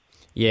boy.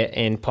 Yeah,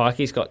 and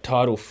Pikey's got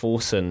Tidal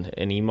Forsen,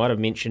 and he might have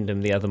mentioned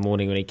him the other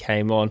morning when he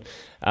came on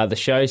the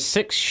show.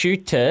 6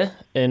 Shooter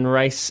in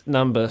race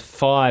number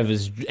 5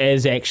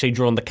 has actually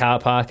drawn the car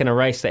park in a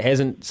race that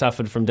hasn't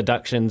suffered from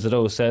deductions at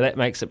all, so that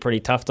makes it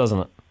pretty tough, doesn't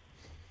it?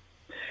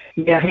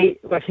 Yeah,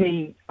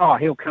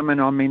 he'll come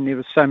in. I mean, there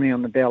was so many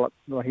on the ballot.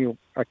 Well,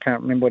 I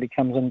can't remember what he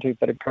comes into,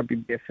 but it'd probably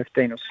be a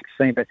 15 or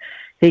 16. But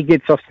he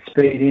gets off the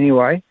speed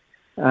anyway.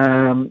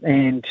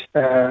 And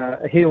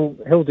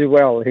he'll do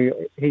well.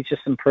 He's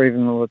just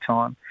improving all the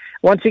time.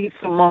 Once he gets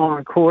to the mile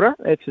and a quarter,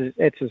 that's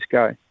his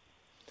go.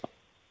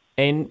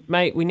 And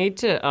mate, we need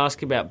to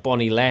ask about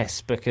Bonnie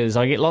Lass because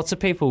I get lots of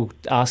people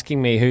asking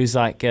me who's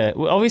like.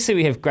 Obviously,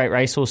 we have great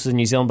racehorses in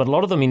New Zealand, but a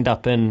lot of them end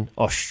up in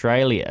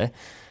Australia.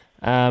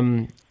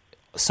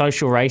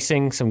 Social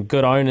racing, some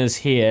good owners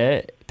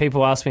here.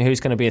 People ask me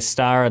who's going to be a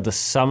star of the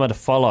summer to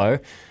follow.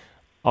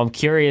 I'm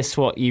curious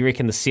what you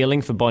reckon the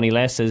ceiling for Bonnie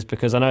Lass is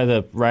because I know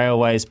the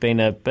Railway's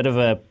been a bit of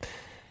a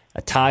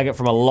target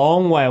from a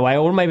long way away,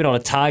 or maybe not a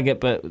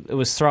target, but it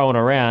was thrown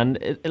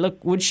around.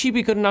 Look, would she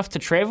be good enough to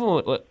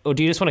travel, or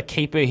do you just want to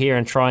keep her here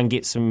and try and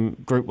get some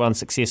Group 1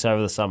 success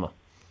over the summer?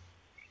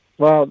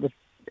 Well,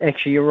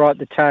 actually, you're right.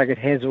 The target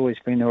has always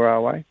been the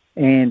Railway,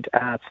 and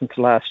since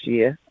last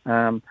year.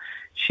 Her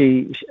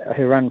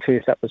run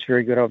first up was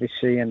very good,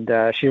 obviously, and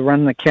she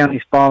ran the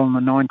Counties Bowl on the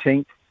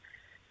 19th.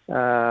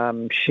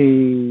 Which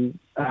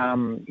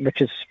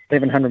is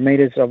 1,100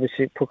 metres,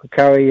 obviously at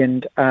Pukekohe,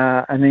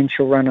 and then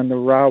she'll run on the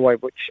Railway,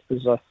 which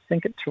is I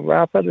think at Te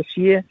Rapa this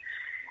year,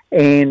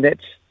 and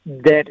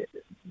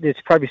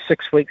there's probably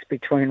 6 weeks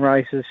between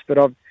races. But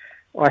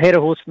I had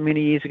a horse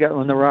many years ago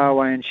on the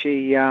Railway, and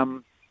she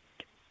had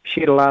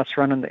a last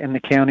run in the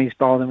Counties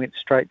Bowl, and went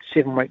straight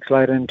 7 weeks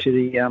later into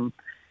the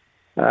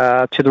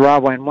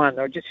Railway and won.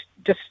 They were just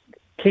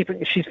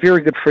keeping. She's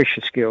very good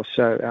fresher skills,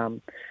 so.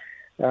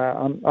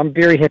 I'm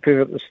very happy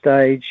with the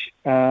stage.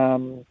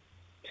 So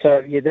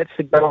yeah, that's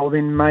the goal.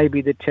 Then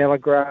maybe the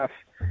Telegraph.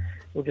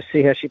 We'll just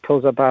see how she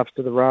pulls up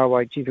after the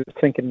Railway. Gee, we're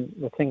thinking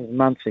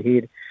months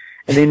ahead,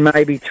 and then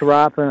maybe Te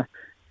Rapa,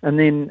 and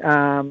then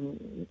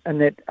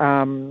that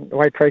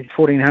Weight Pro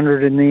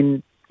 1400, and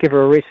then give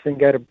her a rest and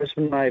go to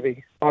Brisbane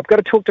maybe. I've got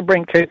to talk to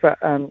Brent Cooper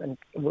and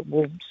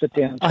we'll sit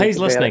down and talk he's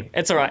about listening. it.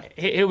 It's all right.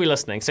 He'll be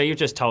listening. So you've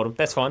just told him.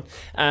 That's fine.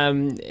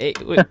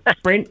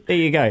 Brent, there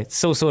you go.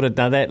 It's all sorted.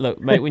 Now that look,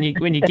 mate, when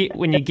you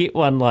get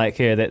one like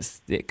her,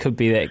 it could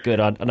be that good.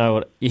 I know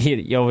what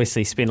you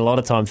obviously spend a lot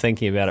of time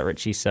thinking about it,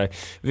 Richie. So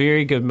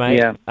very good, mate.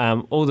 Yeah.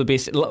 All the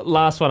best.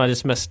 Last one I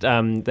just missed.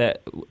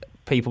 That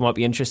people might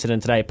be interested in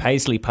today.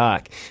 Paisley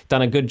Park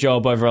done a good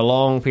job over a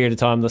long period of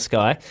time. This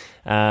guy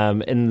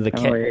in the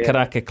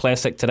Karaka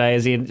Classic today.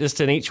 Is he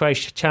just in each way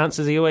chance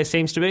as he always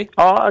seems to be?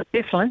 Oh,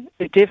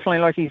 definitely.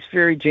 Like, he's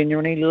very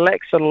genuine. He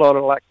lacks a lot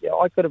of luck. Yeah,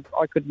 I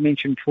could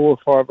mention 4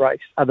 or 5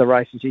 other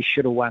races he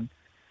should have won,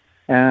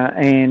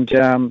 and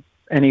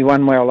he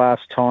won well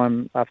last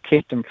time. I've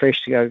kept him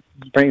fresh to go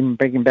bring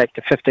him back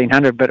to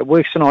 1500, but it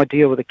works an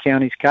ideal with the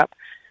Counties Cup.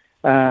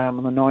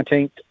 On the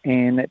 19th,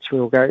 and that's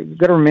where we'll go. You've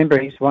got to remember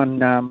he's won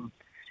the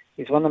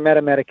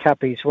Matamata Cup.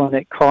 He's won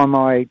that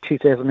Kaimai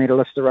 2,000 metre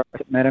Lister race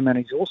at Matamata.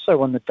 He's also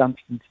won the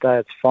Dunstan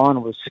Stayers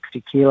final with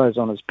 60 kilos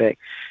on his back,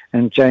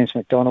 and James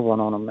McDonald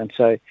won on him. And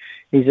so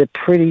he's a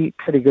pretty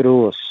good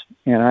horse,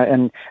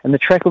 and the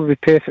track will be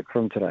perfect for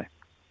him today.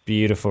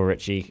 Beautiful,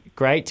 Richie.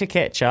 Great to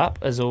catch up,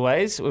 as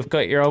always. We've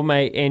got your old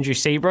mate Andrew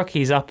Seabrook.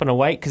 He's up and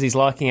awake because he's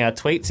liking our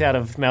tweets out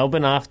of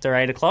Melbourne after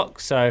 8 o'clock.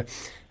 So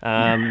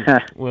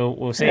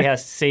we'll see how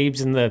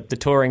Seebs and the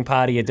touring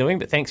party are doing,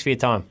 but thanks for your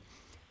time.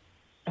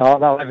 Oh,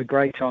 they'll have a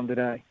great time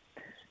today.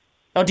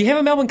 Oh, do you have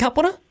a Melbourne Cup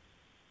winner?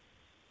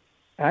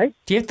 Hey?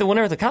 Do you have the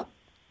winner of the Cup?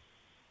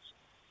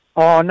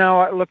 Oh,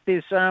 no, look,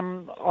 there's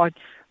I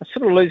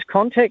sort of lose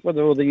contact with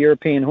all the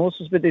European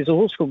horses, but there's a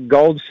horse called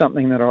Gold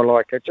something that I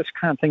like. I just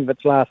can't think of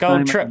its last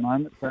name Trip. at the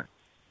moment. But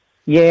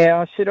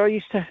yeah, I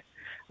used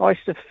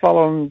to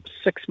follow him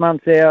 6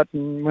 months out,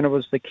 and when it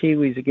was the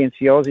Kiwis against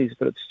the Aussies,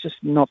 but it's just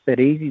not that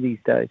easy these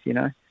days,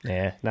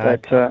 Yeah, no,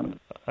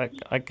 but,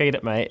 I get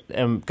it, mate.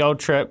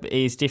 Gold Trip,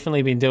 he's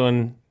definitely been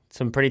doing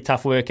some pretty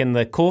tough work in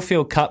the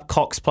Caulfield Cup,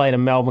 Cox Plate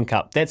and Melbourne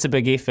Cup. That's a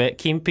big effort.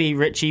 Kempe,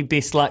 Richie,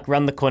 best luck.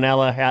 Run the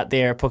Quinella out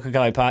there at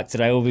Pukekohe Park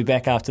today. We'll be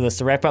back after this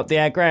to wrap up the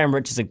hour. Graham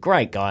Rich is a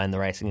great guy in the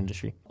racing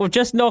industry. We've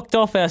just knocked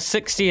off our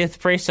 60th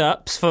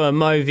press-ups for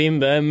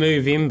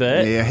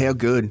Movember. Yeah, how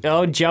good.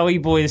 Oh, Joey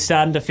boy is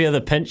starting to feel the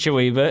pinch a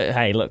wee bit.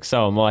 Hey, look,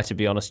 so am I, to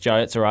be honest, Joe.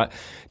 It's all right.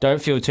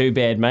 Don't feel too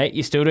bad, mate.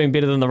 You're still doing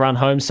better than the run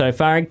home so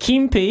far. And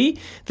Kempe,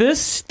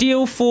 this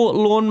Steel Fort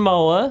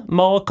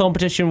mower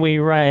competition we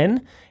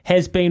ran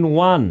has been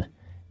won.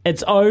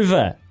 It's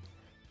over.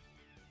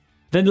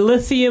 The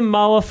lithium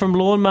mower from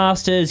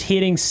Lawnmaster is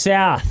heading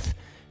south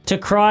to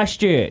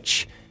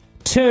Christchurch.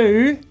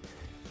 2,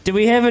 do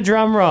we have a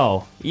drum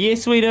roll?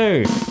 Yes, we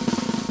do.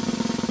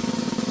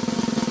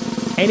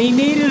 And he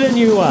needed a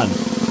new one.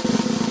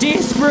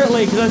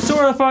 Desperately, because I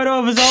saw a photo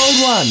of his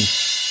old one.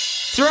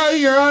 Throw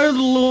your own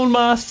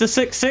Lawnmaster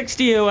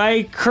 660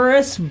 away,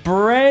 Chris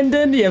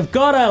Brandon. You've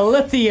got a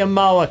lithium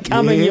mower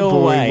coming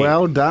your way.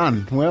 Well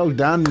done,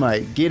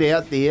 mate. Get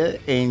out there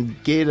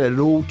and get it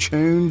all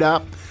tuned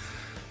up.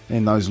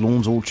 And those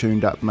lawns all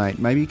tuned up, mate.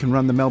 Maybe you can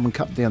run the Melbourne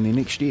Cup down there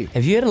next year.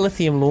 Have you had a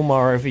lithium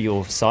lawnmower over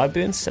your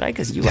sideburns today?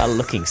 Because you are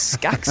looking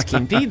scucks,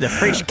 Kempe. The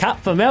fresh cut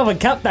for Melbourne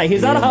Cup Day.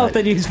 Here's other half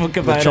the news for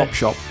Kubota. The chop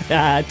shop.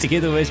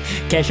 Together with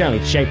Cash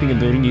Only, shaping and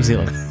building New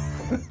Zealand.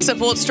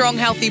 Support strong,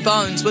 healthy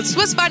bones with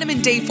Swiss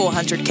Vitamin D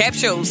 400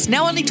 capsules.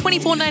 Now only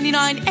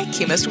 $24.99 at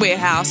Chemist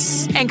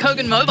Warehouse. And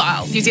Kogan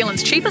Mobile, New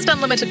Zealand's cheapest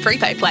unlimited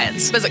prepaid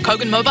plans. Visit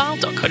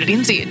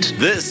koganmobile.co.nz.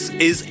 This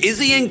is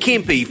Izzy and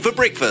Kempe for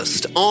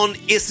breakfast on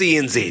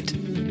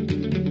SENZ.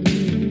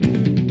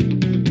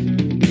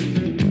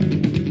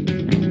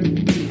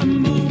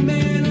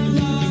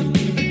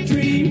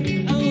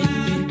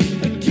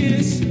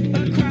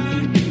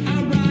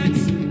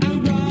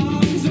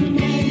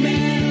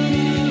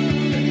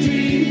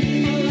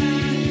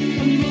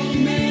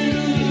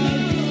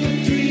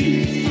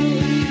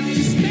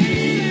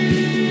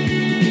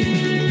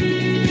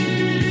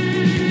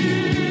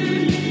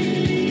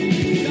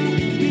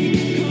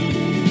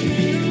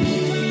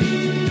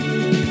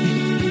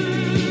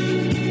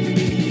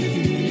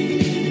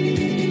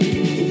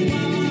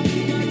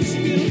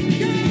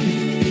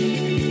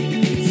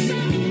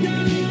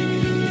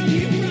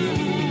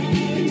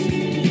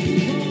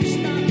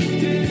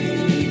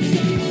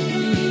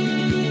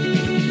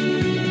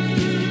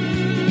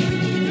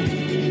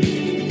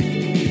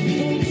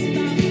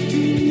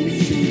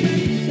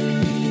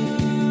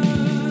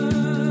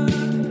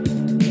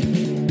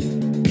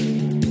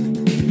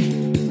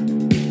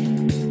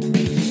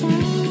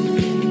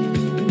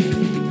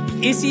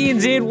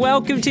 SENZ,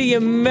 welcome to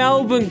your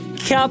Melbourne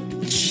Cup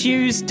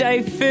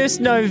Tuesday, first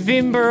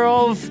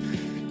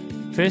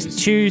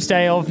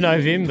Tuesday of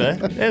November.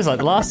 That was like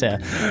the last hour.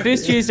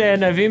 First Tuesday of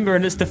November,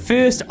 and it's the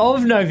 1st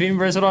of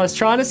November is what I was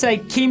trying to say.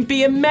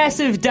 Kempe, a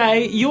massive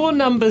day. Your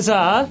numbers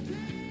are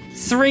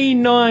 3,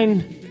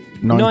 9,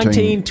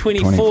 19,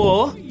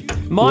 24.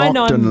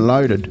 Locked and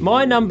loaded.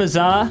 My numbers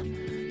are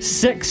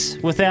 6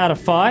 Without a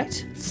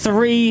Fight,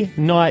 3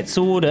 Knight's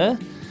Order,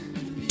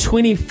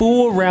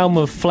 24 Realm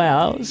of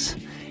Flowers,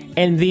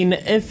 And then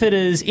if it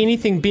is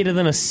anything better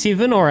than a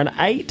 7 or an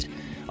 8,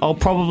 I'll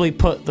probably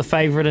put the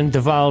favourite in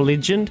Deval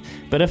Legend.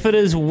 But if it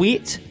is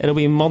wet, it'll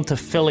be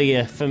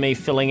Montefilia for me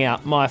filling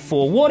out my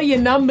 4. What are your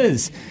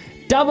numbers?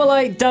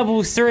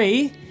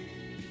 8833.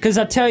 Because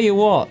I tell you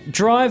what,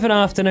 driving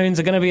afternoons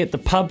are going to be at the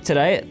pub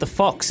today, at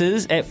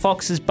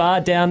Fox's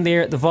Bar down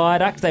there at the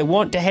Viaduct. They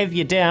want to have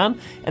you down,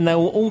 and they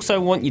will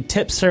also want your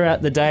tips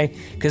throughout the day,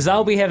 because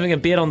they'll be having a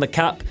bet on the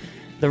Cup,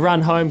 the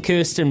run home,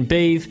 Kirsten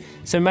Beeve.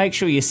 So make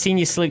sure you send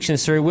your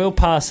selections through. We'll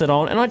pass it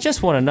on. And I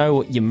just want to know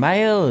what your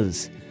mail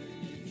is.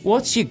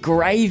 What's your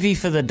gravy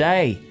for the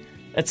day?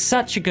 It's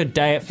such a good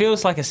day. It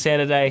feels like a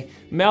Saturday.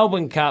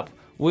 Melbourne Cup.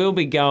 We'll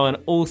be going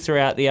all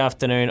throughout the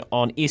afternoon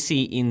on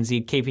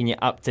SENZ, keeping you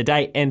up to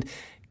date. And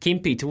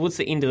Kempy, towards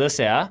the end of this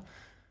hour,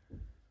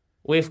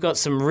 we've got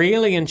some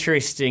really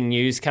interesting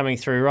news coming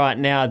through right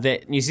now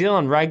that New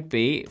Zealand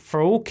Rugby,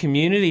 for all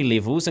community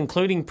levels,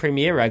 including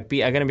Premier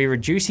Rugby, are going to be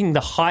reducing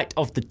the height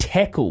of the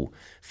tackle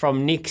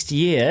from next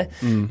year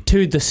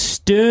to the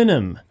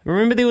sternum.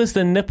 Remember there was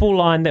the nipple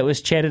line that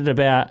was chatted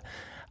about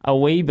a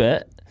wee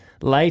bit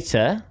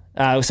earlier,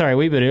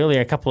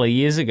 a couple of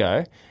years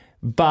ago,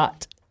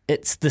 but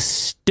it's the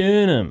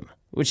sternum,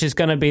 which is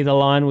going to be the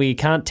line where you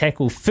can't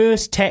tackle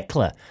first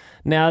tackler.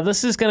 Now,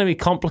 this is going to be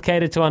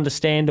complicated to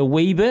understand a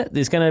wee bit.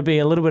 There's going to be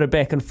a little bit of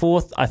back and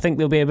forth. I think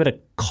there'll be a bit of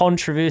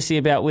controversy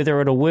about whether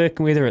it'll work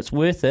and whether it's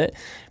worth it.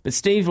 But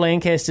Steve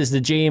Lancaster is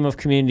the GM of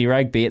Community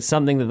Rugby. It's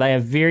something that they are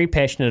very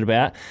passionate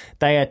about.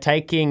 They are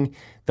taking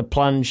the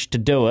plunge to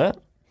do it.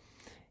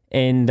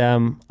 And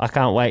I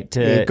can't wait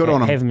to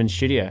have him in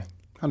studio.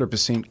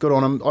 100%. Good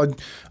on him.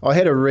 I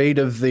had a read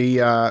of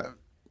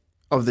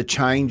the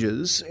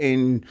changes,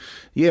 and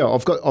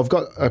I've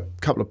got a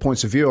couple of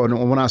points of view. I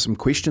want to ask some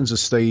questions of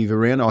Steve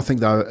around. I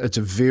think it's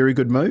a very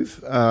good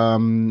move.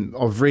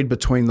 I've read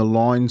between the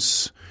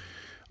lines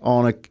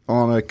on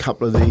a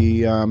couple of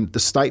the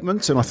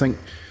statements, and I think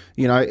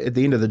at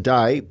the end of the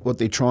day, what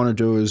they're trying to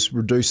do is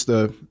reduce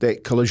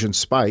that collision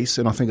space,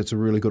 and I think it's a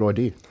really good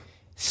idea.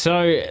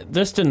 So,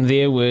 just in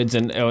their words,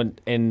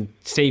 and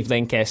Steve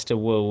Lancaster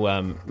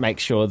will make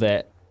sure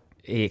that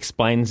he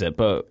explains it,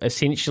 but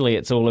essentially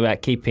it's all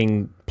about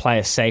keeping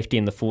player safety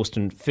in the first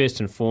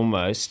and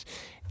foremost,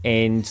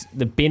 and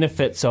the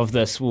benefits of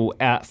this will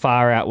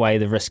far outweigh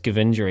the risk of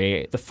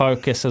injury. The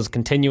focus is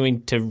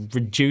continuing to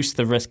reduce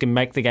the risk and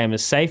make the game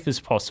as safe as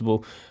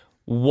possible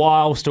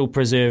while still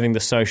preserving the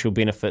social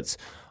benefits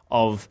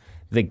of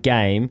the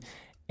game.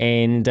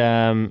 And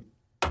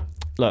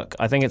look,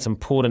 I think it's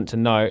important to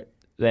note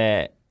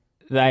that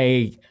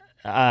they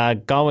are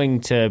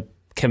going to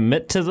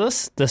commit to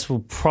this. This will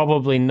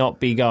probably not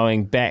be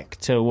going back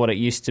to what it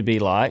used to be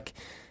like.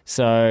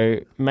 So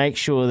make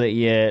sure that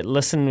you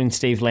listen when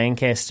Steve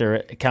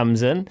Lancaster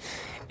comes in.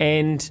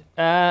 And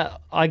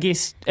I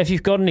guess if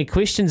you've got any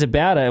questions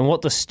about it and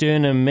what the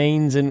sternum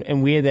means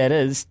and where that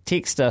is,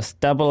 text us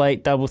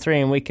 8833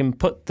 and we can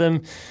put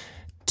them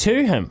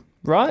to him.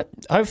 Right?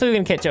 Hopefully we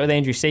can catch up with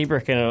Andrew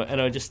Seabrook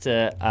in just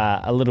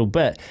a little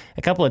bit.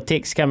 A couple of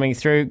texts coming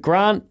through.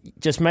 Grant,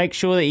 just make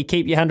sure that you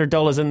keep your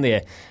 $100 in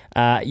there.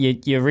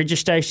 Your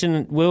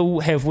registration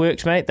will have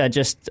worked, mate. They're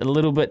just a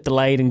little bit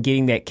delayed in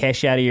getting that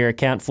cash out of your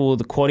account for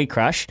the Quaddie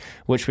Crush,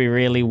 which we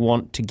really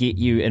want to get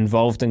you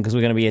involved in because we're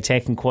going to be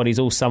attacking quaddies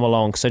all summer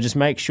long. So just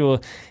make sure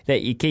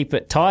that you keep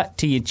it tight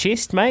to your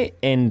chest, mate,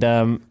 and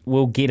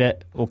we'll keep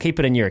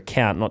it in your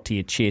account, not to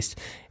your chest.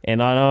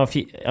 And I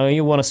know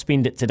you want to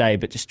spend it today,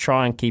 but just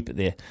try and keep it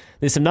there.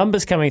 There's some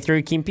numbers coming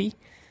through, Kempy.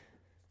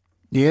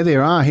 Yeah,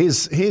 there are.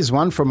 Here's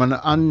one from an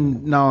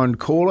unknown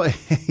caller.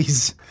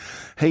 He's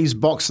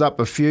boxed up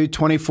a few.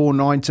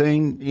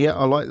 24-19. Yeah,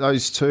 I like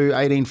those two.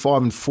 18-5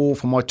 and 4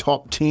 for my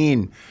top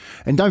 10.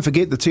 And don't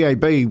forget the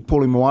TAB,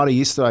 Paulie Moata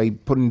yesterday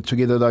putting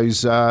together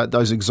those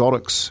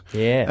exotics.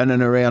 Yeah. In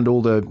and around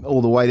all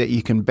the way that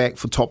you can back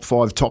for top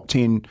 5, top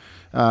 10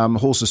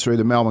 horses through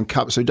the Melbourne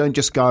Cup. So don't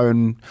just go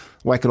and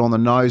whack it on the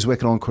nose, whack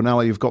it on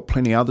Quinella. You've got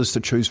plenty others to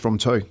choose from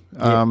too.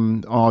 Yeah.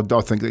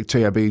 I think the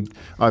TAB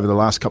over the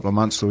last couple of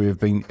months have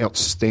been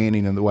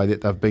outstanding in the way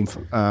that they've been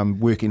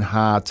working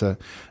hard to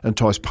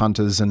entice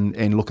punters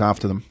and look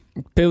after them.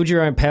 Build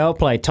your own power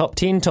play. Top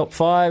 10, top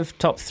 5,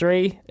 top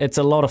 3. It's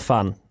a lot of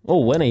fun.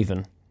 Or win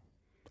even.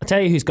 I'll tell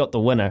you who's got the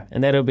winner,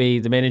 and that'll be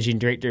the Managing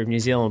Director of New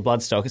Zealand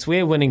Bloodstock. It's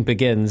where winning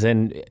begins,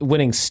 and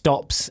winning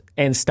stops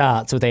and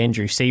starts with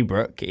Andrew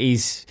Seabrook.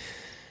 He's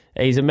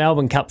a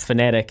Melbourne Cup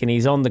fanatic, and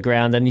he's on the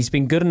ground, and he's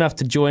been good enough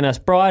to join us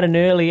bright and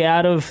early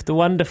out of the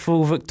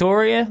wonderful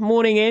Victoria.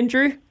 Morning,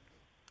 Andrew.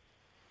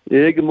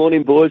 Yeah, good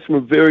morning, boys, from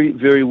a very,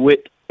 very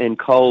wet and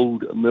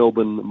cold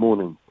Melbourne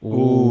morning.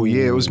 Oh,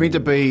 yeah, it was meant to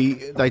be,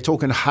 they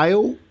talking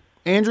hail,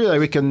 Andrew. They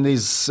reckon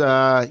there's,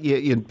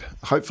 you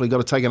hopefully got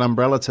to take an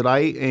umbrella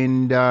today.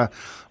 And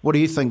what do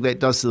you think that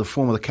does to the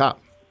form of the Cup?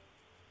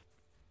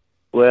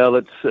 Well,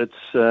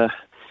 it's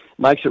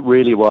makes it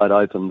really wide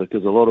open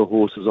because a lot of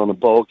horses on a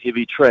bog,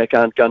 heavy track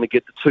aren't going to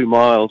get the 2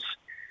 miles.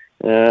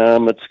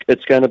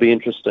 It's going to be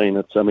interesting.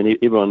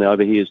 Everyone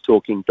over here is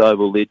talking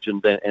Deval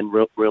Legend and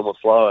Realm of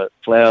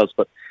Flowers,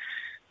 but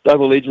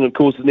Dover Legend, of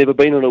course, has never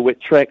been on a wet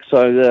track,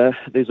 so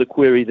there's a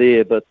query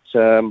there, but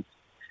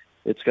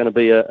it's going to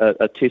be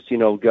a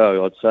testing old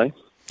go, I'd say.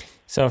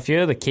 So a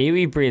few of the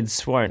Kiwi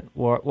breds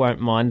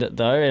won't mind it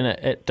though, and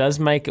it does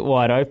make it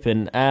wide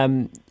open.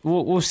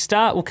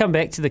 We'll come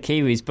back to the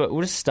Kiwis, but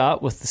we'll just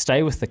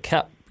stay with the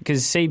Cup,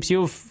 because Siebes,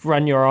 you've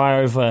run your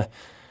eye over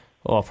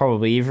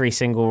probably every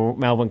single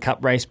Melbourne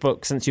Cup race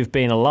book since you've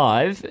been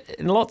alive,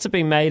 and lots have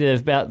been made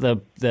about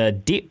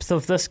the depth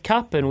of this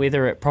Cup and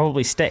whether it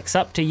probably stacks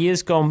up to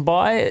years gone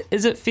by.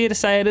 Is it fair to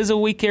say it is a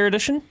weaker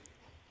edition?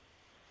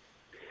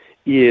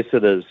 Yes,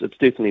 it is. It's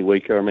definitely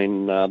weaker. I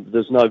mean,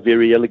 there's no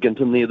Very Elegant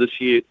in there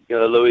this year.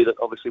 Louis, that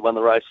obviously won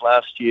the race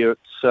last year.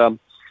 It's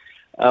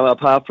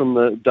apart from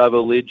the Dover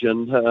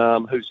Legend,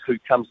 who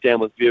comes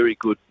down with very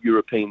good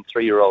European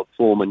 3-year-old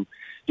form. And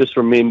just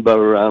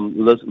remember,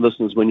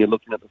 listeners, when you're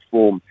looking at the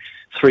form,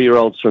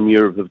 3-year-olds from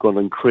Europe have got an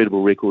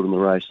incredible record in the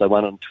race. They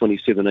won in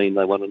 2017,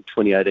 they won in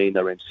 2018,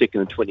 they ran second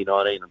in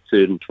 2019 and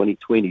third in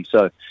 2020.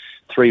 So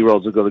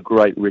 3-year-olds have got a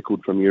great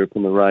record from Europe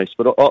in the race.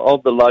 But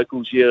of the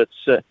locals,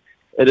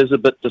 it is a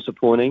bit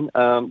disappointing.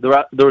 There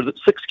are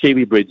 6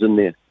 Kiwi breds in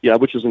there,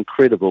 which is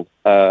incredible.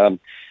 26%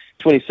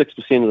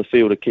 of the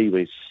field are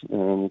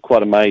Kiwis,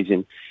 quite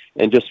amazing.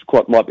 And just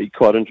might be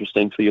quite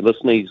interesting for your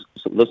listeners,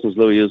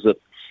 Louis, is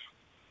that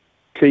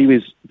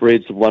Kiwis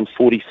breds have won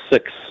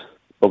 46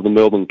 of the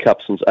Melbourne Cup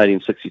since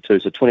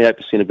 1862, so 28%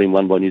 have been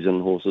won by New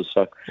Zealand horses.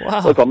 So,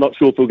 Look, I'm not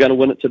sure if we're going to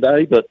win it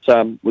today, but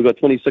we've got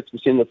 26%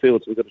 of the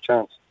field, so we've got a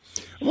chance.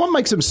 What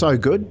makes them so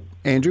good,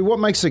 Andrew? What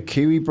makes a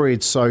Kiwi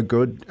bred so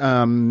good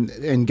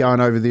and going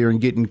over there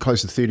and getting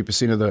close to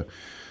 30% of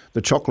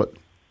the chocolate?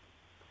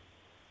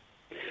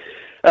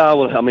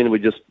 We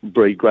just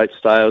breed great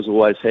stayers,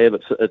 always have.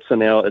 It's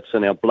in our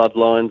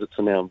bloodlines, it's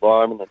in our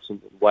environment, it's in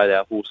the way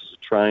our horses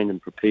are trained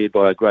and prepared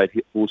by our great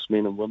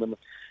horsemen and women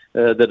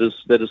that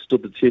has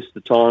stood the test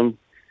of time,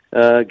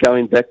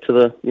 going back to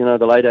the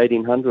late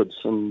 1800s,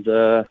 and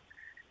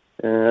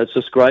it's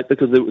just great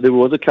because there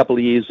was a couple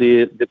of years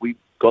there that we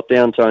got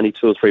down to only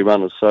 2 or 3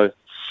 runners. So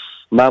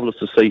marvellous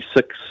to see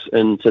 6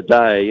 in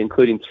today,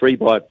 including 3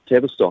 by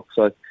Tavistock.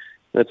 So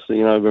that's,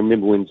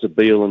 remember when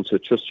Zabeel and Sir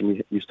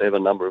Tristram used to have a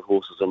number of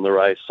horses in the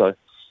race. So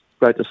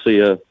great to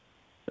see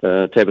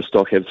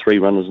Tavistock have 3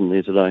 runners in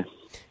there today.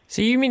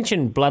 So you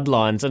mentioned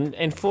bloodlines,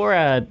 and for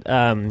our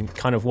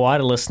kind of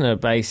wider listener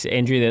base,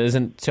 Andrew, that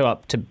isn't too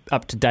up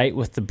to date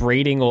with the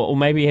breeding, or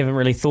maybe you haven't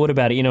really thought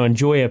about it,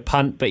 enjoy a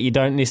punt, but you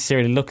don't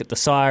necessarily look at the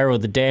sire or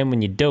the dam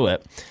when you do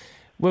it.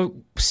 Well,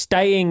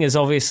 staying is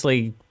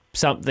obviously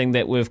something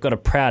that we've got a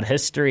proud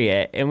history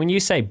at. And when you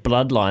say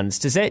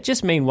bloodlines, does that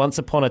just mean once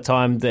upon a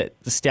time that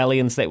the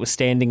stallions that were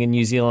standing in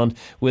New Zealand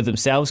were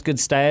themselves good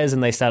stayers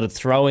and they started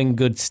throwing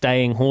good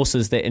staying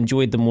horses that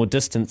enjoyed the more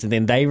distance and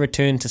then they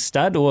returned to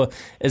stud? Or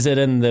is it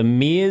in the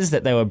mares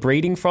that they were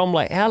breeding from?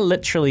 Like, how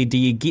literally do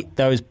you get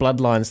those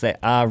bloodlines that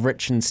are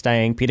rich in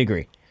staying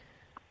pedigree?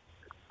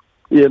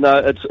 Yeah,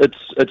 no,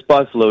 it's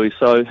both, Louis.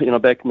 So,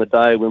 back in the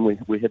day when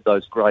we had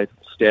those great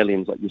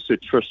stallions like your Sir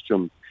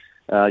Tristram,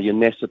 your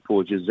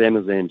Nassipors, your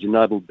Zamazans, your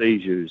Noble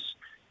Bijous,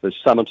 the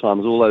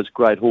Summertimes, all those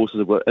great horses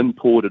that were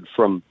imported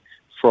from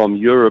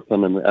Europe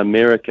and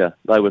America.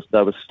 They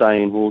were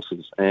staying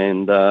horses,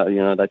 and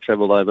they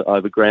travelled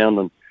over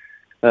ground,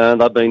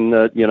 and they've been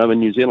in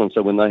New Zealand.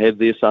 So when they have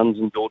their sons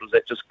and daughters,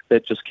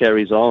 that just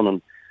carries on,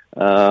 and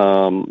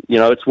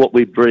it's what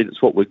we breed,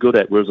 it's what we're good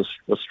at. Whereas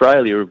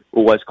Australia have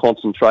always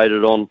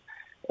concentrated on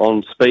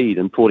speed,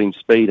 importing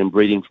speed and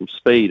breeding from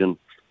speed, and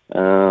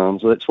so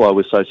that's why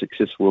we're so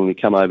successful when we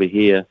come over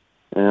here.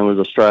 And with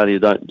Australia,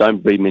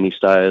 don't breed many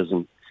stayers,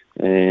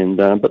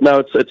 but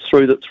no, it's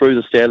through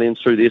the stallions,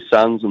 through their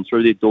sons, and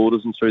through their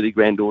daughters, and through their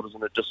granddaughters,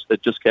 and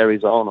it just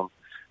carries on.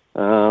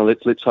 And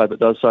let's hope it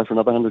does so for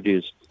another 100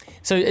 years.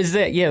 So is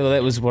that,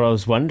 that was what I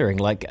was wondering.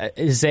 Like,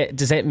 does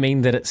that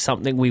mean that it's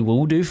something we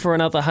will do for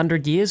another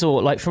 100 years?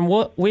 Or like from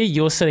where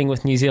you're sitting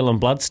with New Zealand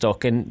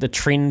bloodstock and the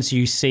trends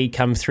you see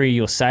come through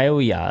your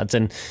sale yards,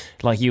 and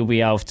like you'll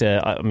be able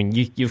to,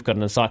 you've got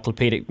an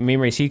encyclopedic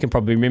memory, so you can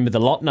probably remember the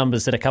lot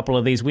numbers that a couple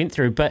of these went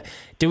through, but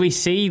do we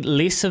see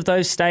less of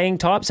those staying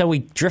types? Are we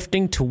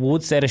drifting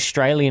towards that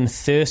Australian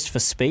thirst for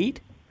speed?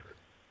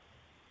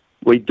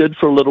 We did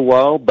for a little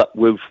while, but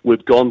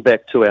we've gone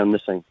back to our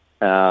missing,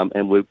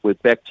 and we're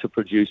back to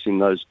producing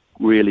those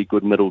really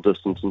good middle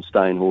distance and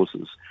staying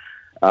horses.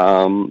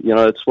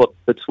 It's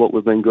what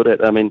we've been good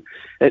at. I mean,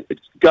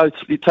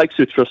 you take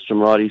Sir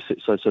Tristram, right?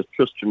 So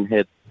Tristram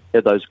had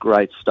those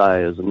great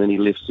stayers, and then he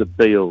left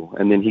Zabeel,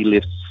 and then he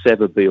left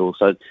Savabeel.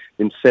 So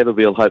then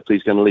Savabeel hopefully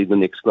is going to lead the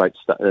next great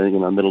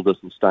middle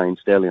distance staying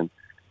stallion,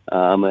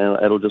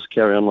 and it'll just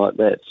carry on like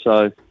that.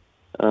 So.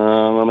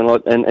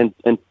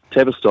 And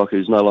Tavistock,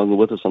 who's no longer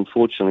with us,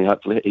 unfortunately,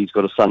 hopefully he's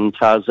got a son,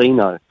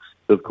 Tarzino,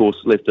 who of course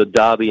left a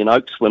Derby and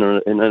Oaks winner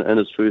in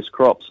his first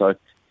crop. So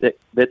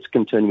that's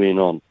continuing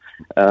on.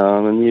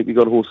 And you've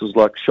got horses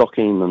like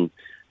Shocking, and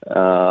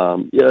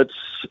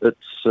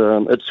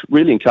it's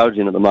really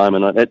encouraging at the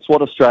moment. It's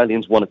what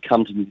Australians want to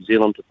come to New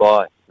Zealand to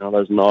buy.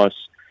 Those nice,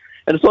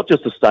 and it's not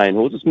just a staying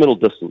horse; it's middle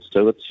distance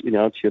too. It's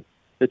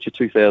it's your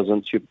 2,000,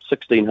 it's your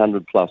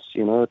 1,600 plus.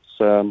 You know,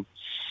 it's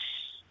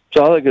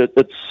so I think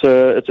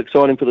it's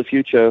exciting for the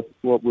future.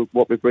 What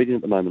we're breeding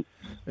at the moment.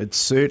 It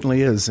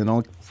certainly is, and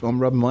I'm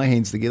rubbing my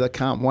hands together.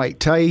 Can't wait.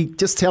 Tay,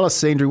 just tell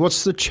us, Andrew,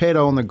 what's the chatter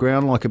on the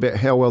ground like about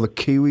how well the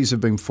Kiwis have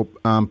been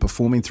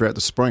performing throughout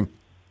the spring?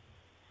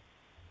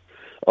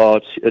 Oh,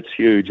 it's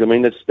huge. I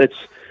mean, that's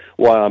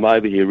why I'm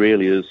over here.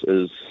 Really, is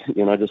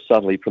you know, just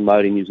subtly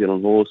promoting New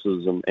Zealand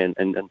horses and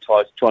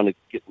trying to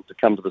get them to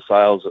come to the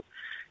sales at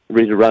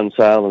Ready to Run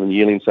sale and the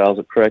yearling sales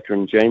at Cracker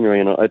in January,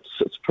 and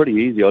it's pretty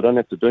easy. I don't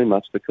have to do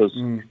much because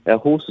our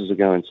horses are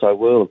going so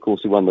well. Of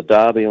course, we won the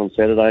Derby on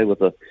Saturday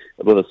with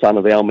a son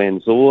of Al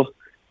Manzoor,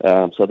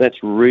 so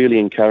that's really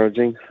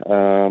encouraging.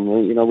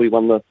 You know, we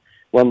won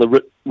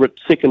the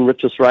second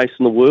richest race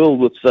in the world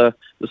with the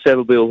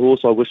Saddlebeal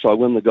horse. I Wish I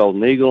Win, the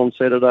Golden Eagle on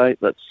Saturday.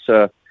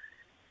 That's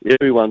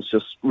everyone's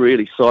just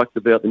really psyched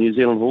about the New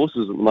Zealand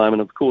horses at the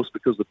moment. Of course,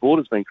 because the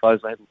border's been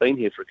closed, they haven't been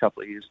here for a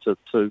couple of years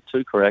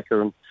to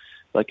Cracker, and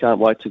they can't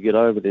wait to get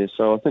over there.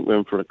 So I think we're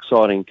in for an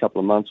exciting couple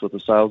of months with the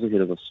sales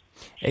ahead of us.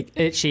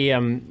 Actually,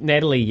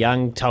 Natalie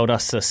Young told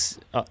us this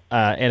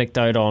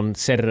anecdote on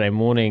Saturday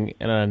morning,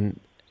 and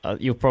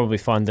you'll probably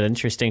find it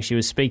interesting. She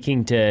was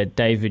speaking to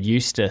David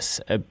Eustace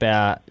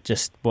about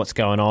just what's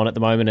going on at the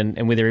moment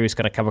and whether he was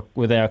going to cover,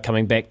 whether they were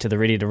coming back to the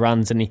Ready to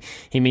Runs. And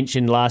he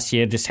mentioned last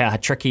year just how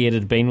tricky it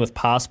had been with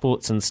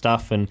passports and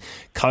stuff and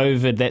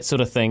COVID, that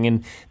sort of thing.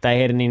 And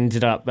they hadn't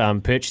ended up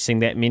purchasing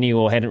that many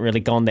or hadn't really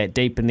gone that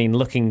deep. And then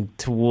looking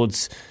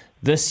towards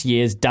this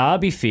year's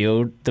Derby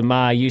field, the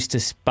Mar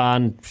Eustace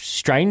barn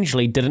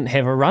strangely didn't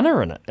have a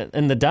runner in it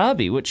in the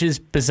Derby, which is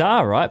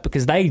bizarre, right?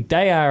 Because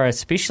they are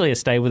especially a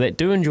stable that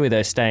do enjoy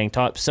those staying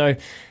types. So,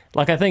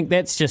 like, I think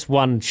that's just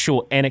one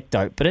short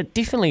anecdote, but it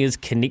definitely is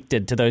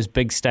connected to those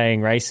big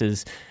staying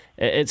races.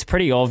 It's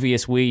pretty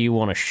obvious where you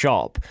want to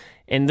shop.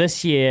 And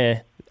this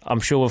year, I'm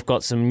sure we've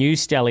got some new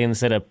stallions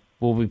that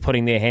will be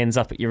putting their hands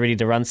up at your Ready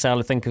to Run sale.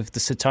 I think of the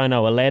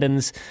Satono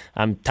Aladdins,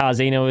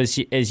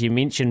 Tarzino, as you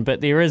mentioned,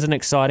 but there is an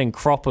exciting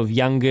crop of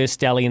younger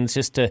stallions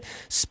just to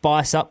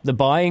spice up the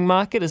buying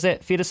market. Is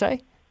that fair to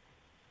say?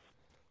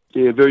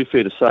 Yeah, very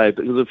fair to say.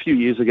 Because a few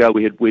years ago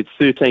we had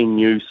 13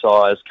 new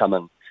sires come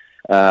in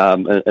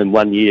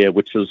 1 year,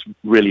 which was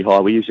really high.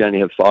 We usually only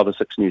have 5 or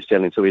 6 new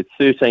stallions, so we had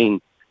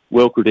 13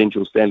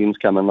 well-credentialed stallions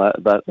come in.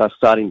 They're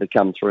starting to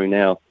come through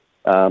now.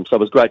 So it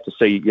was great to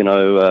see, you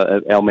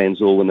know, Al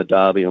Manzoor win the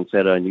Derby on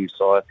Saturday, new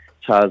sire.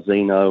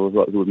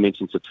 Tarzino, who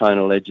mentioned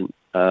Satono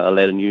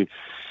Aladdin, you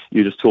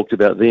just talked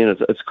about then.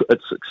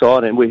 It's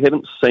exciting. We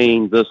haven't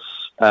seen this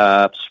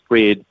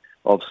spread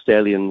of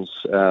stallions,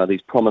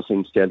 these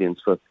promising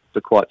stallions, for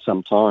quite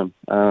some time.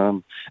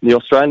 The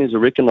Australians are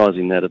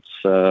recognising that.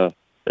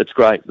 It's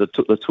great. The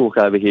talk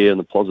over here and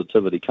the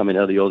positivity coming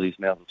out of the Aussies'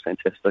 mouth is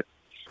fantastic.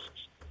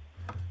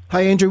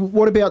 Hey, Andrew,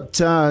 what about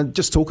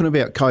just talking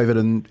about COVID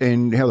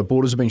and how the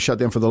borders have been shut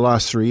down for the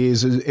last 3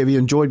 years? Have you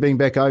enjoyed being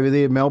back over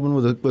there, Melbourne,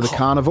 with a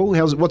carnival?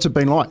 What's it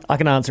been like? I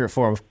can answer it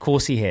for him. Of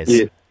course he has.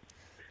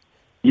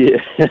 Yeah.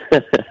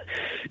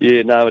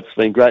 Yeah, no, it's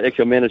been great.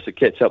 Actually, I managed to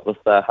catch up with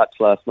Hutch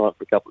last night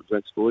for a couple of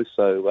drinks, boys,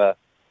 so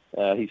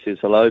he says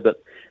hello.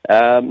 But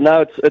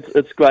no,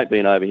 it's great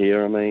being over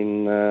here. I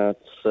mean,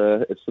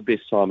 it's the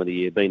best time of the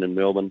year, being in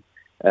Melbourne.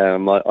 I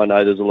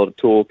know there's a lot of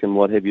talk and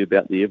what have you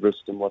about the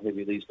Everest and what have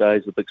you these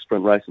days, the big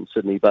sprint race in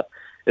Sydney, but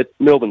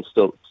Melbourne's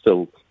still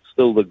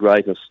the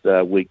greatest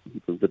week,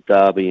 the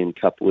Derby and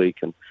Cup week,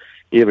 and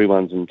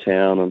everyone's in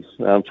town. And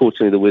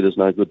unfortunately, the weather's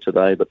no good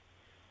today, but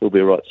we'll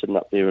be all right sitting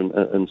up there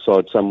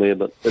inside somewhere.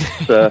 But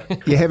it's a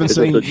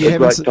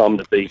great time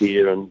to be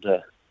here. And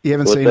you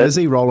haven't seen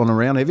Izzy rolling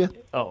around, have you?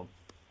 Oh,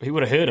 he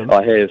would have heard him.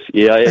 I have.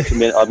 Yeah,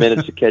 I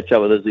managed to catch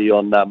up with Izzy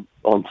on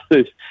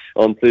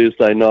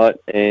Thursday night,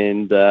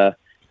 and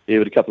he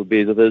had a couple of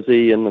beers with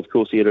Izzy, and of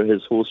course he had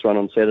his horse run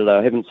on Saturday.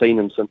 I haven't seen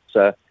him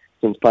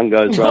since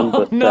Pungo's run,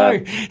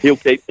 but he'll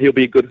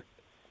be a good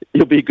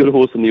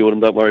horse in the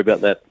autumn. Don't worry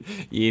about that.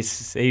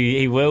 Yes,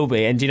 he will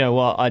be. And do you know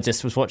what? I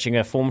just was watching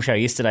a form show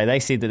yesterday. They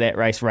said that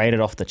race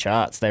rated off the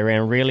charts. They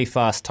ran a really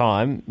fast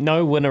time.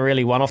 No winner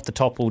really won off the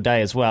top all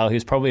day as well. He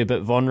was probably a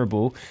bit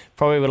vulnerable.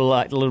 Probably would have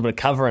liked a little bit of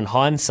cover in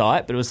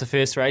hindsight, but it was the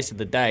first race of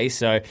the day,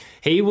 so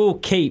he will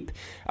keep.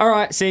 All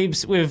right,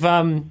 Siebes,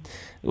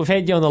 we've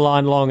had you on the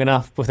line long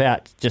enough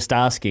without just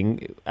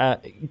asking.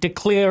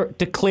 Declare it.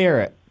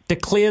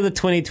 Declare the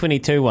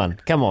 2022 one.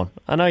 Come on.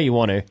 I know you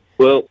want to.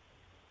 Well,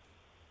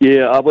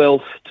 yeah,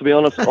 well, to be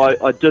honest,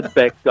 I did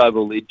back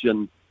Dover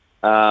Legend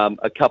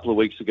a couple of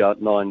weeks ago at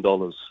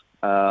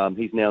 $9.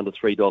 He's now to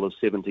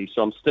 $3.70,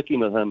 so I'm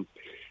sticking with him.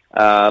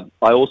 I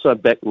also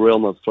backed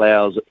Realm of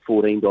Flowers at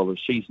 $14.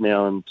 She's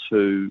now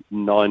into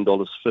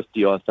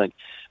 $9.50, I think.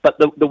 But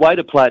the way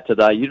to play it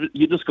today,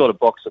 you just got to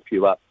box a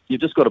few up.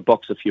 You've just got to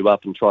box a few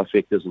up and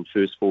trifectas and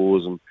first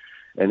fours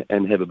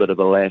and have a bit of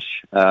a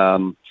lash.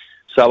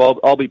 So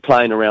I'll be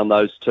playing around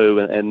those two,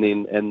 and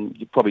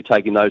you're probably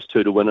taking those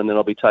two to win, and then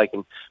I'll be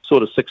taking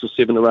sort of 6 or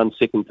 7 to run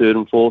second, third,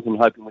 and fourth, and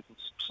hoping we can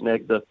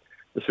snag the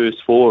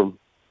first four and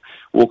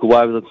walk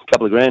away with a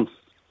couple of grand.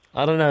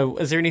 I don't know.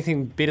 Is there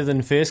anything better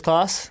than first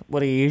class?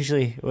 What do you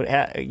usually...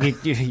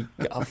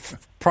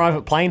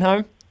 private plane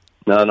home?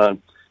 No.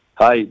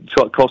 Hey,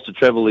 cost of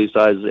travel these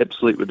days is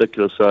absolutely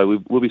ridiculous, so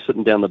we'll be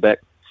sitting down the back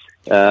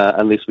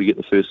unless we get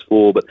the first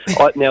four. But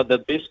now, the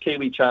best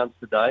Kiwi chance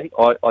today,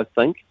 I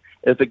think,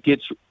 if it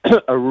gets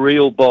a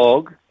real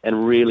bog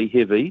and really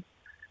heavy,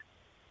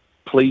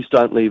 please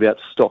don't leave out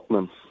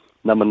Stockman,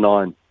 number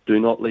 9. Do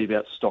not leave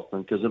out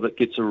Stockman, because if it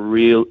gets a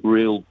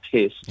real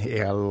test, he's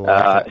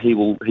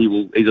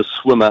a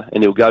swimmer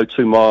and he'll go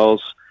 2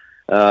 miles.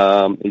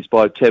 He's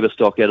by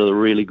Tavistock out of the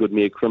really good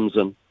mare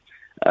Crimson.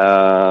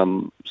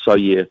 So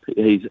yeah,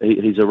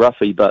 he's a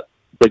roughie, but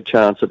big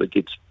chance if it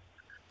gets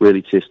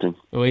really testing.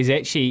 Well,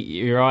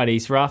 you're right,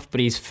 he's rough,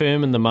 but he's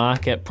firm in the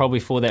market, probably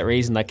for that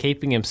reason. They're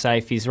keeping him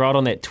safe. He's right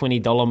on that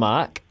 $20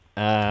 mark.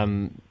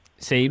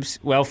 Siebes,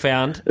 well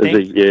found.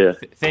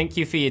 Thank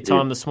you for your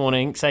time this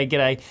morning. Say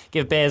g'day.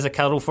 Give Baz a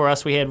cuddle for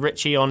us. We had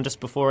Richie on just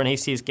before, and he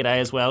says g'day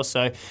as well.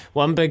 So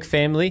one big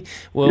family.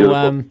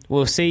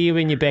 We'll see you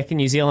when you're back in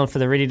New Zealand for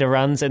the Ready to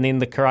Runs, and then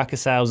the Karaka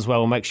sales as well.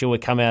 We'll make sure we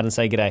come out and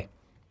say g'day.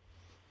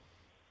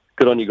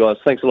 Good on you guys.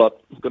 Thanks a lot.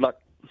 Good luck.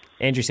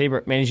 Andrew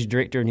Seabrook, Managing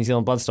Director of New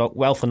Zealand Bloodstock.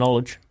 Wealth of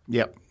knowledge.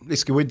 Yep.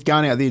 We're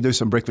going out there to do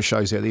some breakfast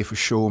shows out there for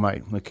sure,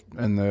 mate,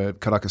 in the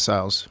Karaka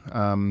sales.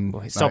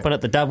 Stopping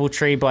at the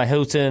Doubletree by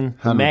Hilton.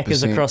 The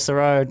Macca's across the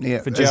road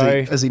for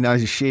Joe. As he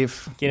knows his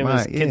chef. Get him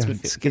his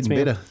it's getting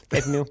better.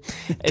 Meal.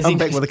 Come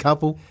back with a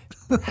couple.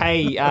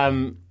 Hey,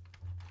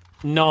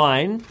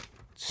 9,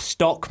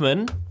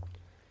 Stockman.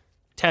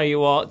 Tell you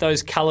what,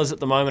 those colours at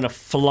the moment are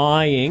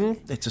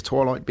flying. It's a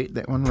twilight bet,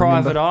 that one.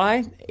 Private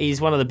Eye, he's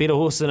one of the better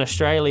horses in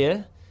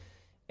Australia.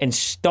 And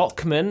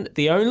Stockman,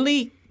 the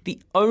only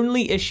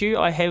issue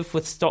I have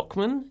with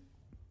Stockman,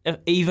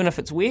 even if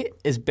it's wet,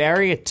 is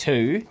barrier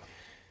 2.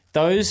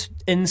 Those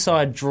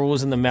inside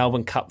draws in the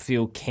Melbourne Cup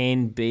field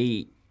can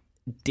be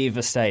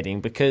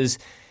devastating because...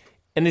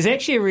 And there's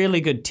actually a really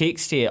good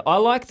text here. I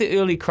like the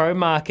early crow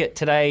market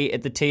today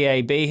at the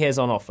TAB has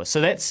on offer.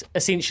 So that's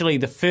essentially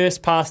the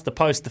first past the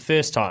post the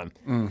first time.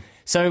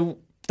 So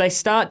they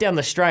start down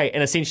the straight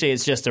and essentially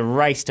it's just a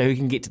race to who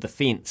can get to the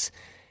fence.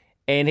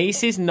 And he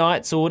says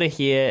Knight's Order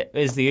here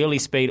is the early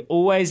speed.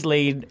 Always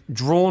lead,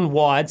 drawn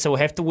wide, so we'll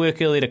have to work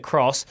early to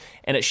cross.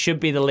 And it should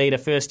be the leader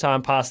first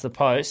time past the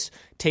post.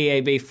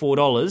 TAB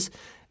 $4.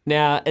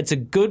 Now, it's a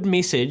good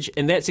message,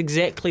 and that's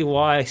exactly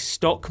why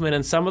Stockman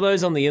and some of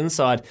those on the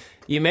inside,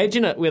 you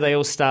imagine it where they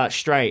all start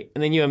straight,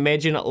 and then you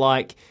imagine it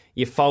like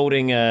you're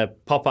folding a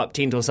pop-up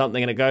tent or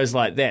something, and it goes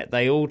like that.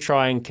 They all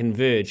try and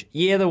converge.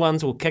 Yeah, the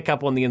ones will kick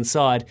up on the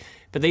inside,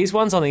 but these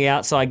ones on the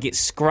outside get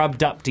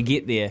scrubbed up to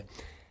get there.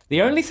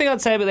 The only thing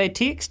I'd say about that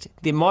text,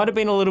 there might have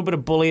been a little bit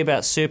of bully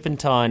about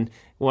Serpentine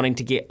wanting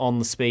to get on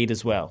the speed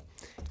as well.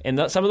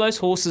 And some of those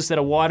horses that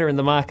are wider in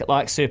the market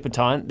like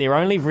Serpentine, their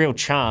only real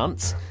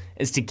chance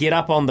is to get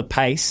up on the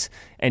pace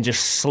and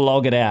just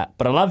slog it out.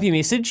 But I love your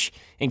message.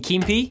 And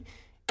Kempy,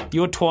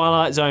 your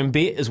Twilight Zone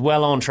bet is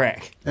well on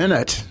track. Isn't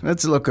it?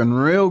 It's looking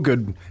real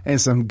good.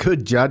 And some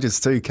good judges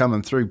too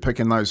coming through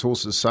picking those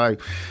horses. So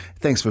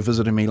thanks for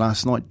visiting me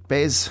last night,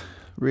 Baz.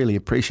 Really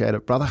appreciate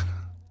it, brother.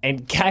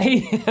 And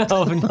Kay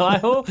of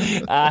Niall,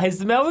 has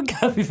the Melbourne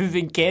Cup ever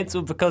been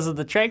cancelled because of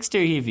the track's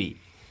too heavy?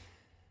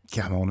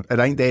 Come on, it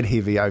ain't that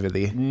heavy over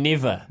there.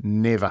 Never.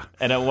 And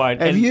it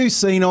won't. Have you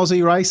seen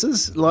Aussie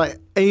races? Like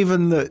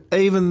even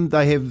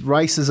they have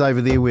races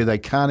over there where they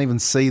can't even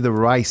see the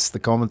race, the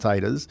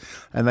commentators,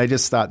 and they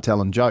just start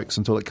telling jokes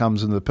until it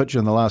comes into the picture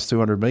in the last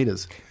 200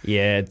 metres.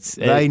 Yeah,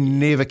 they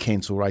never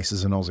cancel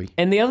races in Aussie.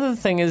 And the other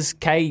thing is,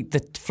 Kay, the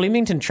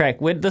Flemington track.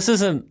 This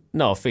isn't,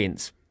 no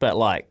offence, but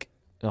like.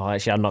 Oh,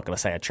 actually, I'm not going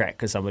to say a track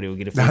because somebody will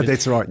get offended. No,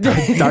 that's right.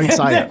 Don't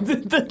say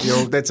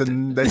it. That's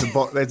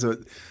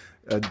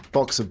a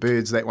box of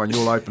birds, that one.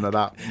 You'll open it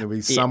up. There'll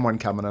be someone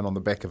coming in on the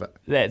back of it.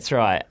 That's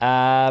right.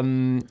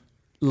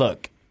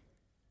 Look,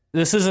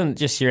 this isn't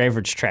just your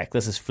average track.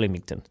 This is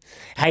Flemington.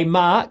 Hey,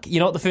 Mark,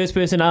 you're not the first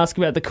person to ask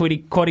about the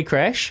Quaddy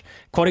Crush.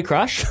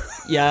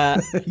 Yeah.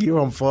 You're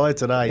on fire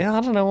today. Yeah,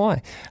 I don't know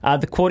why.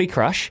 The Quaddy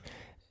Crush.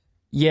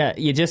 Yeah,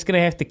 you're just going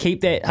to have to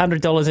keep that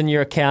 $100 in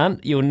your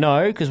account. You'll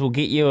know because we'll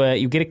get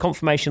you'll get a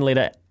confirmation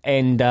letter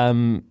and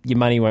your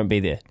money won't be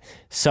there.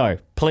 So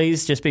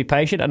please just be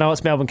patient. I know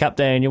it's Melbourne Cup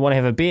Day and you want to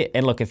have a bet.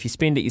 And look, if you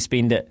spend it, you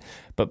spend it.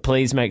 But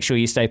please make sure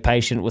you stay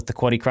patient with the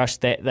Quaddy Crush.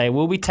 That they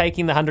will be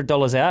taking the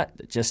 $100 out.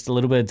 Just a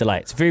little bit of delay.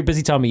 It's a very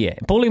busy time of year.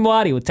 Paulie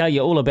Moati will tell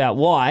you all about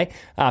why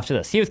after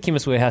this. Here with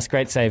Chemist Warehouse.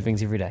 Great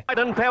savings every day.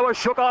 Maiden Power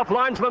shook off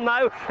linesman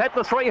though. At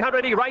the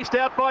 300 he raced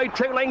out by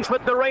 2 lengths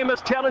with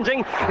Doremus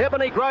challenging.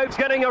 Ebony Groves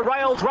getting a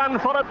rails run,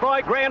 followed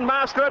by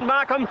Grandmaster and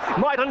Markham.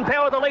 Maiden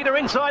Power the leader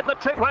inside the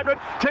 200.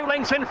 2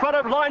 lengths in front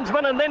of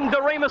linesman and then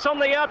Doremus on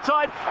the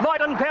outside.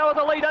 Maiden Power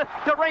the leader.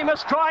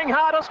 Doremus trying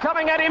hardest,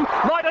 coming at him.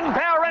 Maiden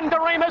Power and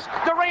Doremus.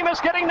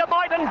 Doremus getting to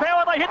Maiden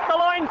Power. They hit the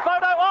line.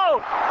 Photo.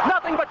 Oh,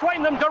 nothing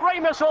between them.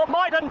 Doremus or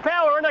Maiden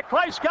Power in a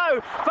close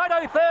go.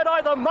 Photo third,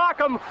 either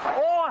Markham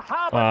or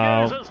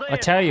Harbour. I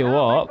tell you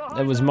what,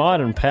 it was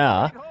Maiden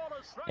Power.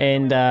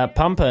 And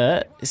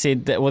Pumper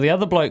said that, well, the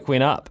other bloke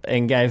went up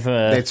and gave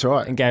a... That's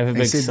right. And gave a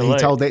big salute. He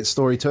told that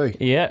story too.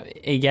 Yeah,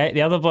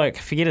 the other bloke, I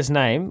forget his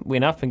name,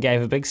 went up and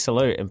gave a big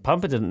salute, and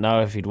Pumper didn't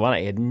know if he'd won it.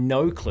 He had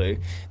no clue.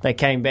 They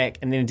came back,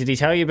 and then did he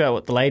tell you about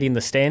what the lady in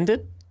the stand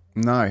did?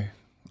 No.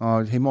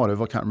 Oh, he might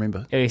have. I can't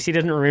remember. He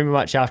didn't remember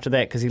much after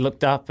that because he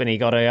looked up and he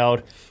got a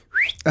old...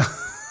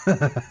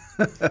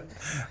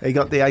 He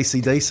got the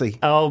AC/DC.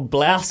 Oh,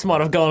 blouse might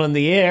have gone in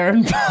the air,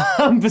 and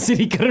Pumper said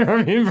he couldn't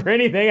remember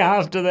anything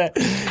after that.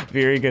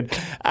 Very good.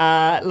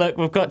 Look,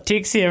 we've got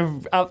Tex here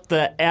up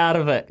the out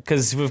of it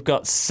because we've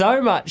got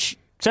so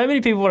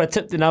many people want to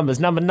tip the numbers.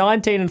 Number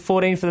 19 and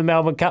 14 for the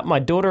Melbourne Cup. My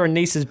daughter and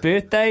niece's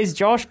birthdays.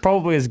 Josh,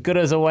 probably as good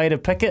as a way to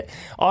pick it.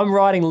 I'm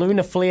riding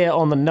Luna Flair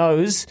on the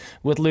nose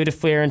with Luna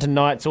Flair into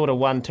Knights Order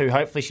 1-2.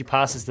 Hopefully she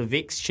passes the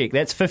Vex check.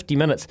 That's 50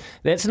 minutes.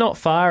 That's not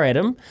far,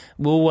 Adam.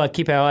 We'll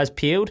keep our eyes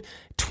peeled.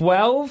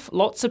 12.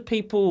 Lots of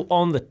people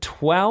on the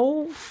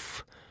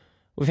 12.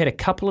 We've had a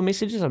couple of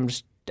messages. I'm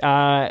just...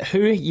 Hu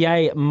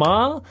Ye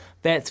Ma.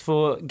 That's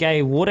for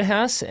Gay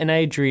Waterhouse and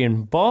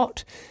Adrian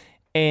Bott.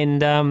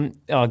 And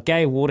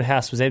Gay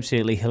Waterhouse was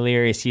absolutely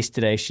hilarious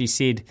yesterday. She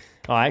said,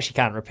 I actually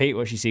can't repeat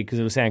what she said because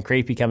it will sound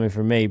creepy coming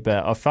from me,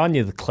 but I'll find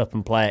you the clip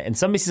and play it. And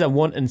somebody says, I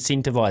want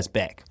incentivised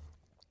back.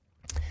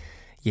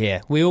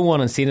 Yeah, we all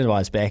want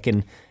incentivised back.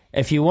 And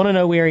if you want to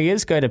know where he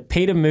is, go to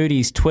Peter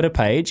Moody's Twitter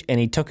page, and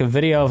he took a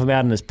video of him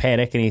out in his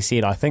paddock, and he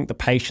said, I think the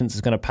patience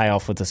is going to pay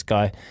off with this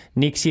guy.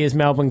 Next year's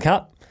Melbourne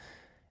Cup,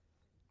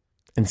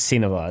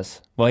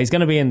 incentivise. Well, he's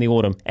going to be in the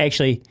autumn.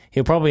 Actually,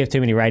 he'll probably have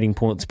too many rating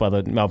points by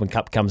the Melbourne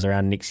Cup comes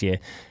around next year.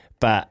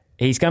 But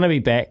he's going to be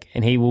back,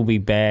 and he will be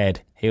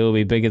bad. He will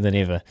be bigger than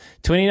ever.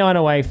 29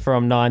 away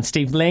from 9.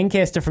 Steve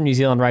Lancaster from New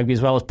Zealand Rugby,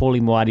 as well as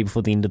Paulie Moati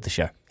before the end of the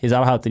show. Here's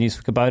Aroha with the news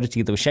for Kubota,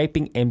 together with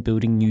shaping and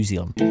building New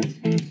Zealand.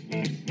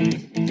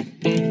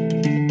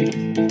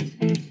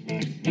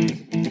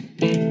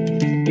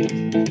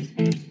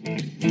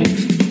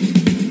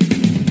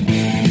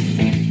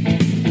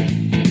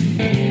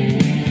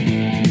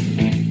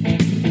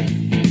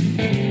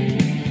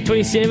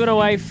 27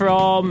 away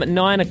from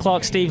 9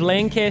 o'clock. Steve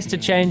Lancaster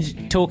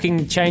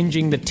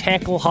changing the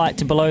tackle height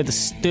to below the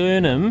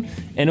sternum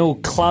in all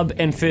club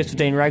and first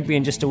 15 rugby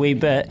in just a wee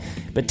bit.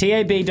 But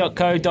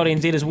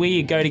tab.co.nz is where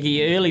you go to get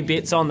your early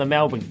bets on the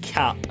Melbourne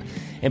Cup.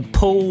 And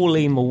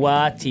Paulie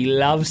Moati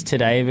loves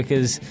today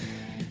because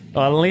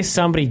unless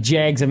somebody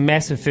jags a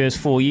massive first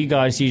four, you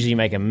guys usually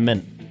make a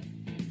mint.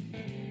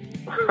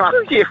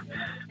 Yeah.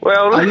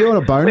 Well, are you on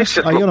a bonus?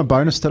 Are you on a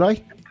bonus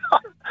today?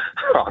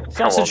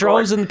 Sausage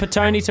rolls in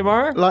Petone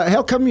tomorrow. Like,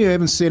 how come you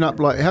haven't sent up?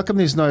 Like, how come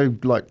there's no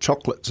like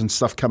chocolates and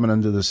stuff coming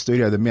into the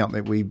studio? The amount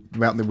that we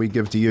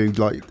give to you,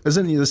 like,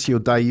 isn't this your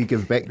day you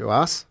give back to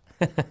us?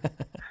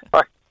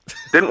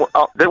 Didn't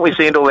we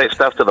send all that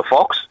stuff to the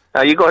Fox?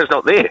 Are you guys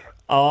not there?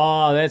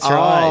 Oh, that's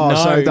right. No,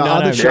 so the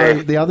other show,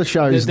 yeah. the other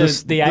shows,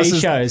 the A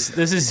shows.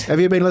 This is. Have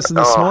you been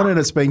listening this morning?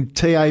 It's been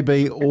TAB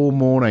all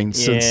morning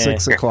since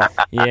 6 o'clock.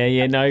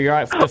 Yeah. No, you're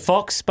right. The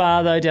Fox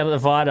Spa though, down at the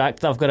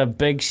Viaduct, they've got a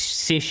big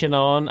session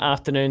on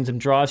afternoons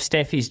and drive.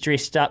 Staffy's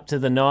dressed up to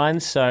the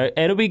nines, so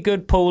it'll be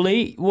good.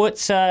 Paulie,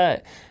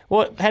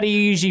 how do you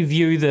usually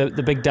view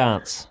the big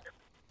dance?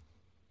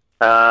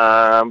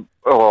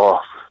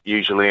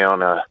 Usually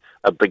on a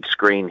big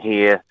screen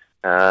here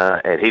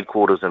at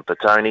headquarters in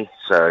Petone.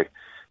 So.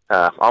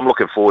 I'm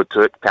looking forward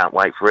to it. Can't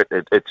wait for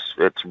it.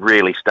 It's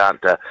really starting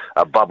to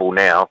bubble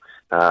now.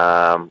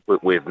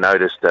 We've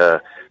noticed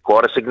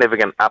quite a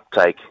significant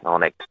uptake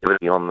on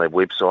activity on the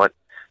website.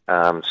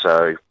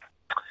 So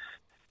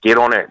get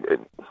on it.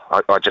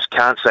 I just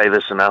can't say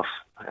this enough,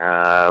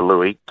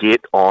 Louis.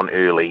 Get on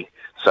early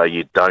so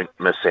you don't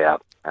miss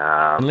out.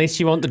 Unless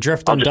you want the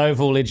drift on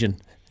Doval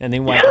Legend, and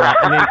then wait up,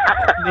 and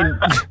then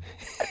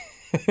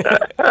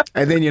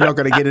and then you're not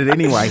going to get it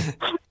anyway.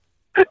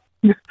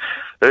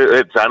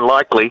 It's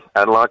unlikely.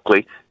 But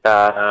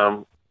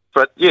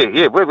yeah,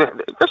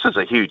 this is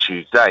a huge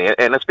day,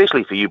 and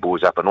especially for you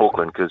boys up in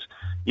Auckland, because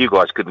you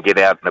guys couldn't get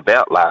out and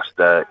about last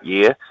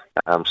year,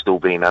 still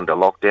being under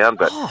lockdown.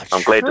 But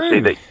I'm glad to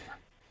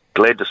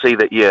see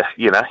that you're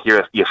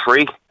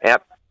free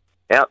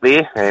out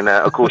there, and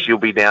of course you'll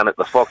be down at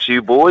the Fox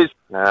U boys,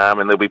 and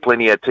there'll be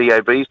plenty of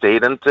TABs to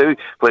head into,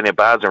 plenty of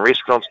bars and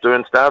restaurants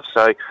doing stuff.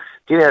 So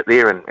get out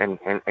there and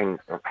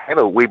have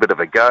a wee bit of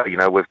a go. You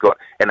know, we've got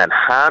an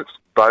enhanced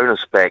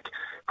bonus back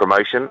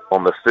promotion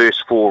on the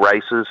first four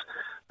races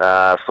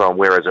from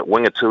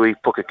Wingatui,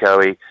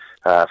 Pukekohe,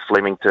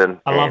 Flemington,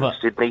 and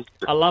Sydney.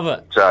 I love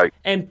it. So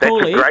and that's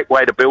Paulie, a great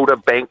way to build a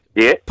bank.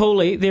 Yeah,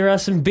 Paulie, there are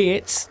some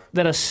bets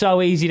that are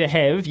so easy to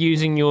have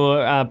using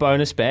your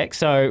bonus back.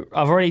 So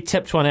I've already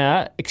tipped one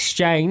out.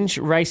 Exchange,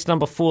 race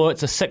number 4.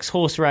 It's a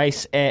 6-horse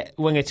race at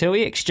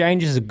Wingatui.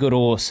 Exchange is a good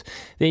horse.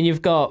 Then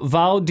you've got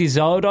Val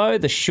d'Isoldo,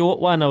 the short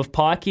one of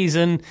Pikey's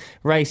in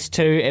race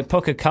 2 at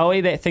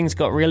Pukekohe. That thing's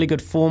got really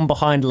good form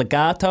behind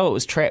Legato. It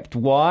was trapped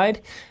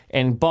wide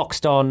and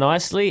boxed on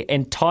nicely.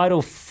 And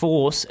Tidal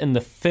Force in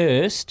the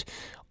first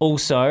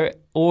also.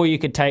 Or you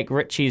could take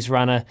Richie's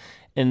runner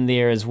in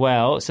there as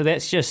well. So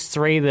that's just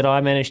 3 that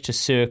I managed to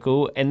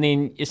circle. And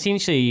then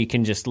essentially you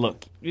can just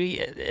look.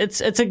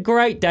 It's a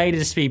great day to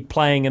just be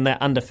playing in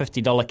that under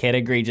 $50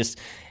 category.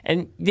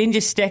 And then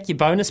just stack your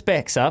bonus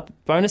bets up,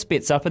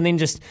 and then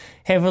just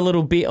have a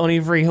little bet on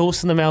every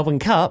horse in the Melbourne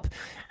Cup,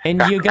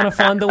 and you're going to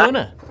find the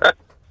winner.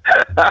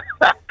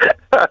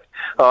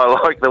 I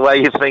like the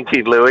way you're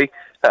thinking, Louis.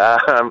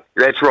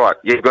 That's right.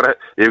 You've got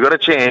a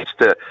chance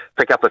to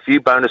pick up a few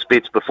bonus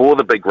bets before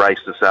the big race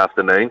this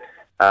afternoon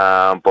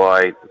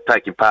by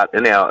taking part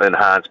in our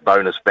enhanced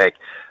bonus back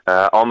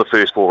on the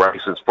first 4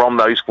 races from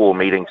those 4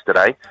 meetings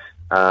today.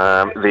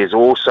 There's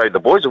also, the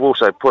boys have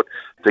also put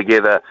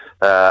together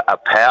a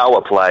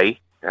power play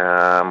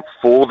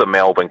for the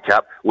Melbourne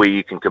Cup where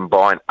you can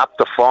combine up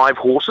to 5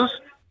 horses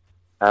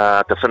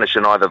to finish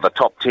in either the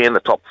top 10, the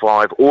top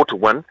 5, or to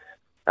win.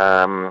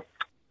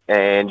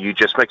 And you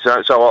just mix it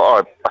up. So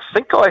I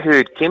think I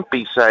heard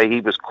Kempy say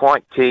he was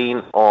quite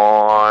keen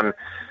on,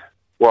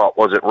 what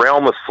was it,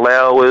 Realm of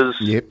Flowers,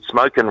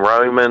 Smokin'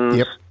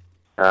 Romans,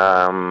 who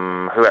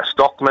are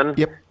Stockman.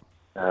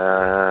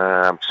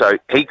 So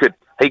he could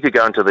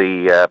go into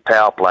the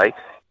power play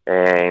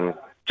and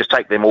just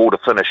take them all to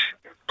finish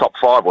top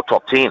 5 or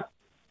top 10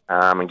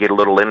 and get a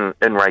little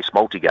in-race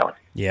multi going.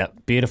 Yeah,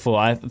 beautiful.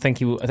 I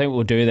think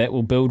we'll do that.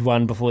 We'll build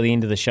one before the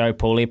end of the show,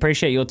 Paulie.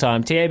 Appreciate your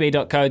time.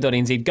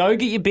 tab.co.nz. Go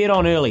get your bet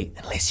on early,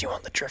 unless you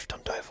want the drift on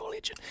Dover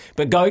Legend.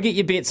 But go get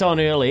your bets on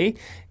early.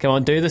 Come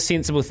on, do the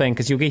sensible thing,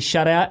 because you'll get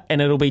shut out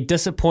and it'll be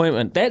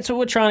disappointment. That's what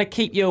we're trying to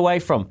keep you away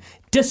from.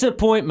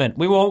 Disappointment.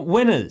 We want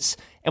winners,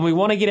 and we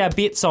want to get our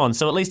bets on.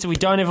 So at least if we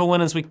don't have a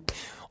winners,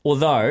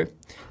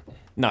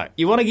 no,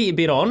 you want to get your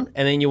bet on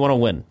and then you want to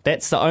win.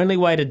 That's the only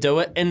way to do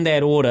it in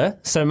that order.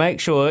 So make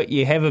sure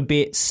you have a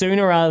bet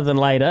sooner rather than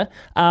later.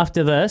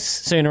 After this,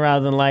 sooner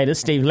rather than later,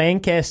 Steve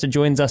Lancaster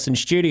joins us in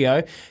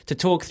studio to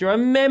talk through a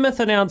mammoth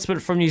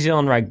announcement from New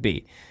Zealand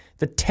Rugby.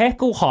 The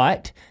tackle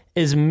height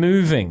is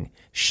moving.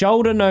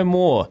 Shoulder no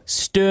more.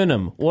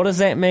 Sternum. What does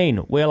that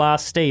mean? We'll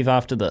ask Steve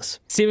after this.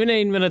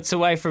 17 minutes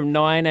away from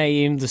 9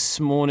 a.m. this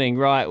morning.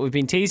 Right, we've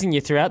been teasing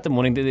you throughout the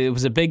morning that there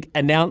was a big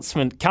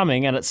announcement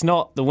coming, and it's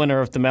not the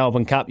winner of the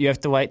Melbourne Cup. You have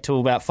to wait till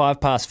about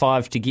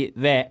 5:05 to get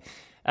that.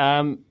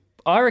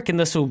 I reckon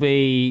this will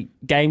be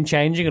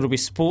game-changing. It'll be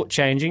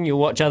sport-changing. You'll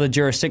watch other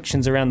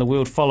jurisdictions around the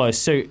world follow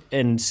suit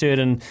in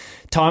certain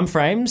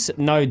timeframes.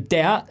 No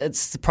doubt.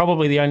 It's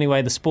probably the only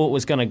way the sport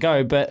was going to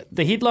go. But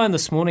the headline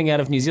this morning out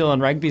of New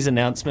Zealand Rugby's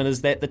announcement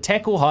is that the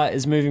tackle height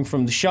is moving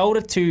from the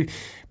shoulder to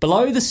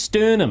below the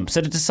sternum.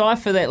 So to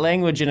decipher that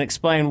language and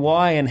explain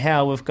why and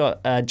how, we've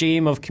got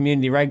GM of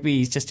Community Rugby.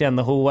 He's just down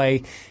the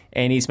hallway,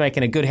 and he's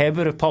making a good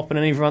habit of popping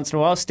in every once in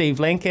a while. Steve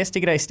Lancaster.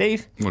 G'day,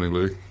 Steve. Morning,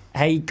 Lou.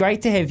 Hey,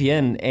 great to have you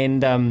in,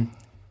 and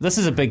this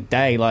is a big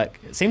day. Like,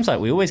 it seems like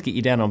we always get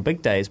you down on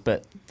big days,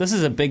 but this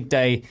is a big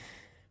day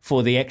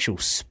for the actual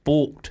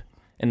sport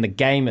and the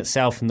game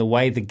itself and the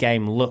way the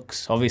game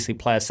looks. Obviously,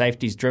 player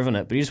safety's driven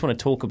it, but you just want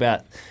to talk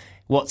about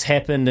what's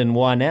happened and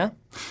why now?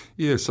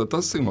 Yeah, so it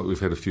does seem like we've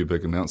had a few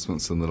big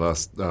announcements in the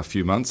last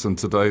few months, and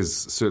today's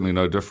certainly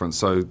no different.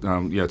 So,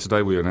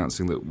 today we're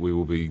announcing that we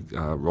will be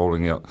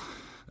rolling out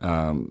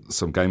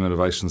some game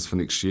innovations for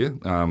next year,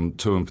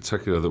 2 in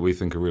particular that we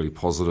think are really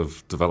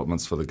positive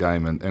developments for the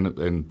game,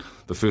 and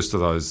the first of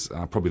those,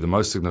 probably the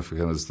most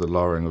significant, is the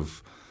lowering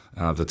of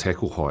the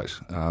tackle height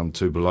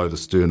to below the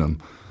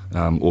sternum,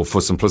 or for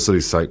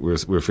simplicity's sake,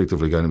 we're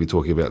effectively going to be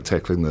talking about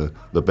tackling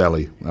the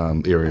belly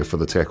area for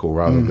the tackle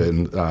rather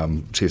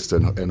than chest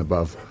and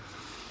above.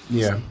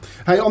 Yeah.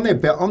 Hey, on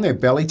their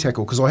belly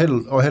tackle, because I had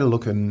a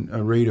look and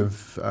a read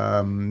of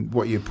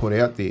what you put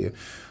out there.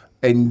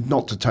 And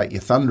not to take your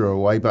thunder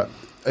away, but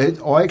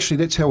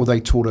that's how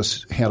they taught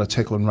us how to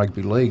tackle in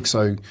rugby league.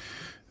 So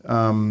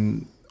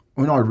when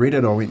I read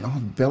it, I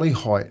went, belly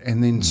height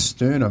and then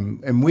sternum.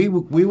 And we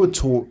were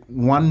taught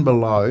one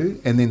below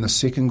and then the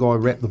second guy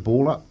wrapped the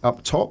ball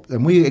up top.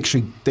 And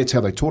that's how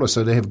they taught us.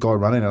 So they have a guy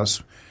running at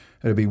us.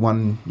 It'd be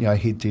one,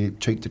 head to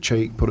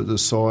cheek, put it to the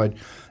side.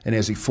 And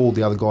as he fall,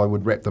 the other guy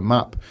would wrap them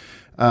up.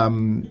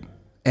 And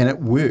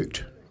it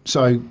worked.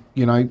 So,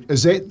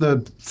 is that the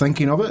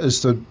thinking of it?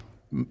 Is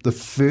the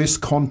first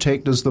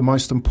contact is the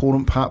most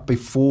important part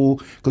before,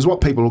 because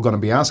what people are going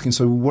to be asking,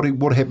 so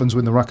what happens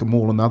when the ruck and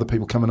maul and other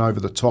people coming over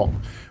the top?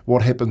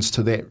 What happens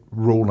to that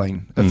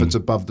ruling if it's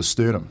above the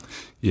sternum?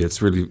 Yeah,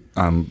 it's really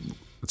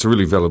it's a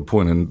really valid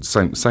point, and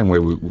same way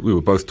we were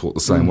both taught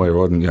the same way,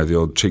 right? And the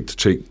old cheek to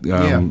cheek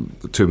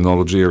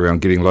terminology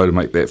around getting low to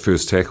make that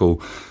first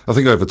tackle. I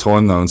think over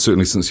time though, and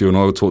certainly since you and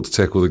I were taught to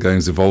tackle, the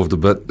game's evolved a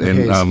bit,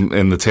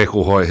 and the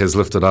tackle height has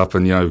lifted up,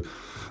 and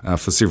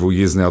for several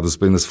years now, there's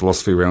been this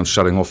philosophy around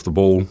shutting off the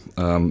ball,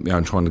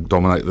 and trying to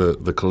dominate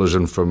the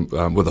collision from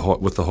with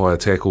the higher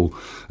tackle,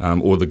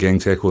 or the gang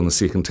tackle and the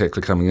second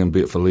tackler coming in,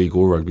 be it for league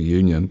or rugby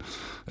union.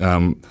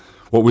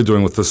 What we're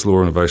doing with this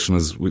law innovation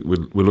is we're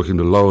looking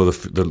to lower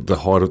the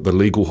height of the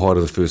legal height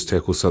of the first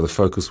tackle, so the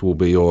focus will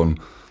be on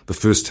the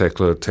first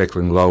tackler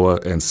tackling lower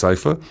and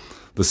safer.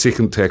 The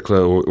second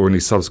tackler or any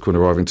subsequent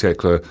arriving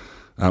tackler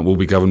will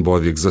be governed by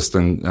the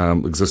existing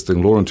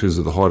law in terms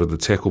of the height of the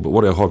tackle. But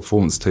what our high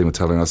performance team are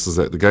telling us is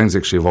that the game's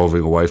actually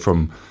evolving away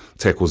from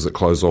tackles that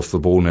close off the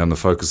ball now, and the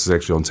focus is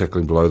actually on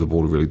tackling below the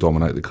ball to really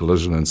dominate the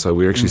collision. And so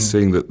we're actually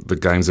seeing that the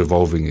game's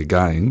evolving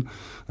again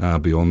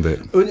beyond that.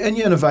 In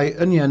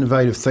your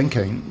innovative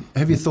thinking,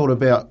 have you thought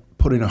about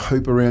putting a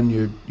hoop around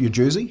your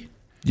jersey?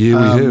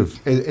 Yeah, we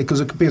have. Because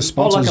it could be a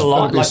sponsor's...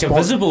 like a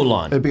visible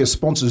line. It'd be a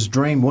sponsor's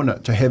dream, wouldn't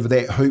it, to have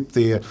that hoop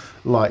there,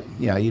 like,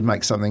 you'd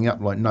make something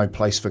up, like no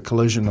place for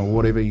collision or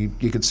whatever, you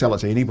could sell it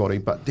to anybody.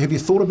 But have you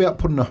thought about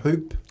putting a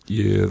hoop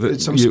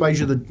at some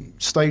stage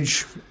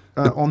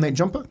on that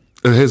jumper?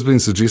 It has been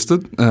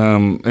suggested,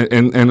 and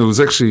it was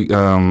actually,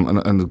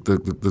 and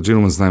the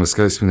gentleman's name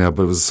escapes me now,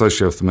 but it was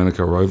associated with the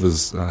Manukau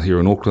Rovers here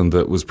in Auckland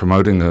that was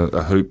promoting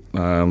a hoop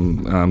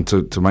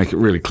to make it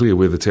really clear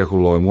where the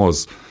tackle line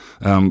was.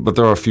 But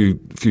there are a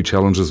few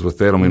challenges with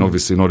that. I mean,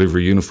 obviously not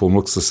every uniform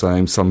looks the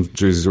same. Some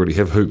jerseys already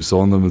have hoops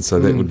on them, and so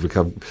that would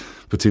become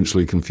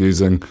potentially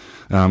confusing.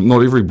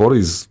 Not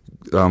everybody's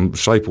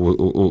shape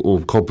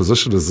or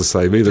composition is the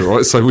same either,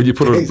 right? So when you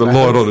put the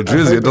line on a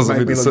jersey, it doesn't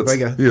mean it sits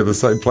the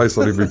same place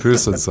on every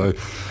person. So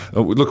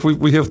look,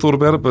 we have thought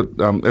about it, but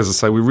as I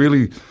say, we're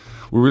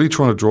really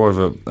trying to drive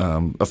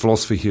a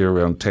philosophy here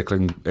around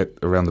tackling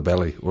around the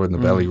belly or in the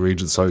belly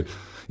region. So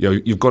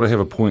you've got to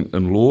have a point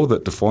in law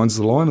that defines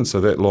the line, and so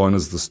that line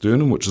is the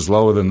sternum, which is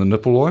lower than the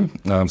nipple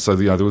line. So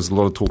there was a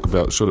lot of talk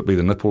about should it be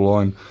the nipple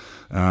line.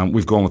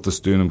 We've gone with the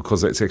sternum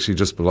because that's actually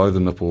just below the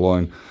nipple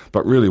line.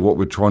 But really what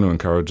we're trying to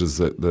encourage is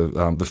that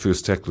the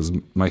first tackle is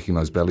making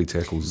those belly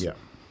tackles. Yeah.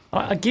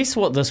 I guess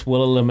what this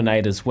will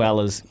eliminate as well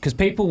is, because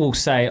people will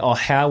say,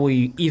 how will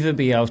you ever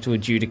be able to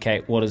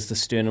adjudicate what is the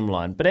sternum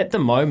line? But at the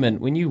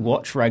moment, when you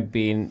watch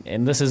rugby,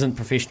 and this isn't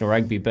professional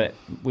rugby, but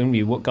when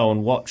you go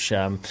and watch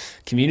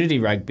community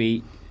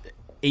rugby,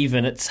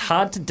 even, it's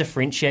hard to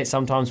differentiate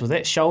sometimes. Was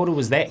that shoulder,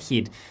 was that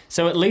head?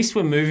 So at least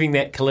we're moving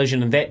that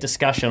collision and that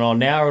discussion on.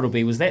 Now it'll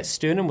be, was that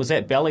sternum, was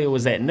that belly, or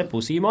was that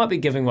nipple? So you might be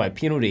giving away a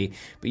penalty,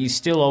 but you're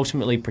still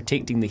ultimately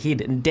protecting the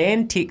head. And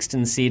Dan texted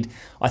and said,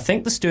 I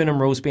think the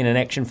sternum rule's been in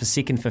action for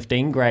second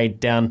 15 grade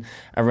down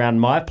around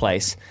my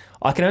place.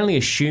 I can only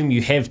assume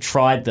you have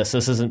tried this.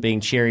 This isn't being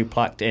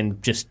cherry-plucked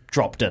and just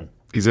dropped in.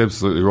 He's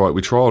absolutely right.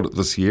 We trialled it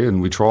this year,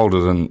 and we trialled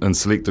it in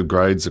selected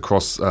grades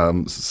across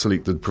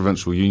selected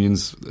provincial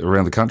unions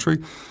around the country.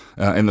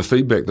 And the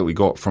feedback that we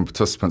got from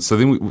participants. So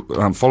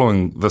then,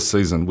 following this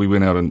season, we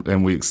went out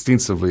and we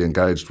extensively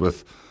engaged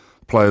with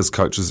players,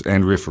 coaches,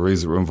 and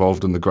referees that were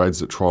involved in the grades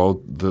that trialled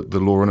the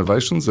law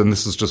innovations. And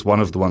this is just one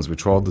of the ones we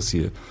trialled this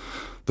year.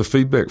 The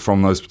feedback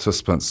from those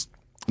participants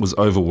was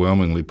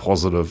overwhelmingly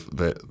positive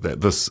that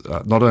this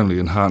not only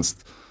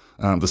enhanced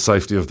the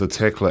safety of the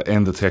tackler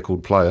and the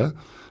tackled player,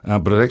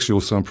 but it actually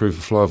also improved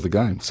the flow of the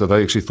game. So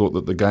they actually thought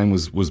that the game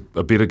was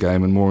a better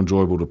game and more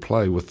enjoyable to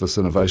play with this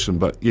innovation.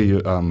 But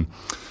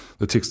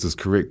the text is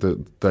correct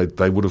that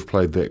they would have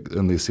played that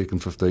in their second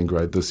 15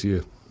 grade this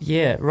year.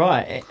 Yeah,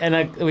 right.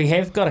 And we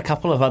have got a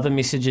couple of other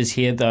messages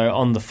here, though,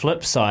 on the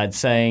flip side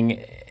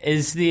saying,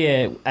 is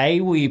there,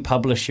 A, will you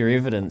publish your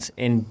evidence?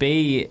 And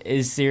B,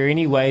 is there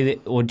any way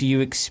that, or do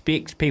you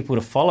expect people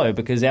to follow?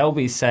 Because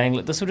Albie's saying,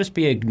 look, this will just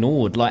be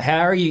ignored. Like,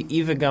 how are you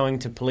ever going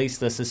to police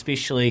this,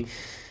 especially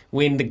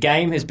when the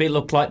game has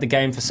looked like the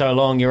game for so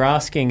long? You're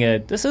asking,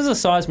 this is a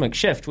seismic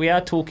shift. We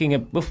are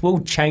talking, we'll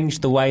change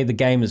the way the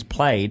game is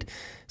played.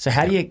 So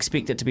how do you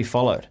expect it to be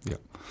followed? Yeah.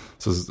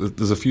 So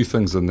there's a few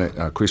things in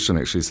that question,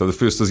 actually. So the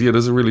first is, it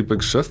is a really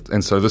big shift.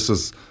 And so this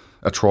is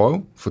a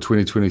trial for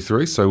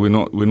 2023. So we're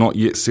not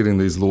yet setting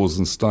these laws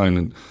in stone.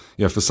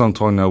 And for some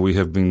time now we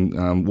have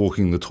been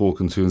walking the talk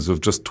in terms of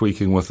just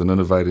tweaking with and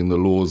innovating the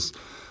laws.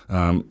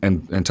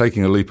 And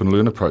taking a leap and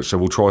learn approach. So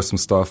we'll try some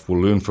stuff,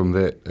 we'll learn from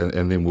that,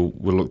 and then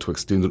we'll look to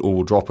extend it or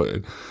we'll drop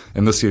it.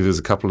 And this year there's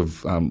a couple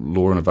of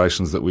law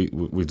innovations that we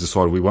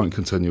decided we won't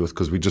continue with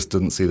because we just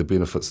didn't see the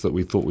benefits that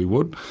we thought we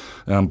would.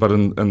 But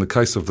in the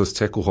case of this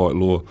tackle height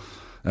law,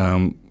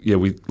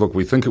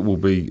 we think it will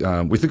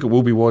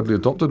be widely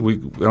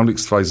adopted. Our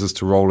next phase is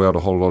to roll out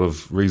a whole lot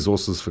of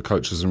resources for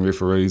coaches and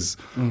referees.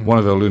 One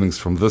of our learnings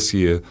from this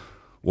year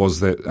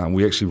was that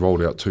we actually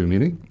rolled out too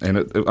many. And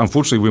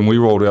unfortunately, when we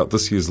rolled out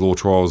this year's law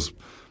trials,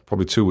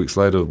 probably 2 weeks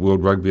later,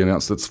 World Rugby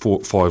announced its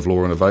 5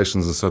 law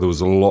innovations, and so there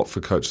was a lot for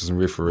coaches and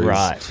referees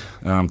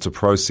to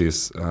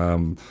process.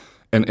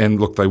 And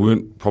look, they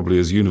weren't probably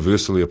as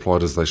universally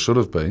applied as they should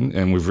have been,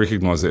 and we've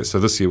recognised that. So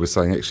this year we're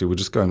saying, actually, we're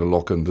just going to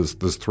lock in.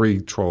 There's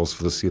 3 trials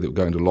for this year that we're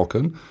going to lock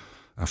in.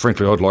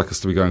 Frankly, I'd like us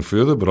to be going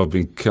further, but I've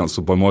been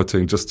counselled by my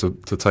team just to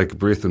take a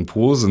breath and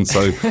pause. And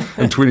so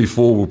in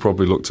 24, we'll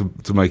probably look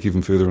to make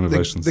even further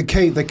innovations. The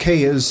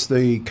key is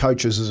the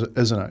coaches,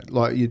 isn't it?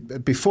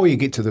 Like before you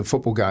get to the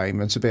football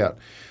game, it's about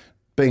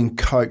being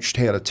coached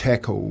how to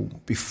tackle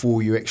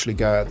before you actually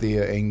go out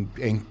there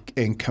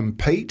and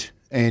compete.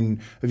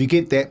 And if you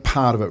get that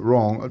part of it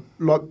wrong,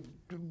 like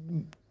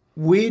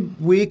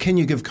where can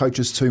you give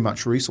coaches too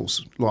much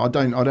resource? Like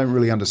I don't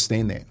really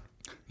understand that.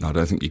 No, I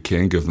don't think you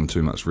can give them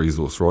too much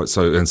resource, right?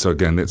 So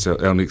again, that's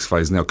our next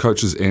phase now.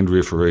 Coaches and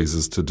referees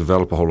is to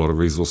develop a whole lot of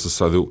resources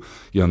so that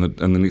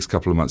in the next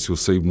couple of months you'll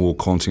see more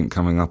content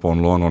coming up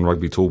online on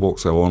Rugby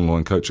Toolbox, our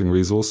online coaching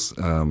resource.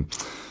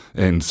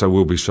 And so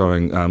we'll be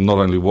showing not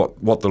only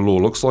what the law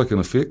looks like in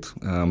effect,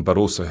 but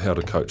also how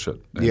to coach it.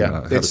 And,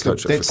 that's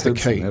the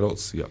key. And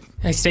adults. Yeah.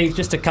 Hey Steve,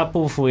 just a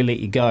couple before we let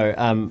you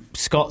go.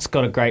 Scott's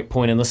got a great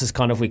point, and this is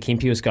kind of where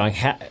Kempy was going.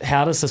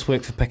 How does this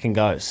work for pick and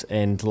goes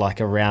and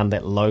like around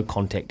that low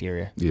contact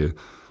area? Yeah.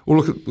 Well,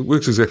 look, it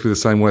works exactly the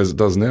same way as it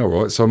does now,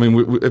 right? So, I mean,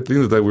 at the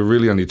end of the day, we're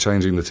really only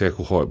changing the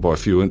tackle height by a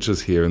few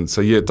inches here. And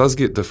so, it does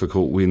get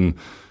difficult when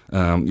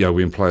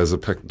players are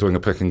doing a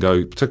pick and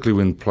go, particularly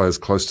when players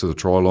close to the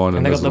try line.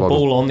 And they've got the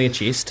ball on their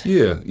chest.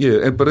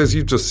 Yeah. But as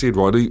you've just said,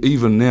 right,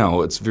 even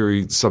now it's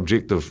very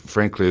subjective,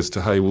 frankly, as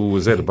to, hey, well,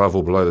 was that above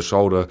or below the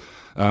shoulder?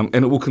 And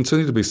it will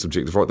continue to be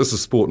subjective, right? This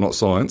is sport, not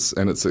science,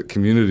 and it's at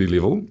community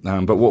level.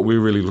 But what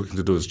we're really looking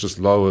to do is just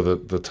lower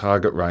the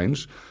target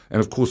range. And,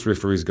 of course,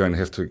 referees are going to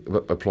have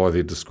to apply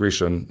their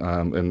discretion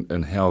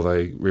in how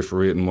they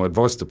referee it. And my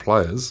advice to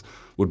players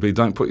would be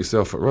don't put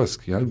yourself at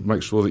risk.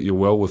 Make sure that you're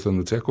well within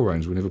the tackle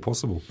range whenever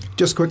possible.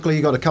 Just quickly,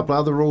 you got a couple of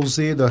other rules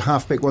there. The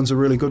halfback one's a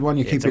really good one.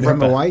 You keep your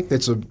rim away.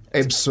 That's an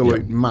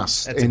absolute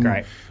must. That's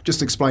great.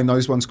 Just explain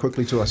those ones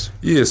quickly to us.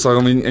 Yeah, so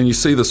I mean, and you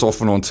see this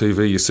often on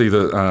TV. You see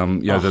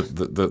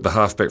the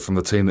halfback from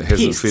the team that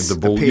hasn't fed the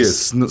ball.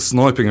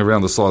 Sniping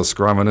around the side of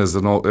scrum. And as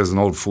an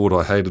old forward,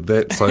 I hated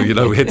that. So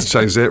we had to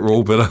change that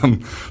rule. But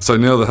so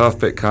now the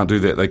halfback can't do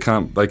that.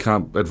 They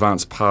can't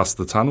advance past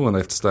the tunnel, and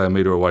they have to stay a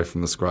metre away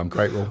from the scrum.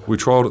 Great rule. We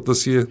trialled it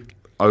this year.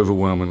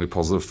 Overwhelmingly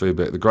positive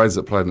feedback. The grades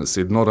that played in it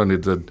said not only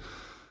did it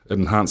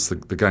enhance the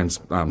game's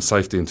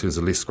safety in terms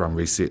of less scrum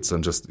resets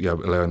and just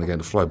allowing the game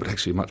to flow, but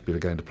actually a much better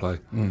game to play.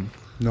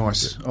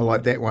 Nice. I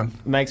like that one.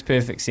 Makes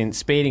perfect sense.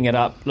 Speeding it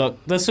up.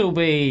 Look, this will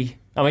be...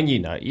 I mean,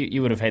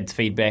 you would have had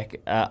feedback.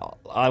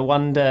 I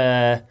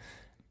wonder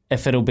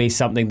if it'll be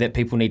something that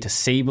people need to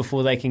see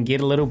before they can get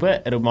a little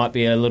bit. It might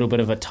be a little bit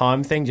of a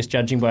time thing, just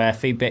judging by our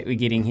feedback we're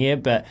getting here.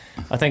 But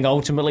I think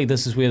ultimately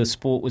this is where the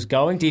sport was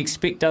going. Do you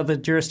expect other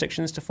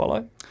jurisdictions to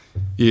follow?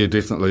 Yeah,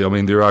 definitely. I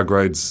mean, there are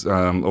grades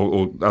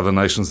or other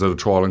nations that are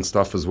trialling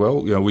stuff as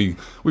well. We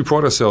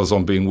pride ourselves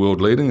on being world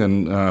leading,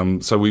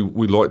 and so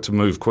we like to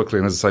move quickly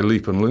and, as I say,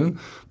 leap and learn.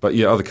 But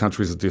other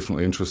countries are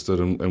definitely interested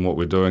in what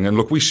we're doing. And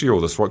look, we share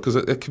all this, right? Because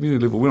at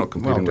community level, we're not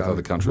competing with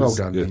other countries. Well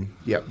done, Ben.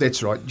 Yeah,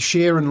 that's right.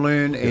 Share and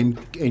learn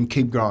and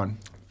keep growing.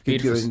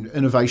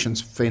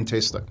 Innovation's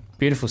fantastic.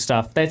 Beautiful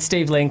stuff. That's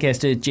Steve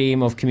Lancaster,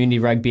 GM of Community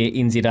Rugby at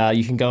NZR.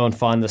 You can go and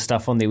find the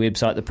stuff on their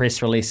website. The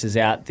press release is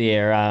out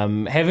there.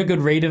 Have a good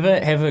read of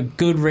it.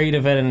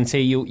 And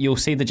see you'll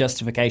see the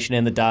justification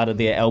and the data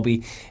there,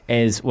 Albie,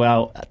 as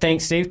well.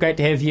 Thanks, Steve. Great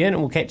to have you in,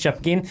 and we'll catch up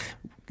again.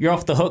 You're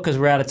off the hook because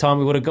we're out of time.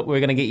 We were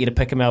going to get you to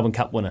pick a Melbourne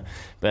Cup winner,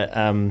 but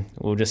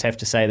we'll just have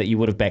to say that you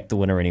would have backed the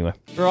winner anyway.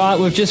 Right,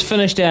 we've just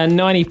finished our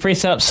 90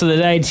 press-ups for the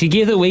day.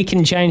 Together we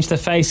can change the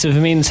face of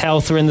men's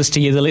health. We're in this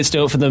together. Let's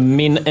do it for the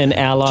men in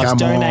our lives. Come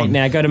Donate on.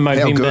 now. Go to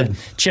Movember.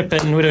 Chip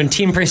in. We're doing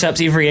 10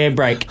 press-ups every air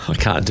break. I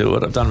can't do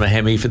it. I've done my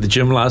hammy for the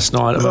gym last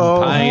night.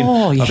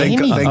 I'm in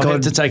pain. I've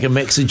had to take a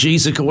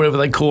Maxigesic or whatever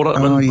they call it.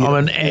 I'm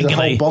in agony. There's a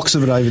whole box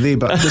of it over there,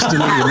 but just to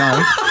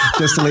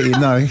let you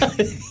know,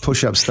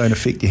 push-ups don't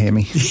affect your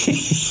hammy.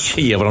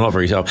 Yeah, but I'm not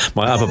very tough.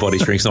 My upper body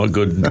strength's not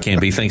good, can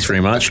be. Thanks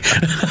very much.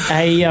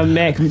 Hey,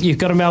 Mac, you've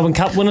got a Melbourne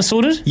Cup winner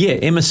sorted? Yeah,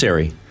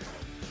 emissary.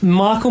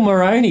 Michael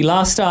Moroney,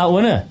 last start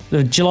winner,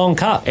 the Geelong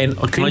Cup. And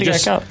can I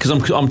just, because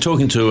I'm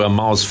talking to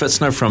Miles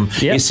Fitzner from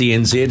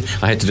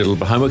SENZ, I had to do a little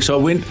bit of homework, so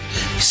I went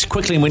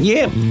quickly and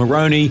went,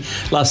 Moroney,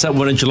 last start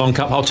winner, Geelong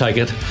Cup, I'll take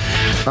it.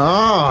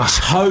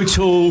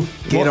 Total.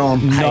 Get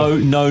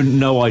on.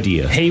 No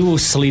idea. He will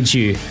sledge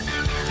you.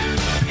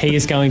 He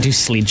is going to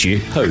sledge you.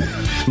 Who?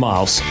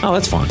 Miles. Oh,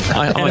 that's fine.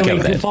 I go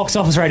with that. Box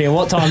Office Radio,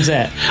 what time's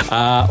that?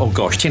 10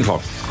 o'clock.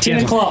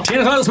 10 o'clock. 10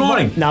 o'clock this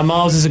morning. Now,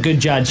 Miles is a good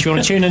judge. If you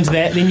want to tune into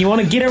that, then you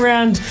want to get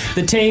around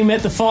the team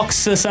at the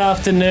Fox this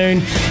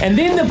afternoon, and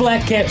then the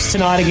Black Caps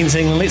tonight against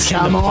England. Let's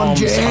come on,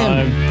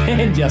 Jam. Home.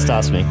 And just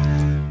ask me.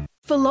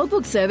 For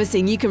logbook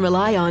servicing you can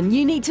rely on,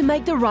 you need to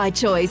make the right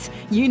choice.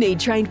 You need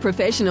trained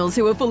professionals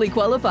who are fully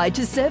qualified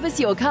to service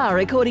your car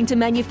according to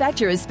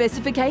manufacturer's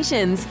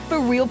specifications. For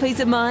real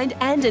peace of mind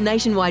and a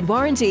nationwide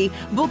warranty,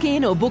 book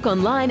in or book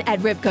online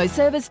at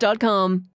repcoservice.com.